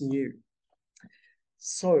and what's new.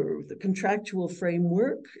 So the contractual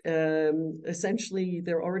framework, essentially,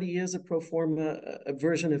 there already is a pro forma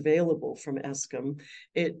version available from Eskom.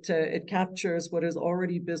 It captures what is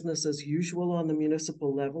already business as usual on the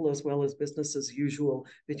municipal level, as well as business as usual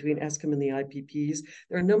between Eskom and the IPPs.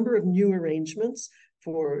 There are a number of new arrangements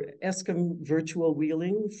for Eskom virtual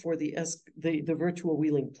wheeling, for the virtual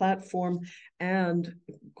wheeling platform, and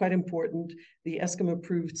quite important, the Eskom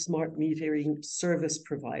approved smart metering service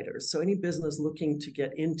providers. So any business looking to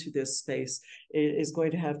get into this space is going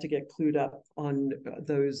to have to get clued up on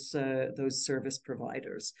those service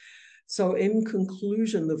providers. So in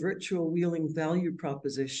conclusion, the virtual wheeling value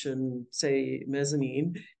proposition, say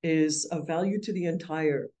Mezzanine, is of value to the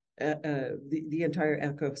entire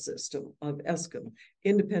ecosystem of Eskom,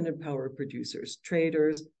 independent power producers,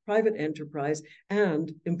 traders, private enterprise,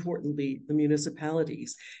 and importantly, the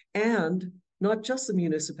municipalities. And not just the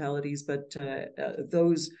municipalities, but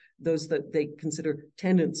those that they consider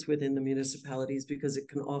tenants within the municipalities, because it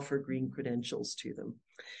can offer green credentials to them.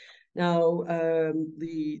 Now,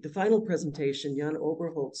 the final presentation, Jan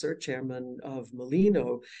Oberholzer, chairman of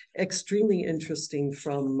Molino, extremely interesting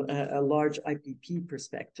from a large IPP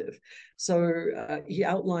perspective. So he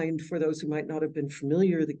outlined, for those who might not have been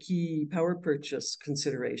familiar, the key power purchase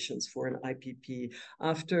considerations for an IPP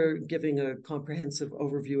after giving a comprehensive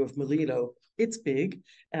overview of Molino. It's big.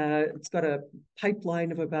 It's got a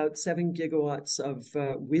pipeline of about 7 gigawatts of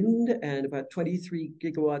wind and about 23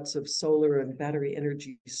 gigawatts of solar and battery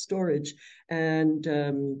energy storage, and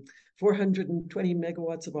 420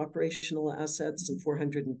 megawatts of operational assets and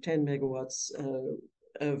 410 megawatts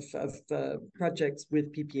of projects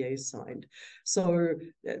with PPAs signed. So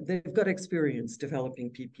they've got experience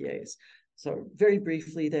developing PPAs. So very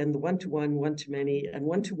briefly then, the one-to-one, one-to-many, and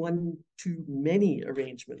one-to-one-to-many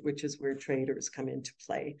arrangement, which is where traders come into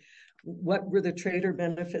play. What were the trader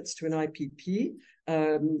benefits to an IPP?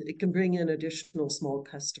 It can bring in additional small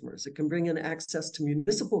customers. It can bring in access to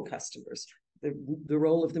municipal customers. The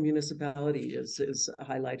role of the municipality is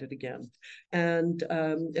highlighted again. And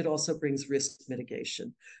it also brings risk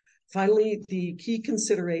mitigation. Finally, the key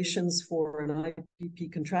considerations for an IPP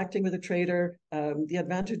contracting with a trader, the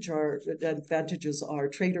advantages are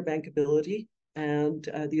trader bankability and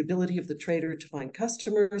the ability of the trader to find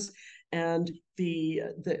customers, and the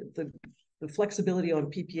flexibility on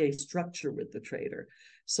PPA structure with the trader.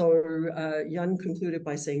 So Jan concluded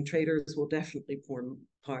by saying traders will definitely form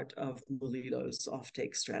part of Molino's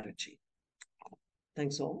offtake strategy.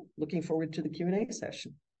 Thanks all. Looking forward to the Q&A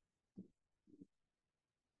session.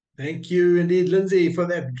 Thank you indeed, Lindsay, for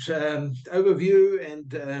that overview.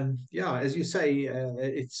 And yeah, as you say,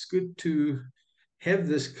 it's good to have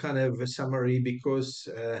this kind of a summary, because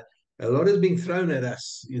a lot is being thrown at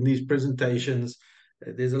us in these presentations.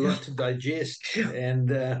 There's a lot to digest,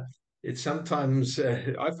 and it's sometimes,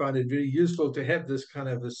 I find it very useful to have this kind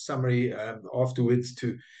of a summary afterwards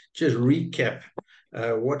to just recap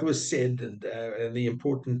what was said and the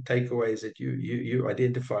important takeaways that you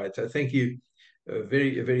identified. So thank you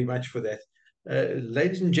very, very much for that.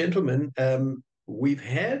 Ladies and gentlemen, we've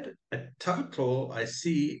had a total, I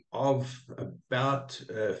see, of about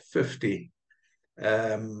 50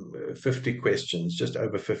 questions, just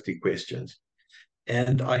over 50 questions.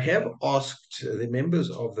 And I have asked the members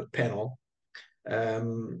of the panel,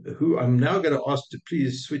 who I'm now going to ask to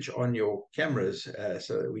please switch on your cameras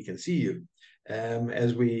so that we can see you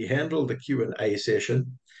as we handle the Q&A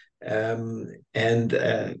session. And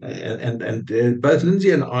both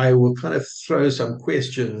Lindsay and I will kind of throw some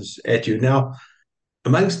questions at you. Now,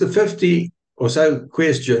 amongst the 50 or so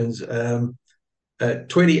questions,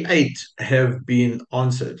 28 have been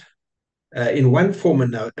answered in one form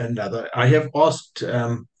or another. I have asked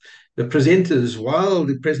the presenters, while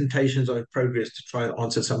the presentations are in progress, to try and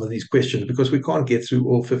answer some of these questions, because we can't get through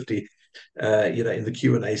all 50 in the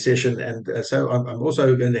Q&A session. And so I'm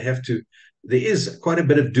also going to have to, there is quite a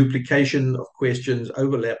bit of duplication of questions,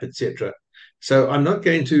 overlap, etc. So I'm not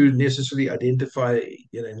going to necessarily identify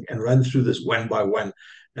and run through this one by one,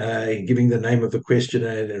 giving the name of the questioner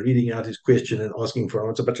and reading out his question and asking for an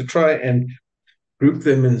answer, but to try and group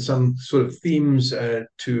them in some sort of themes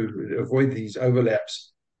to avoid these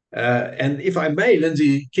overlaps. And if I may,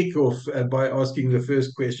 Lindsay, kick off by asking the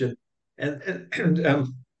first question. And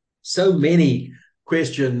so many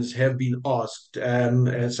questions have been asked,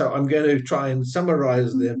 so I'm going to try and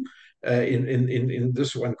summarize them in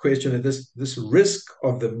this one question, and this risk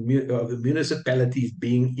of the municipalities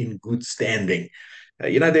being in good standing.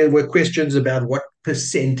 There were questions about what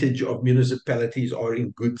percentage of municipalities are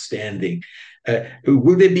in good standing.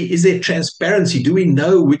 Is there transparency? Do we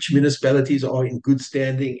know which municipalities are in good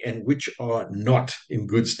standing and which are not in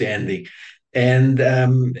good standing? And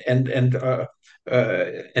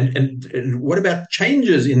what about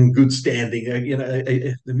changes in good standing?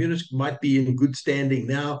 The municipality might be in good standing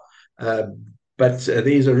now, but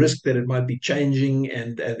there's a risk that it might be changing,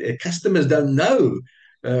 and customers don't know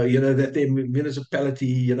that their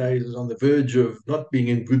municipality, is on the verge of not being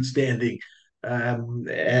in good standing.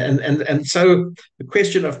 And so the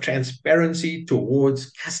question of transparency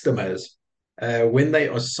towards customers when they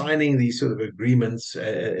are signing these sort of agreements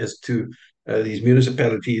as to these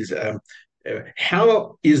municipalities,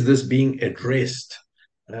 how is this being addressed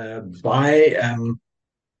by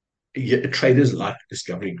traders like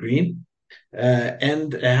Discovery Green?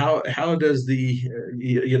 And how does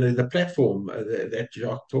the platform that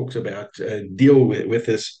Jacques talks about deal with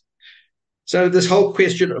this? So this whole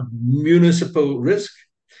question of municipal risk,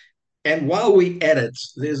 and while we at it,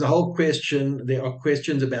 there are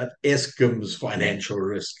questions about Eskom's financial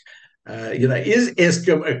risk. Is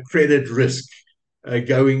Eskom a credit risk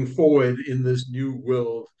going forward in this new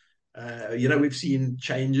world? We've seen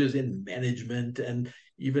changes in management and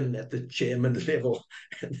even at the chairman level,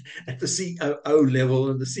 at the COO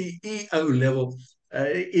level and the CEO level.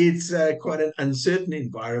 It's quite an uncertain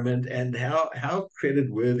environment. And how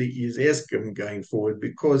creditworthy is Eskom going forward?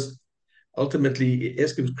 Because ultimately,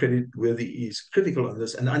 Eskom's creditworthy is critical on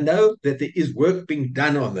this. And I know that there is work being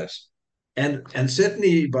done on this. And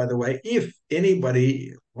certainly, by the way, if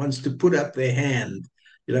anybody wants to put up their hand,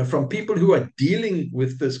 from people who are dealing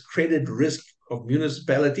with this credit risk of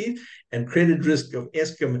municipalities and credit risk of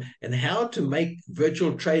Eskom, and how to make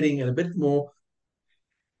virtual trading a bit more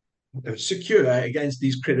secure against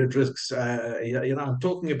these credit risks. I'm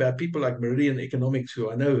talking about people like Meridian Economics, who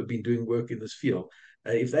I know have been doing work in this field.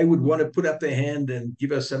 If they would want to put up their hand and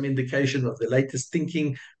give us some indication of the latest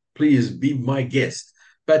thinking, please be my guest.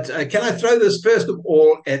 But can I throw this first of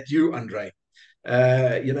all at you, Andre?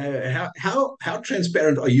 How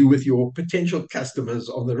transparent are you with your potential customers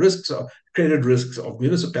on the credit risks of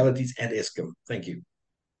municipalities and Eskom? Thank you.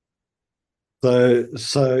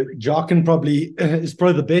 So Jacques is probably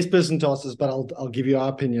the best person to ask this, but I'll give you our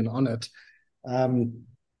opinion on it.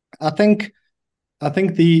 I think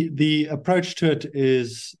the approach to it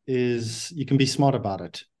is you can be smart about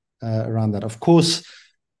it around that. Of course,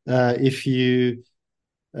 if you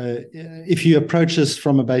approach this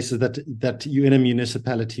from a basis that you're in a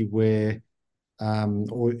municipality where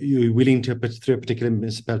or you're willing to put through a particular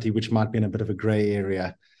municipality which might be in a bit of a gray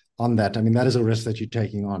area on that, I mean, that is a risk that you're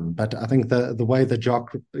taking on. But I think the way that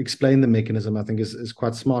Jacques explained the mechanism, I think is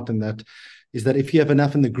quite smart in that, is that if you have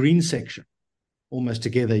enough in the green section almost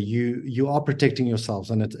together, you are protecting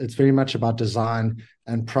yourselves. And it's very much about design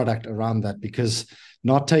and product around that, because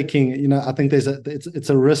not taking, I think it's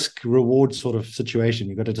a risk reward sort of situation.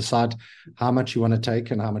 You've got to decide how much you want to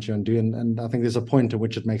take and how much you want to do. And I think there's a point at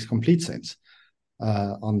which it makes complete sense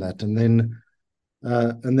on that. And then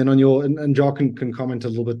on your, and Jacques can comment a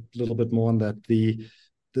little bit more on that.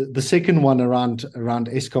 The second one around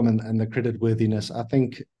Eskom and the credit worthiness, I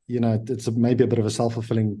think, it's maybe a bit of a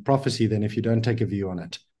self-fulfilling prophecy then if you don't take a view on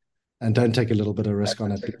it and don't take a little bit of risk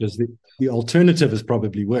on it, because the alternative is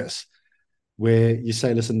probably worse, where you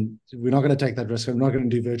say, listen, we're not going to take that risk. We're not going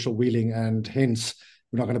to do virtual wheeling, and hence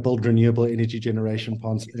we're not going to build renewable energy generation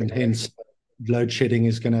plants, and hence load shedding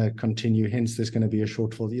is going to continue. Hence there's going to be a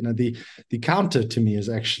shortfall. The counter to me is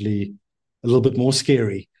actually a little bit more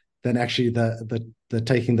scary than actually the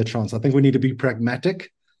taking the chance. I think we need to be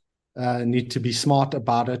pragmatic, need to be smart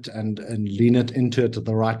about it and lean it into it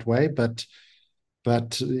the right way, but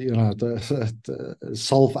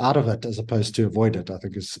solve out of it as opposed to avoid it, I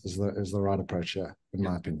think is the right approach here, in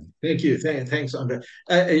my opinion. Thank you. Thanks, Andre.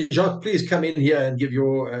 Jacques, please come in here and give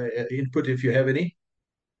your input if you have any.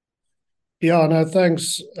 Yeah, no,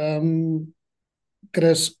 thanks,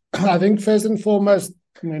 Chris. I think first and foremost,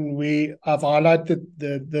 I've highlighted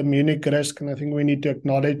the Munich risk, and I think we need to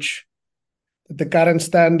acknowledge that the current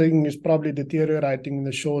standing is probably deteriorating in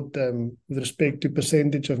the short term with respect to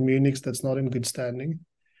percentage of Munichs that's not in good standing.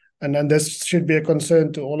 And then this should be a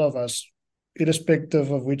concern to all of us, irrespective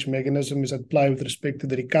of which mechanism is at play with respect to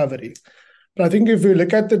the recovery. But I think if we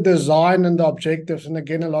look at the design and the objectives, and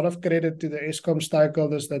again, a lot of credit to the Eskom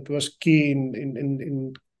stakeholders that was key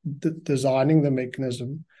in designing the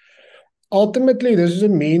mechanism. Ultimately, this is a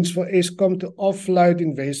means for Eskom to offload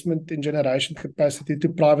investment in generation capacity to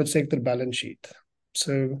private sector balance sheet.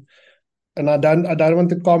 So, and I don't want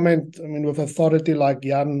to comment, with authority like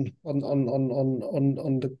Jan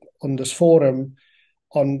on this forum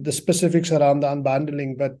on the specifics around the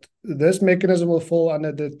unbundling, but this mechanism will fall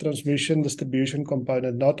under the transmission distribution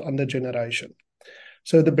component, not under generation.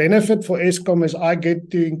 So the benefit for Eskom is I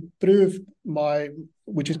get to improve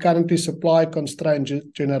which is currently supply constrained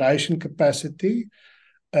generation capacity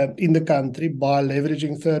in the country by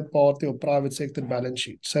leveraging third party or private sector balance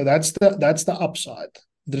sheet. So that's the upside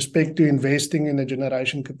with respect to investing in the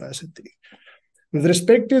generation capacity. With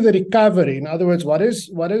respect to the recovery, in other words, what is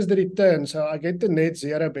the return? So I get the net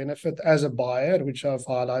zero benefit as a buyer, which I've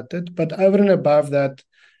highlighted, but over and above that,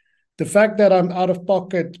 the fact that I'm out of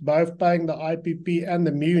pocket, both paying the IPP and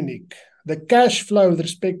the Munich, the cash flow with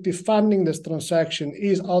respect to funding this transaction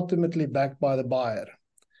is ultimately backed by the buyer.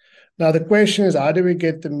 Now, the question is, how do we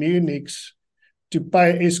get the Munichs to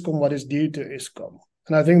pay Eskom what is due to Eskom?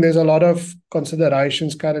 And I think there's a lot of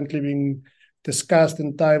considerations currently being discussed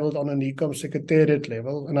and tabled on an Ecom secretariat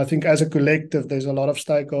level. And I think as a collective, there's a lot of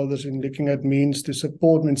stakeholders in looking at means to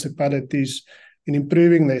support municipalities in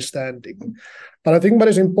improving their standing. But I think what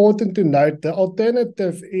is important to note, the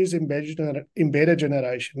alternative is embedded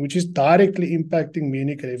generation, which is directly impacting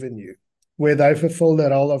Munich revenue, where they fulfill the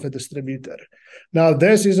role of a distributor. Now,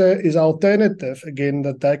 this is an alternative, again,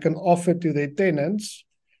 that they can offer to their tenants.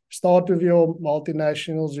 Start with your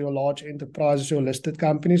multinationals, your large enterprises, your listed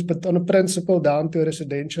companies, but on a principle down to a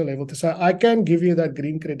residential level to say, I can give you that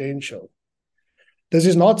green credential. This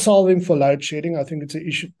is not solving for load shedding. I think it's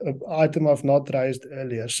an item I've not raised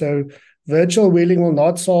earlier. So virtual wheeling will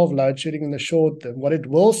not solve load shedding in the short term. What it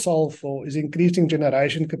will solve for is increasing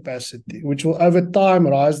generation capacity, which will over time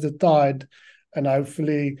rise the tide and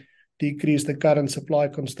hopefully decrease the current supply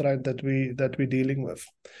constraint that we're dealing with.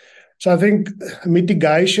 So I think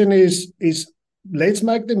mitigation is let's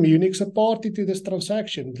make the Munichs a party to this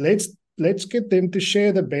transaction. Let's get them to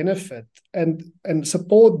share the benefit and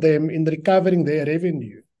support them in recovering their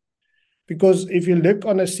revenue. Because if you look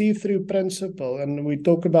on a see-through principle, and we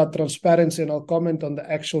talk about transparency, and I'll comment on the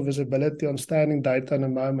actual visibility on standing data in a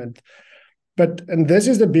moment. And this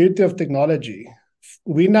is the beauty of technology.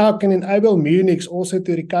 We now can enable Munichs also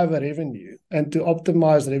to recover revenue and to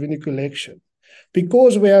optimize revenue collection,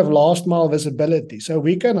 because we have last mile visibility. So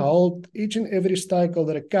we can hold each and every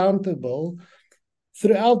stakeholder accountable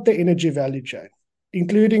throughout the energy value chain,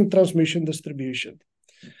 including transmission distribution.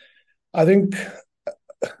 I think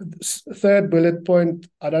third bullet point,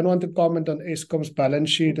 I don't want to comment on Eskom's balance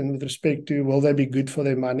sheet and with respect to will they be good for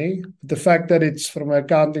their money. The fact that it's from an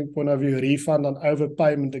accounting point of view, refund on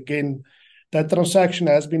overpayment, again, that transaction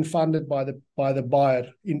has been funded by the buyer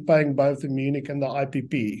in paying both the Munich and the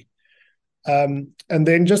IPP. And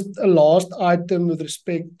then just a last item with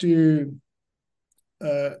respect to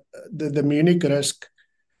the Munich risk.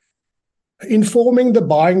 Informing the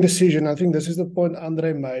buying decision, I think this is the point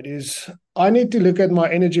Andre made, is I need to look at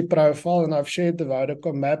my energy profile, and I've shared the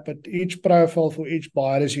Vodacom map, but each profile for each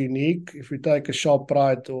buyer is unique. If we take a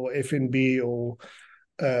ShopRite or F&B or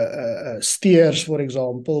Steers, for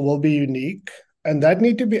example, will be unique. And that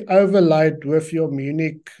need to be overlaid with your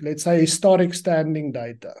Munich, let's say, historic standing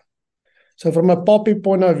data. So from a POPI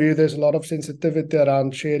point of view, there's a lot of sensitivity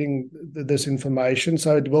around sharing this information.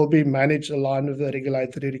 So it will be managed aligned with the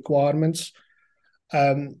regulatory requirements.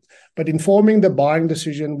 But informing the buying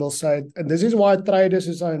decision will say, and this is why traders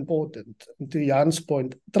is so important. To Jan's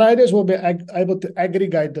point, traders will be able to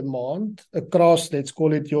aggregate demand across, let's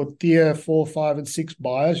call it your tier 4, 5, and 6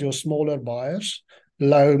 buyers, your smaller buyers,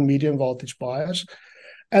 low, medium voltage buyers,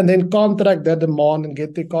 and then contract that demand and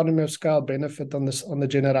get the economy of scale benefit on the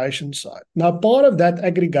generation side. Now, part of that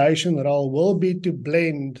aggregation role will be to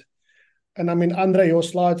blend, and I mean, Andre, your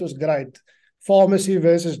slide was great, pharmacy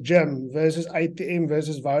versus gym versus ATM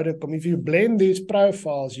versus Vodacom. If you blend these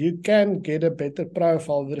profiles, you can get a better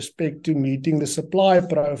profile with respect to meeting the supply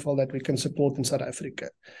profile that we can support in South Africa.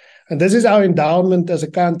 And this is our endowment as a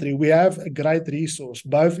country. We have a great resource,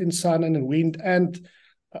 both in sun and in wind, and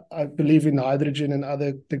I believe in hydrogen and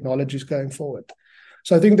other technologies going forward.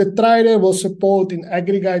 So I think the trader will support in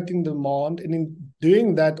aggregating demand, and in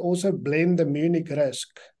doing that also blend the Munich risk,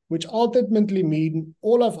 which ultimately mean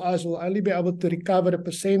all of us will only be able to recover a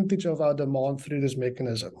percentage of our demand through this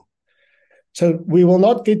mechanism. So we will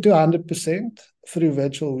not get to 100% through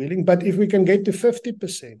virtual wheeling, but if we can get to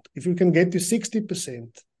 50%, if we can get to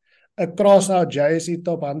 60% across our JSE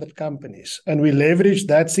top 100 companies, and we leverage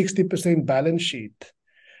that 60% balance sheet,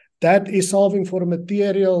 that is solving for a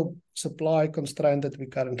material supply constraint that we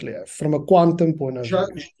currently have from a quantum point of view.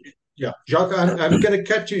 Yeah, Jacques, I'm going to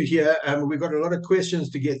cut you here. We've got a lot of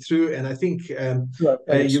questions to get through, and I think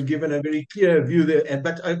you've given a very clear view there.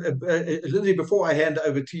 But Lindsay, before I hand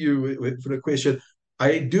over to you for the question,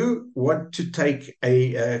 I do want to take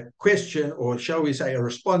a question, or shall we say a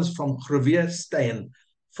response from Javier Steyn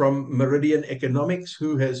from Meridian Economics,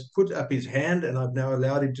 who has put up his hand, and I've now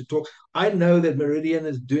allowed him to talk. I know that Meridian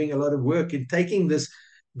is doing a lot of work in taking this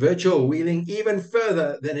virtual wheeling even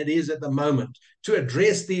further than it is at the moment to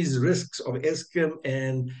address these risks of Eskom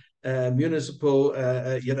and municipal,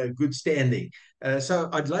 good standing. So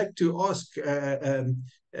I'd like to ask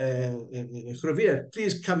Javier,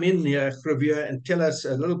 please come in here, Javier, and tell us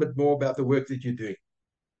a little bit more about the work that you're doing.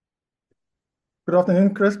 Good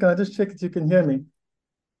afternoon, Chris. Can I just check that you can hear me?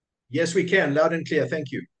 Yes, we can, loud and clear.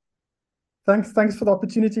 Thank you. Thanks for the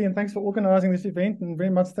opportunity, and thanks for organizing this event, and very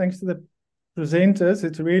much thanks to the presenters.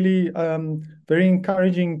 It's really very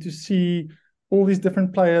encouraging to see all these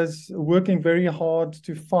different players working very hard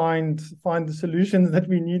to find the solutions that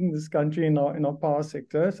we need in this country in our power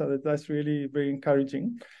sector. So that's really very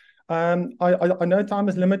encouraging. I know time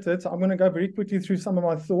is limited, so I'm going to go very quickly through some of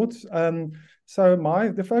my thoughts. So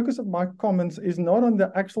the focus of my comments is not on the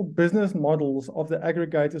actual business models of the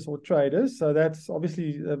aggregators or traders. So that's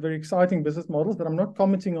obviously very exciting business models, but I'm not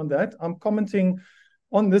commenting on that. I'm commenting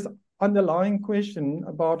on this underlying question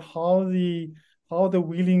about how the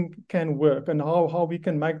wheeling can work and how we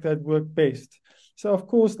can make that work best. So of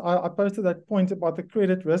course, I posted that point about the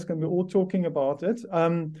credit risk, and we're all talking about it.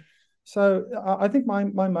 So I think my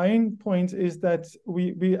main point is that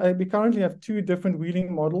we currently have two different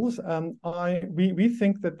wheeling models. We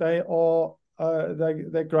think that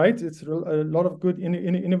they're great. It's a lot of good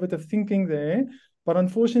innovative thinking there, but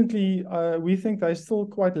unfortunately, we think they're still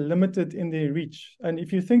quite limited in their reach. And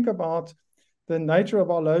if you think about the nature of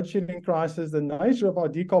our load shedding crisis, the nature of our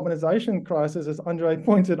decarbonization crisis, as Andre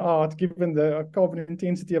pointed out, given the carbon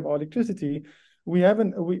intensity of our electricity, we are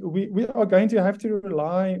going to have to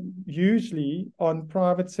rely hugely on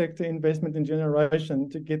private sector investment in generation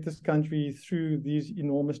to get this country through these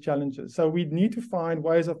enormous challenges. So we need to find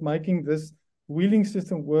ways of making this wheeling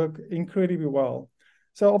system work incredibly well.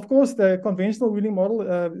 So of course, the conventional wheeling model,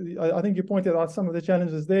 I think you pointed out some of the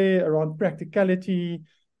challenges there around practicality,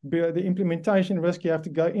 the implementation risk. You have to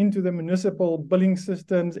go into the municipal billing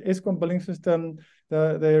systems, Eskom billing system,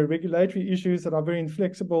 the regulatory issues that are very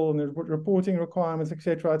inflexible, and the reporting requirements,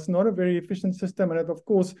 etc. It's not a very efficient system, and it of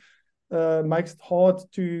course makes it hard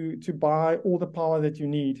to buy all the power that you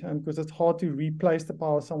need, because it's hard to replace the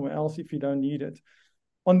power somewhere else if you don't need it.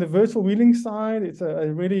 On the virtual wheeling side, it's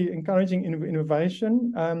a really encouraging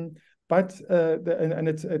innovation. But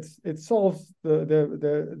it solves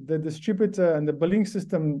the distributor and the billing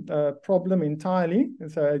system problem entirely,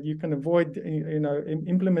 and so you can avoid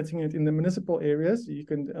implementing it in the municipal areas. You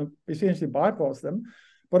can essentially bypass them,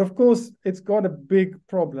 but of course it's got a big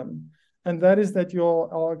problem, and that is that you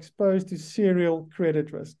are exposed to serial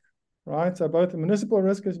credit risk, right? So both the municipal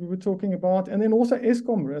risk, as we were talking about, and then also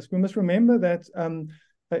Eskom risk. We must remember that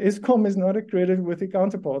Eskom is not accredited with a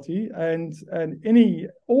counterparty, and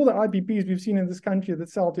all the IPPs we've seen in this country that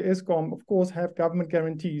sell to Eskom, of course, have government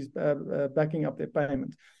guarantees backing up their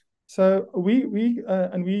payment. So we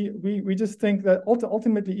just think that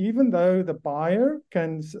ultimately, even though the buyer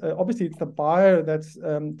can, obviously it's the buyer that's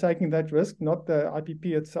taking that risk, not the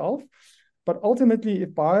IPP itself. But ultimately,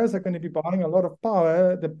 if buyers are going to be buying a lot of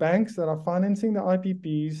power, the banks that are financing the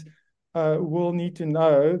IPPs will need to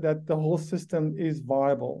know that the whole system is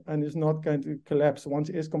viable and is not going to collapse once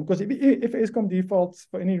Eskom, because if Eskom defaults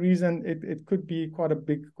for any reason, it could be quite a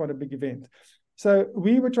big event. So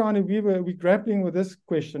we're grappling with this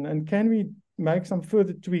question, and can we make some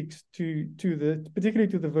further tweaks particularly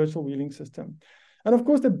to the virtual wheeling system? And of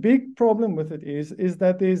course, the big problem with it is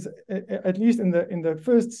that there's, at least in the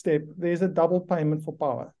first step, there's a double payment for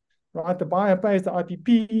power. Right, the buyer pays the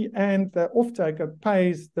IPP, and the off-taker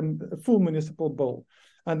pays the full municipal bill,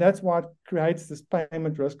 and that's what creates this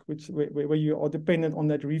payment risk, where you are dependent on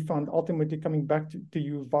that refund ultimately coming back to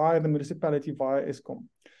you via the municipality, via Eskom.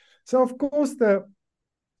 So of course the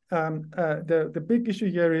big issue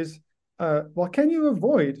here is, well, can you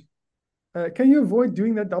avoid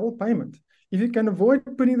doing that double payment? If you can avoid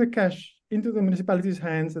putting the cash into the municipality's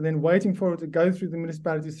hands and then waiting for it to go through the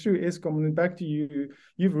municipalities, through Eskom, and then back to you,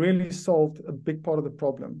 you've really solved a big part of the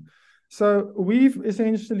problem. So we've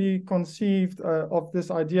essentially conceived of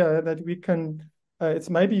this idea that we can,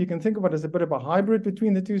 maybe you can think of it as a bit of a hybrid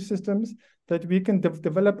between the two systems, that we can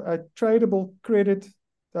develop a tradable credit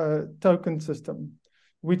token system,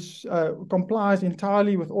 which complies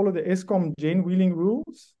entirely with all of the Eskom gen wheeling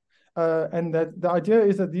rules. And that the idea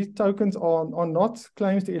is that these tokens are not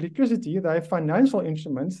claims to electricity, they are financial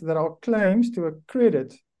instruments that are claims to a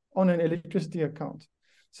credit on an electricity account.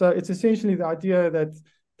 So it's essentially the idea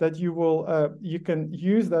that you can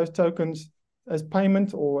use those tokens as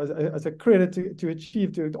payment or as a credit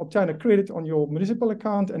to obtain a credit on your municipal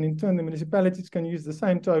account, and in turn the municipalities can use the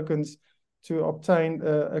same tokens to obtain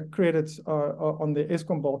a credit on the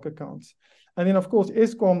Eskom bulk accounts. And then, of course,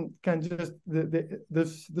 Eskom can just,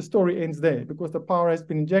 the story ends there, because the power has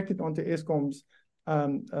been injected onto Eskom's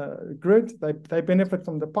grid. They benefit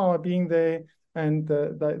from the power being there, and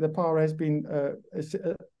the power has been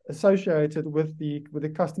associated with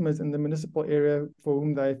the customers in the municipal area for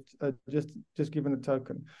whom they've just given a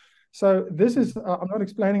token. So this is, I'm not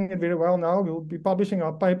explaining it very well now. We'll be publishing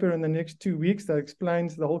our paper in the next 2 weeks that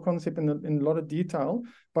explains the whole concept in a lot of detail.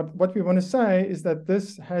 But what we want to say is that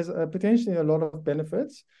this has potentially a lot of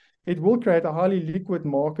benefits. It will create a highly liquid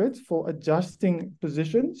market for adjusting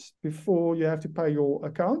positions before you have to pay your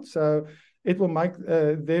account. So it will make,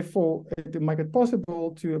 therefore, it will make it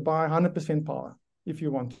possible to buy 100% power if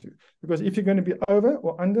you want to, because if you're going to be over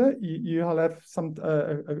or under, you'll have some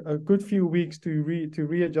a good few weeks to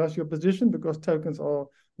readjust your position, because tokens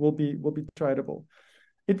will be tradable.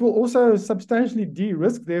 It will also substantially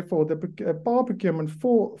de-risk, therefore, the power procurement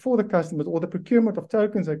for the customers, or the procurement of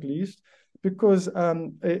tokens at least, because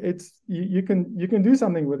you can do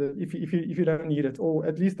something with it if you don't need it, or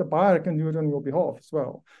at least the buyer can do it on your behalf as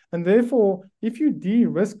well. And therefore, if you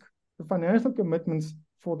de-risk the financial commitments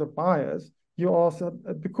for the buyers, you are,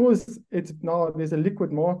 because it's now there's a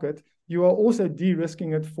liquid market, you are also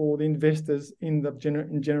de-risking it for the investors in the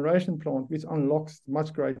generation plant, which unlocks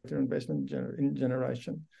much greater investment in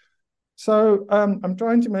generation. So I'm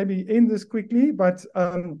trying to maybe end this quickly, but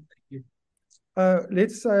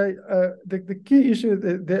let's say the key issue,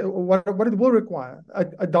 what it will require,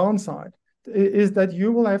 a downside, is that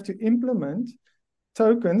you will have to implement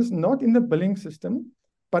tokens not in the billing system,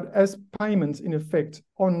 but as payments in effect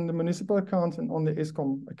on the municipal accounts and on the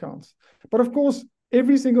Eskom accounts. But of course,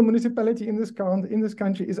 every single municipality in this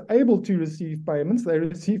country is able to receive payments. They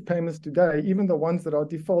receive payments today, even the ones that are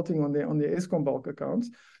defaulting on their Eskom bulk accounts.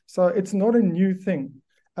 So it's not a new thing.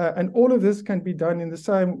 And all of this can be done in the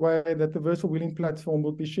same way that the virtual wheeling platform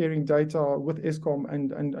will be sharing data with Eskom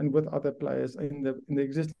and with other players in the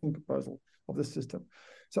existing proposal of the system.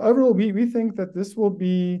 So overall, we think that this will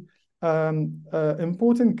be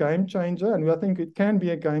important game changer, and I think it can be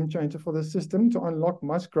a game changer for the system to unlock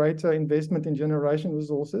much greater investment in generation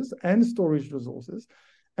resources and storage resources.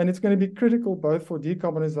 And it's going to be critical both for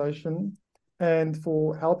decarbonization and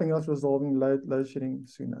for helping us resolving load shedding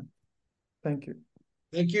sooner. Thank you.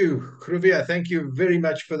 Thank you, Kruvia. Thank you very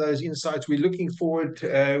much for those insights. We're looking forward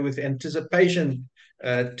with anticipation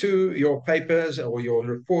to your papers or your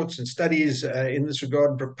reports and studies in this regard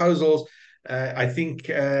and proposals. I think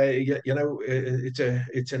it's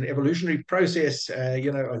an evolutionary process,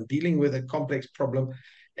 on dealing with a complex problem,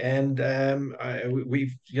 and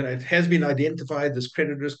it has been identified, this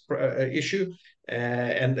credit risk issue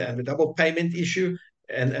and the double payment issue,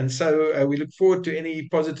 and so we look forward to any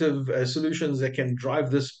positive solutions that can drive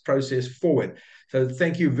this process forward. So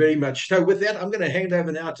thank you very much. So with that, I'm going to hand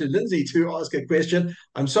over now to Lindsay to ask a question.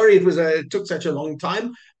 I'm sorry it took such a long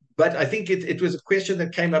time, but I think it was a question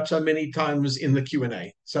that came up so many times in the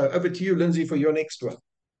Q&A. So over to you, Lindsay, for your next one.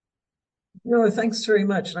 No, thanks very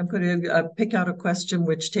much. I'm going to pick out a question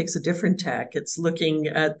which takes a different tack. It's looking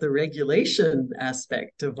at the regulation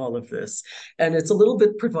aspect of all of this. And it's a little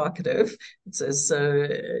bit provocative. It says,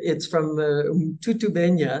 it's from Tutu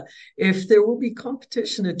Benya. If there will be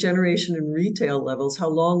competition at generation and retail levels, how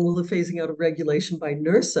long will the phasing out of regulation by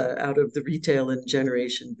NERSA out of the retail and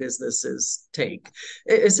generation businesses take?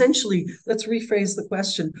 Essentially, let's rephrase the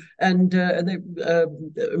question. And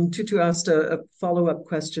Tutu asked a follow-up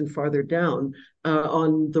question farther down.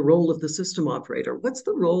 On the role of the system operator. What's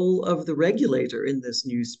the role of the regulator in this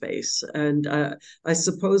new space? And I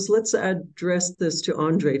suppose let's address this to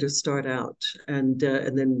Andre to start out, and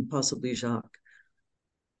then possibly Jacques.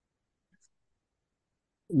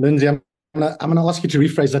 Lindsay, I'm going to ask you to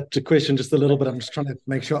rephrase that question just a little bit. I'm just trying to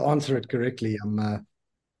make sure I answer it correctly.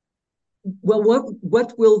 Well,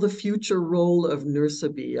 what will the future role of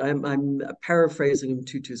NERSA be? I'm paraphrasing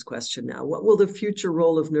Tutu's question now. What will the future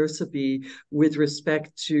role of NERSA be with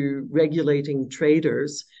respect to regulating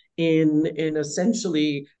traders in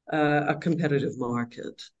essentially a competitive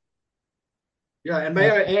market? Yeah, and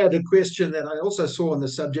may I add a question that I also saw on the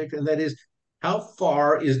subject, and that is, how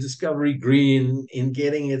far is Discovery Green in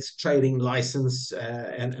getting its trading license,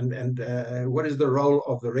 and what is the role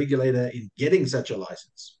of the regulator in getting such a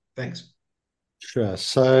license? Thanks. Sure.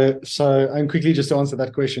 So and quickly just to answer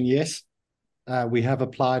that question, yes, we have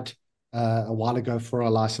applied a while ago for a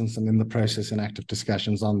license and in the process and active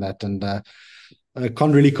discussions on that. And I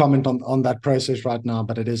can't really comment on that process right now,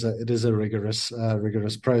 but it is a rigorous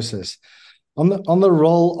process. On the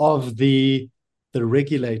role of the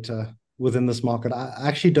regulator within this market, I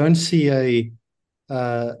actually don't see it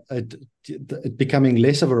becoming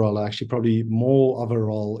less of a role, actually probably more of a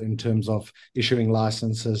role in terms of issuing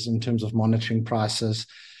licenses, in terms of monitoring prices,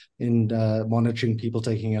 in monitoring people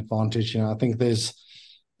taking advantage. I think there's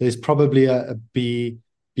probably be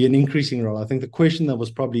an increasing role. I think the question that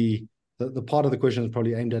was probably the part of the question is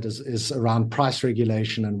probably aimed at is around price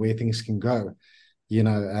regulation and where things can go,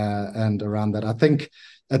 and around that. I think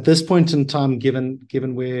at this point in time,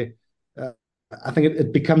 given where, I think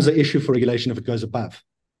it becomes an issue for regulation if it goes above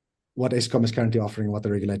what Eskom is currently offering, what the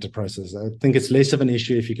regulated process. I think it's less of an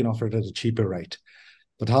issue if you can offer it at a cheaper rate.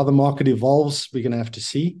 But how the market evolves, we're going to have to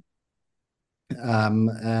see. But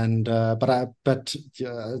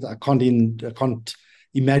I can't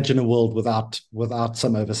imagine a world without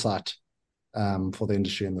some oversight for the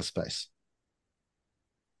industry in this space.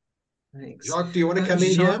 Thanks. Jacques, do you want to come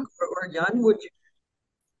in here? Or Jan, would you?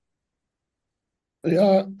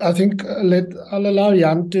 Yeah, I think I'll allow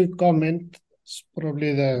Jan to comment. It's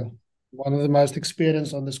probably one of the most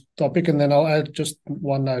experienced on this topic, and then I'll add just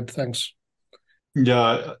one note. Thanks.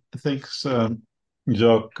 Yeah, thanks,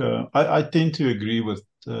 Jacques. I tend to agree with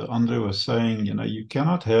Andre was saying. You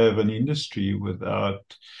cannot have an industry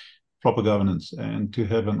without proper governance and to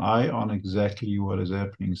have an eye on exactly what is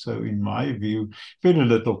happening. So in my view, very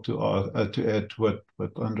little to add to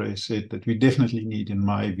what Andre said, that we definitely need, in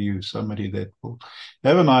my view, somebody that will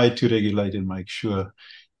have an eye to regulate and make sure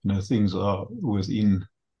things are within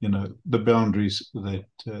the boundaries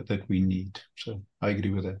that we need. So I agree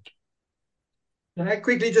with that. Can I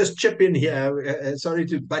quickly just chip in here? Sorry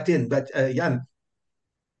to butt in, but Jan,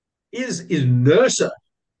 is NERSA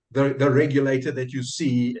the regulator that you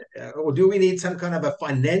see, or do we need some kind of a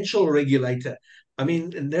financial regulator? I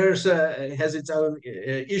mean, NERSA has its own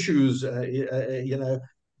issues,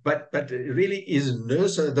 but really, is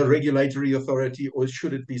NERSA the regulatory authority, or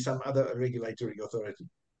should it be some other regulatory authority?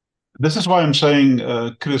 This is why I'm saying,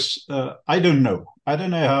 Chris, I don't know. I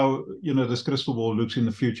don't know how, this crystal ball looks in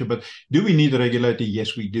the future, but do we need a regulator?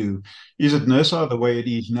 Yes, we do. Is it NERSA the way it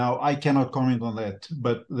is now? I cannot comment on that,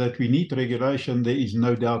 but that we need regulation, there is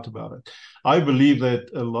no doubt about it. I believe that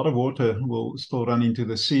a lot of water will still run into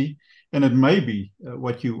the sea, and it may be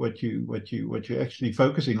what you're actually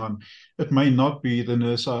focusing on. It may not be the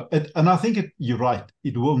NERSA, and I think you're right.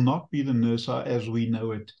 It will not be the NERSA as we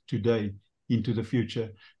know it today into the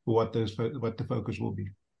future, what the focus will be.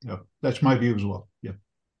 Yeah, that's my view as well. Yeah.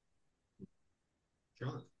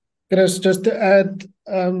 Chris, just to add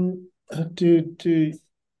to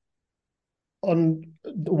on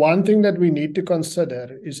one thing that we need to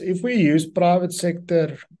consider is if we use private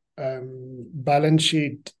sector balance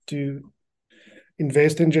sheet to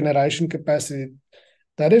invest in generation capacity,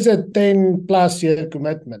 that is a 10+ year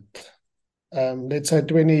commitment. Let's say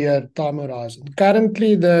 20-year time horizon.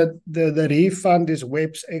 Currently, the refund is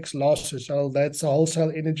WEPS X losses. So that's a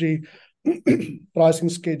wholesale energy pricing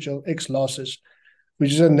schedule X losses,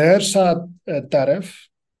 which is a NERSA tariff,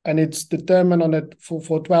 and it's determined on it for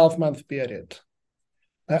 12-month period.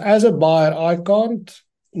 As a buyer, I can't.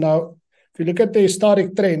 Now, if you look at the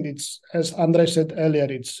historic trend, it's, as Andre said earlier,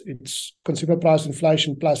 it's consumer price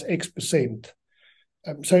inflation plus X%.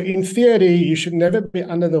 So in theory, you should never be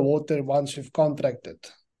under the water once you've contracted.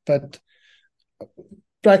 But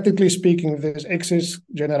practically speaking, if there's excess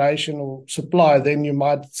generation or supply, then you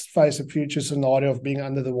might face a future scenario of being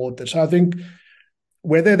under the water. So I think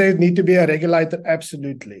whether there need to be a regulator,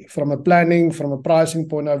 absolutely. From a planning, from a pricing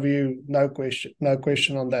point of view, no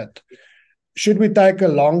question on that. Should we take a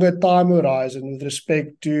longer time horizon with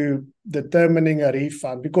respect to determining a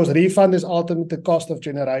refund? Because refund is ultimately the cost of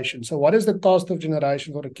generation. So what is the cost of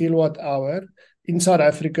generation for a kilowatt hour in South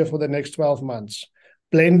Africa for the next 12 months,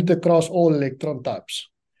 blended across all electron types?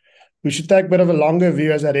 We should take a bit of a longer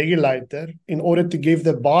view as a regulator in order to give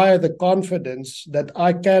the buyer the confidence that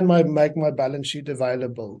I can make my balance sheet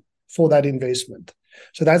available for that investment.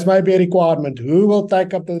 So that's maybe a requirement. Who will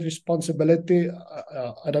take up the responsibility?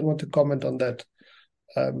 I don't want to comment on that.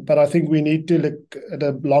 But I think we need to look at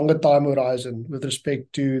a longer time horizon with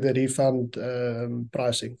respect to the refund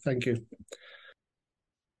pricing. Thank you.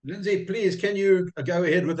 Lindsay, please, can you go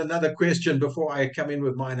ahead with another question before I come in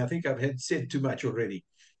with mine? I think I've said too much already.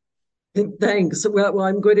 Thanks. Well,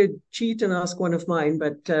 I'm going to cheat and ask one of mine,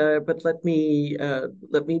 but let me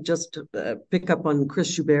just pick up on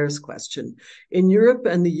Chris Schubert's question. In Europe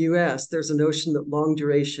and the US, there's a notion that long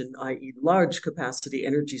duration, i.e., large capacity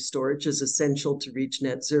energy storage, is essential to reach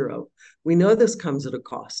net zero. We know this comes at a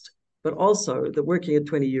cost, but also that working at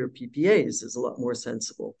 20-year PPAs is a lot more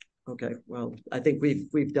sensible. Okay, well, I think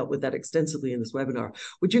we've dealt with that extensively in this webinar.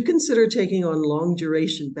 Would you consider taking on long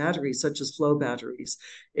duration batteries, such as flow batteries,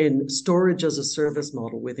 in storage as a service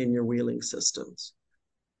model within your wheeling systems?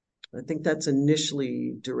 I think that's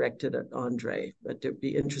initially directed at Andre, but it'd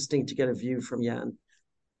be interesting to get a view from Jan.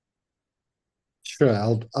 Sure,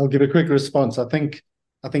 I'll give a quick response. I think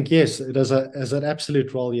yes, it is an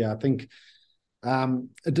absolute role. Yeah, I think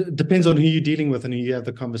It depends on who you're dealing with and who you have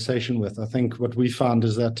the conversation with. I think what we found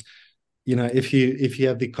is that, if you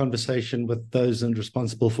have the conversation with those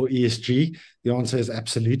responsible for ESG, the answer is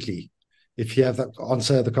absolutely. If you have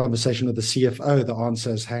the conversation with the CFO, the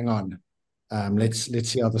answer is hang on. Let's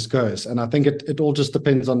see how this goes. And I think it all just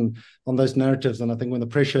depends on those narratives. And I think when the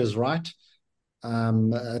pressure is right,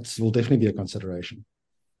 it will definitely be a consideration.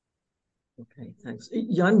 Okay, thanks.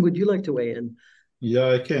 Jan, would you like to weigh in? Yeah,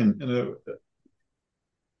 I can.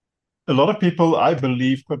 A lot of people, I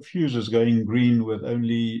believe, confuses going green with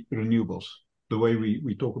only renewables. The way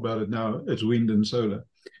we talk about it now, it's wind and solar.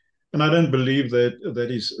 And I don't believe that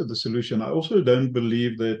is the solution. I also don't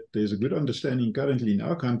believe that there's a good understanding currently in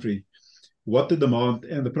our country what the demand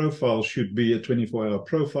and the profile should be, a 24-hour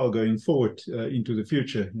profile going forward into the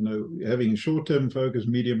future, having short-term focus,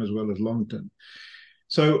 medium as well as long-term.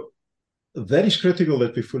 So that is critical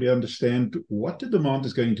that we fully understand what the demand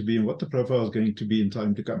is going to be and what the profile is going to be in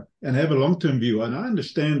time to come, and have a long-term view. And I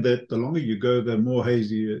understand that the longer you go, the more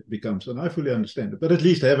hazy it becomes, and I fully understand it, but at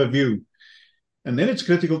least have a view. And then it's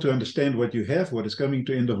critical to understand what you have, what is coming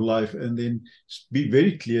to end of life, and then be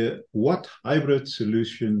very clear, what hybrid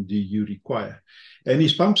solution do you require? And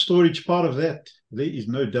is pump storage part of that? There is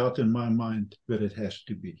no doubt in my mind that it has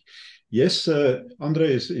to be. Yes,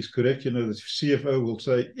 Andre is correct. The CFO will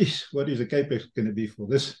say, what is the capex going to be for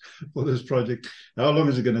this project? How long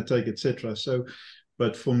is it going to take, etc. So,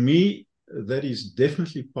 but for me, that is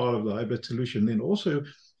definitely part of the hybrid solution. Then also,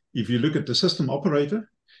 if you look at the system operator,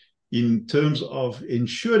 in terms of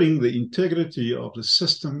ensuring the integrity of the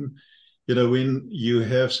system, when you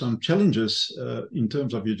have some challenges in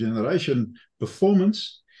terms of your generation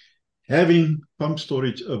performance, having pump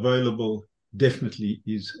storage available definitely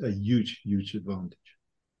is a huge, huge advantage.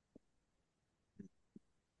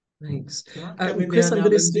 Thanks. Chris, I'm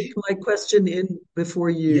going to sneak my question in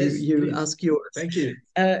before you ask yours. Thank you.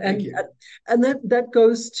 And that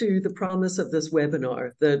goes to the promise of this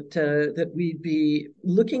webinar, that we'd be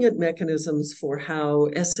looking at mechanisms for how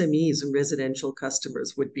SMEs and residential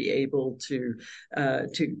customers would be able to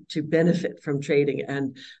benefit from trading.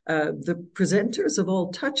 And the presenters have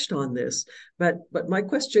all touched on this, but my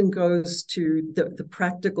question goes to the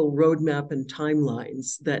practical roadmap and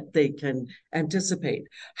timelines that they can anticipate.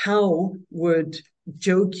 How would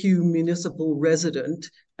Joe Q municipal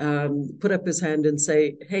resident put up his hand and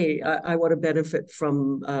say, hey, I want to benefit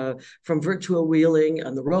from virtual wheeling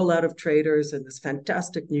and the rollout of traders and this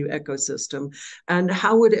fantastic new ecosystem? And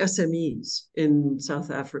how would SMEs in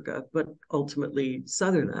South Africa, but ultimately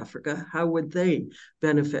Southern Africa, how would they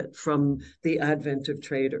benefit from the advent of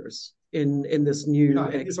traders in this new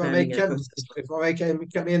expanding ecosystem? If I can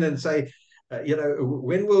come in and say,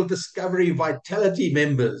 when will Discovery Vitality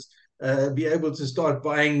members be able to start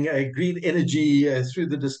buying green energy through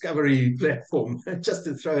the Discovery platform? Just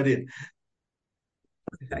to throw it in.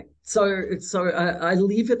 Okay, so I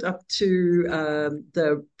leave it up to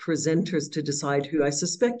the presenters to decide who. I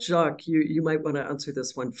suspect, Jacques, you might want to answer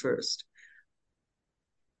this one first.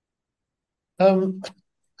 I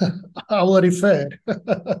will refer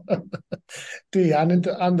to Jan and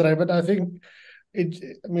to Andre, but I think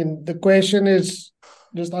the question is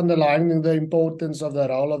just underlining the importance of the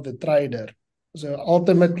role of the trader. So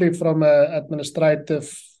ultimately, from an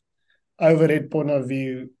administrative overhead point of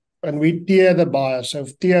view, and we tier the buyer. So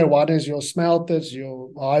if tier 1 is your smelters,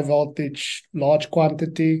 your high voltage, large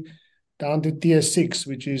quantity, down to tier 6,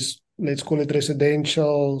 which is, let's call it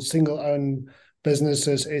residential, single-owned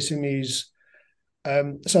businesses, SMEs.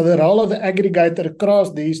 So the role of the aggregator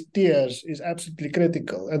across these tiers is absolutely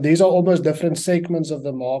critical. And these are almost different segments of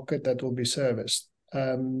the market that will be serviced.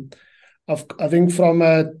 I think from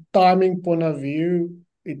a timing point of view,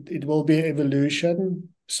 it will be evolution.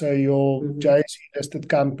 So your JSE listed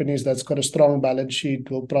companies that's got a strong balance sheet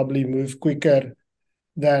will probably move quicker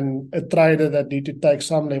than a trader that need to take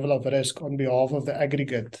some level of risk on behalf of the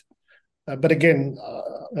aggregate. But again,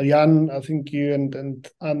 Jan, I think you and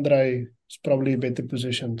Andre is probably better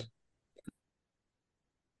positioned.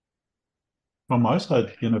 From my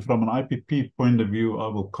side, from an IPP point of view, I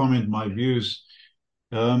will comment my views.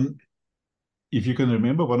 If you can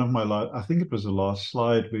remember one of my, I think it was the last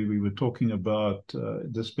slide where we were talking about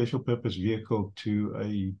the special purpose vehicle to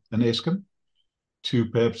an Eskom, to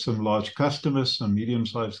perhaps some large customers, some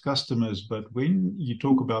medium-sized customers. But when you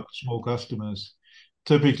talk about small customers,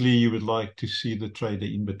 typically you would like to see the trader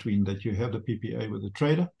in between, that you have the PPA with the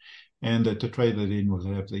trader, and that the trader then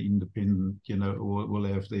will have the independent, or will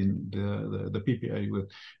have then the PPA with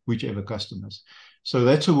whichever customers. So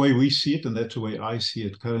that's the way we see it, and that's the way I see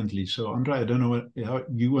it currently. So, Andre, I don't know how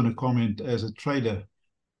you want to comment as a trader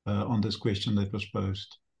on this question that was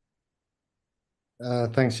posed.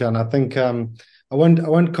 Thanks, Jan. I think I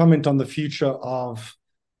won't comment on the future of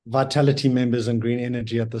Vitality members and green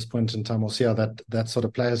energy at this point in time. We'll see how that sort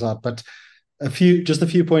of plays out. But just a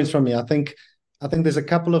few points from me. I think there's a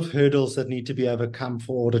couple of hurdles that need to be overcome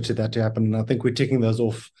for order to that to happen. And I think we're ticking those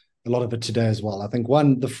off, a lot of it today as well. I think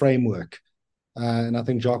one, the framework. And I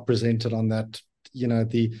think Jacques presented on that. You know,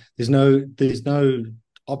 there's no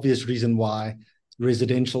obvious reason why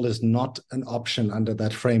residential is not an option under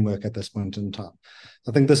that framework at this point in time.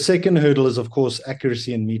 I think the second hurdle is, of course,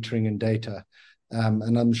 accuracy in metering and data.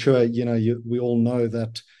 And I'm sure, we all know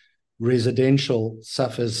that residential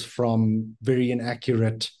suffers from very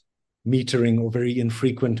inaccurate metering or very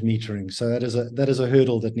infrequent metering. So that is a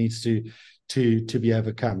hurdle that needs to be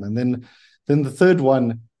overcome. And then the third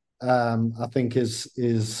one, I think is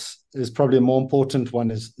probably a more important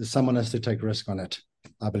one is someone has to take risk on it,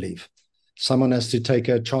 I believe. Someone has to take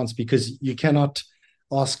a chance, because you cannot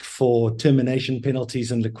ask for termination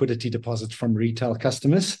penalties and liquidity deposits from retail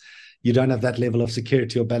customers. You don't have that level of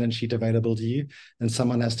security or balance sheet available to you, and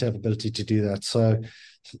someone has to have ability to do that. So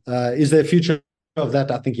is there a future of that?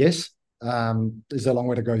 I think yes. Is there a long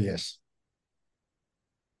way to go? Yes.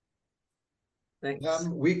 Thanks.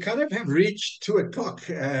 We kind of have reached 2 o'clock.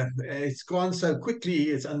 It's gone so quickly,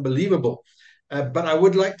 it's unbelievable. But I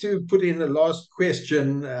would like to put in the last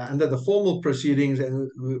question under the formal proceedings, and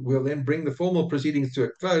we'll then bring the formal proceedings to a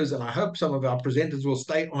close. And I hope some of our presenters will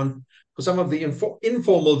stay on for some of the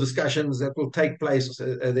informal discussions that will take place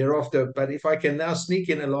thereafter. But if I can now sneak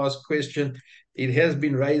in a last question, it has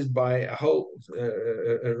been raised by a whole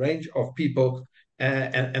a range of people,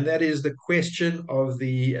 and that is the question of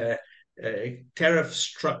the tariff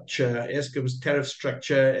structure, Eskom's tariff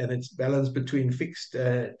structure, and its balance between fixed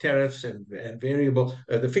tariffs and variable,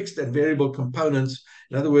 the fixed and variable components.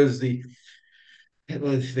 In other words, the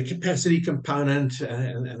capacity component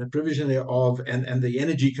and the provision thereof, and the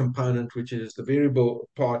energy component, which is the variable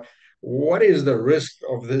part. What is the risk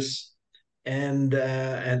of this, and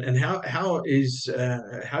how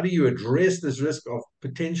do you address this risk of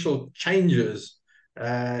potential changes,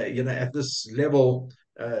 at this level?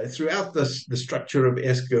 Throughout the structure of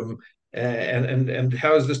Eskom, and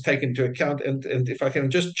how is this taken into account? And if I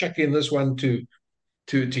can just check in this one to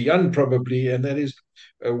Jan probably, and that is,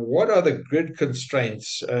 what are the grid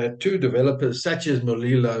constraints to developers such as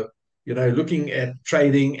Molilo, looking at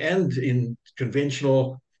trading and in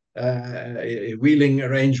conventional wheeling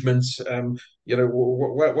arrangements?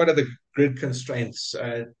 What are the grid constraints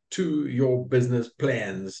to your business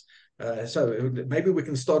plans? So maybe we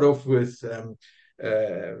can start off with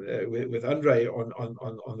Andre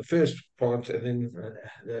on the first part, and then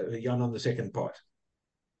Jan on the second part.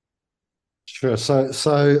 Sure.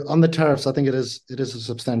 So on the tariffs, I think it is a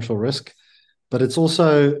substantial risk, but it's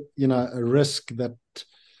also a risk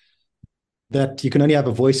that you can only have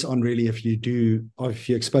a voice on, really, if you're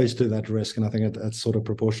exposed to that risk, and I think it's sort of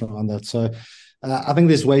proportional on that. So I think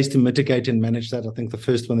there's ways to mitigate and manage that. I think the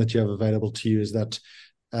first one that you have available to you is that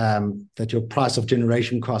your price of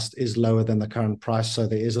generation cost is lower than the current price. So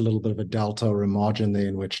there is a little bit of a delta or a margin there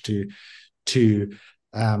in which to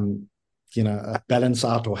balance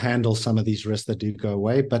out or handle some of these risks that do go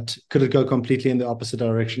away. But could it go completely in the opposite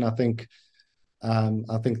direction? I think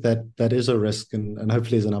that is a risk, and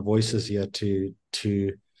hopefully there's enough voices here to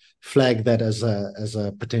flag that as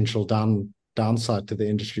a potential downside to the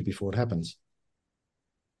industry before it happens.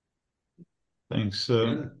 Thanks,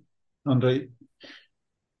 Andre.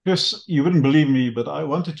 Chris, you wouldn't believe me, but I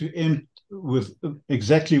wanted to end with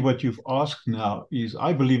exactly what you've asked now. Is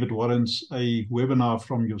I believe it warrants a webinar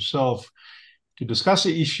from yourself to discuss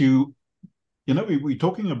the issue. We're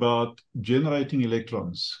talking about generating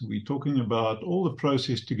electrons. We're talking about all the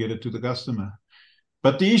process to get it to the customer.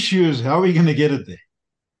 But the issue is, how are we going to get it there?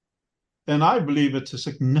 And I believe it's a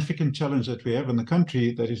significant challenge that we have in the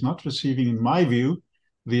country that is not receiving, in my view,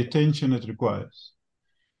 the attention it requires.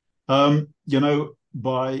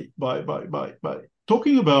 By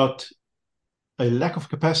talking about a lack of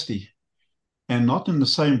capacity, and not in the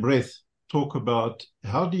same breath talk about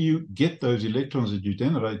how do you get those electrons that you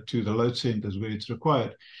generate to the load centers where it's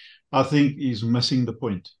required, I think is missing the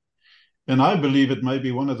point. And I believe it may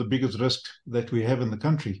be one of the biggest risks that we have in the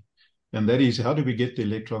country, and that is, how do we get the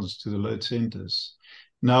electrons to the load centers?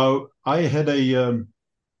 Now, I had a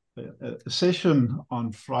session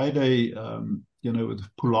on Friday, with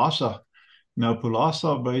Pulasa. Now,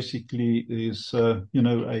 Pulasa basically is, a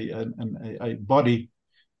body.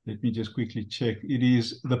 Let me just quickly check. It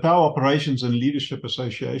is the Power Operations and Leadership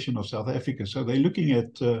Association of South Africa. So they're looking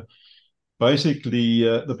at basically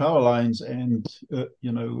the power lines and,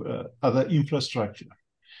 other infrastructure.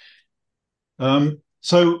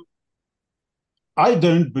 So I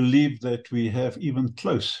don't believe that we have even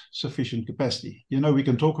close sufficient capacity. You know, we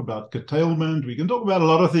can talk about curtailment, we can talk about a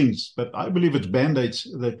lot of things, but I believe it's band-aids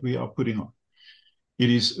that we are putting on. It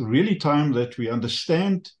is really time that we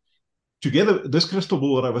understand together this crystal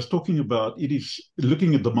ball that I was talking about. It is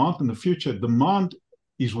looking at demand in the future. Demand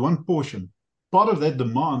is one portion. Part of that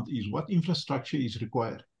demand is what infrastructure is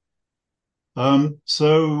required.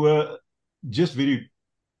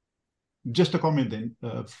 Just a comment then,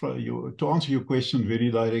 to answer your question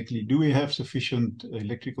very directly, do we have sufficient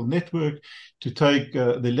electrical network to take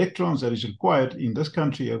the electrons that is required in this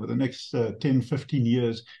country over the next 10, 15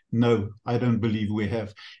 years? No, I don't believe we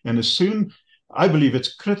have. And I believe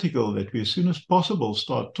it's critical that we, as soon as possible,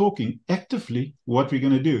 start talking actively what we're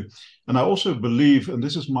going to do. And I also believe, and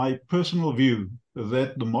this is my personal view,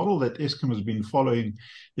 that the model that Eskom has been following,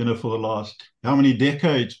 for the last how many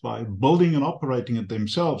decades, by building and operating it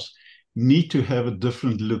themselves, need to have a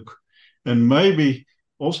different look. And maybe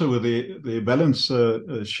also with the balance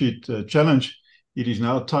sheet challenge, it is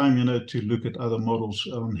now time, to look at other models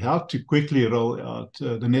on how to quickly roll out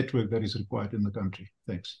the network that is required in the country.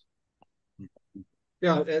 Thanks.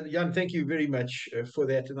 Yeah, Jan, thank you very much for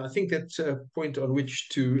that. And I think that's a point on which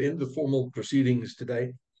to end the formal proceedings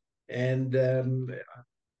today. And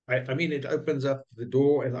I mean, it opens up the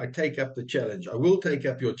door, and I take up the challenge. I will take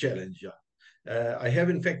up your challenge, Jan. I have,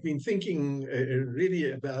 in fact, been thinking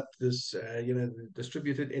really about this,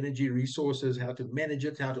 distributed energy resources, how to manage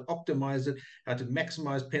it, how to optimize it, how to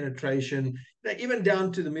maximize penetration, even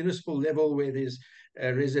down to the municipal level where there's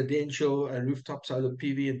residential rooftop solar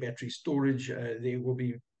PV and battery storage. There will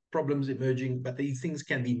be problems emerging, but these things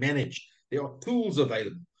can be managed. There are tools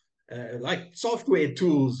available, like software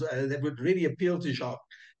tools that would really appeal to Jacques.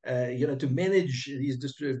 To manage these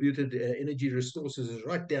distributed energy resources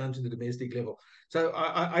right down to the domestic level. So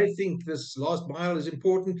I think this last mile is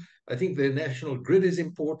important. I think the national grid is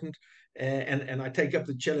important, and I take up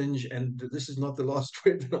the challenge. And this is not the last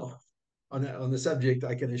webinar on the subject,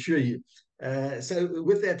 I can assure you. So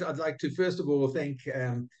with that, I'd like to first of all thank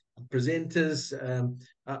presenters,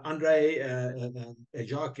 Andre,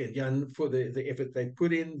 Jacques, and Jan, for the effort they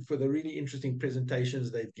put in, for the really interesting presentations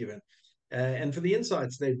they've given. And for the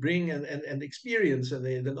insights they bring, and experience, and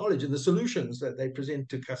the knowledge and the solutions that they present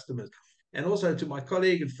to customers. And also to my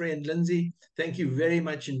colleague and friend Lindsay, thank you very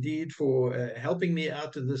much indeed for helping me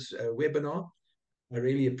out in this webinar. I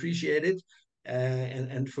really appreciate it,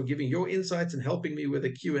 and for giving your insights and helping me with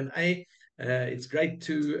the Q&A. It's great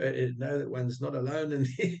to know that one's not alone, and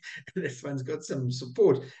that one's got some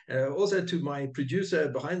support. Also to my producer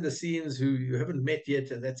behind the scenes, who you haven't met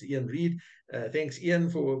yet, and that's Ian Reid. Thanks, Ian,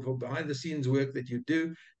 for behind the scenes work that you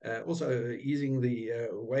do, also easing the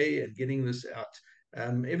way and getting this out.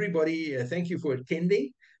 Everybody, thank you for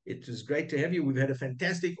attending. It was great to have you. We've had a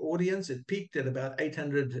fantastic audience. It peaked at about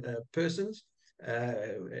 800 persons,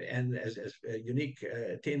 and as unique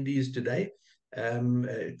attendees today.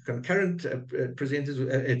 Concurrent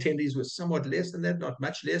attendees were somewhat less than that, not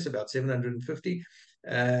much less, about 750,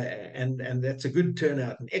 and that's a good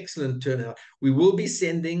turnout, an excellent turnout. We will be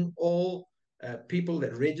sending all people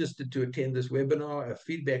that registered to attend this webinar a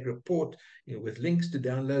feedback report, with links to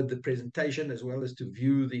download the presentation, as well as to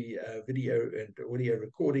view the video and audio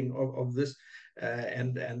recording of this.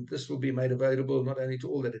 And this will be made available not only to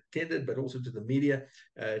all that attended, but also to the media,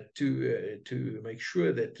 to make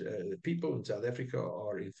sure that the people in South Africa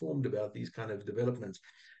are informed about these kind of developments.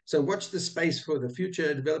 So watch the space for the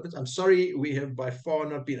future developments. I'm sorry we have by far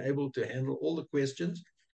not been able to handle all the questions.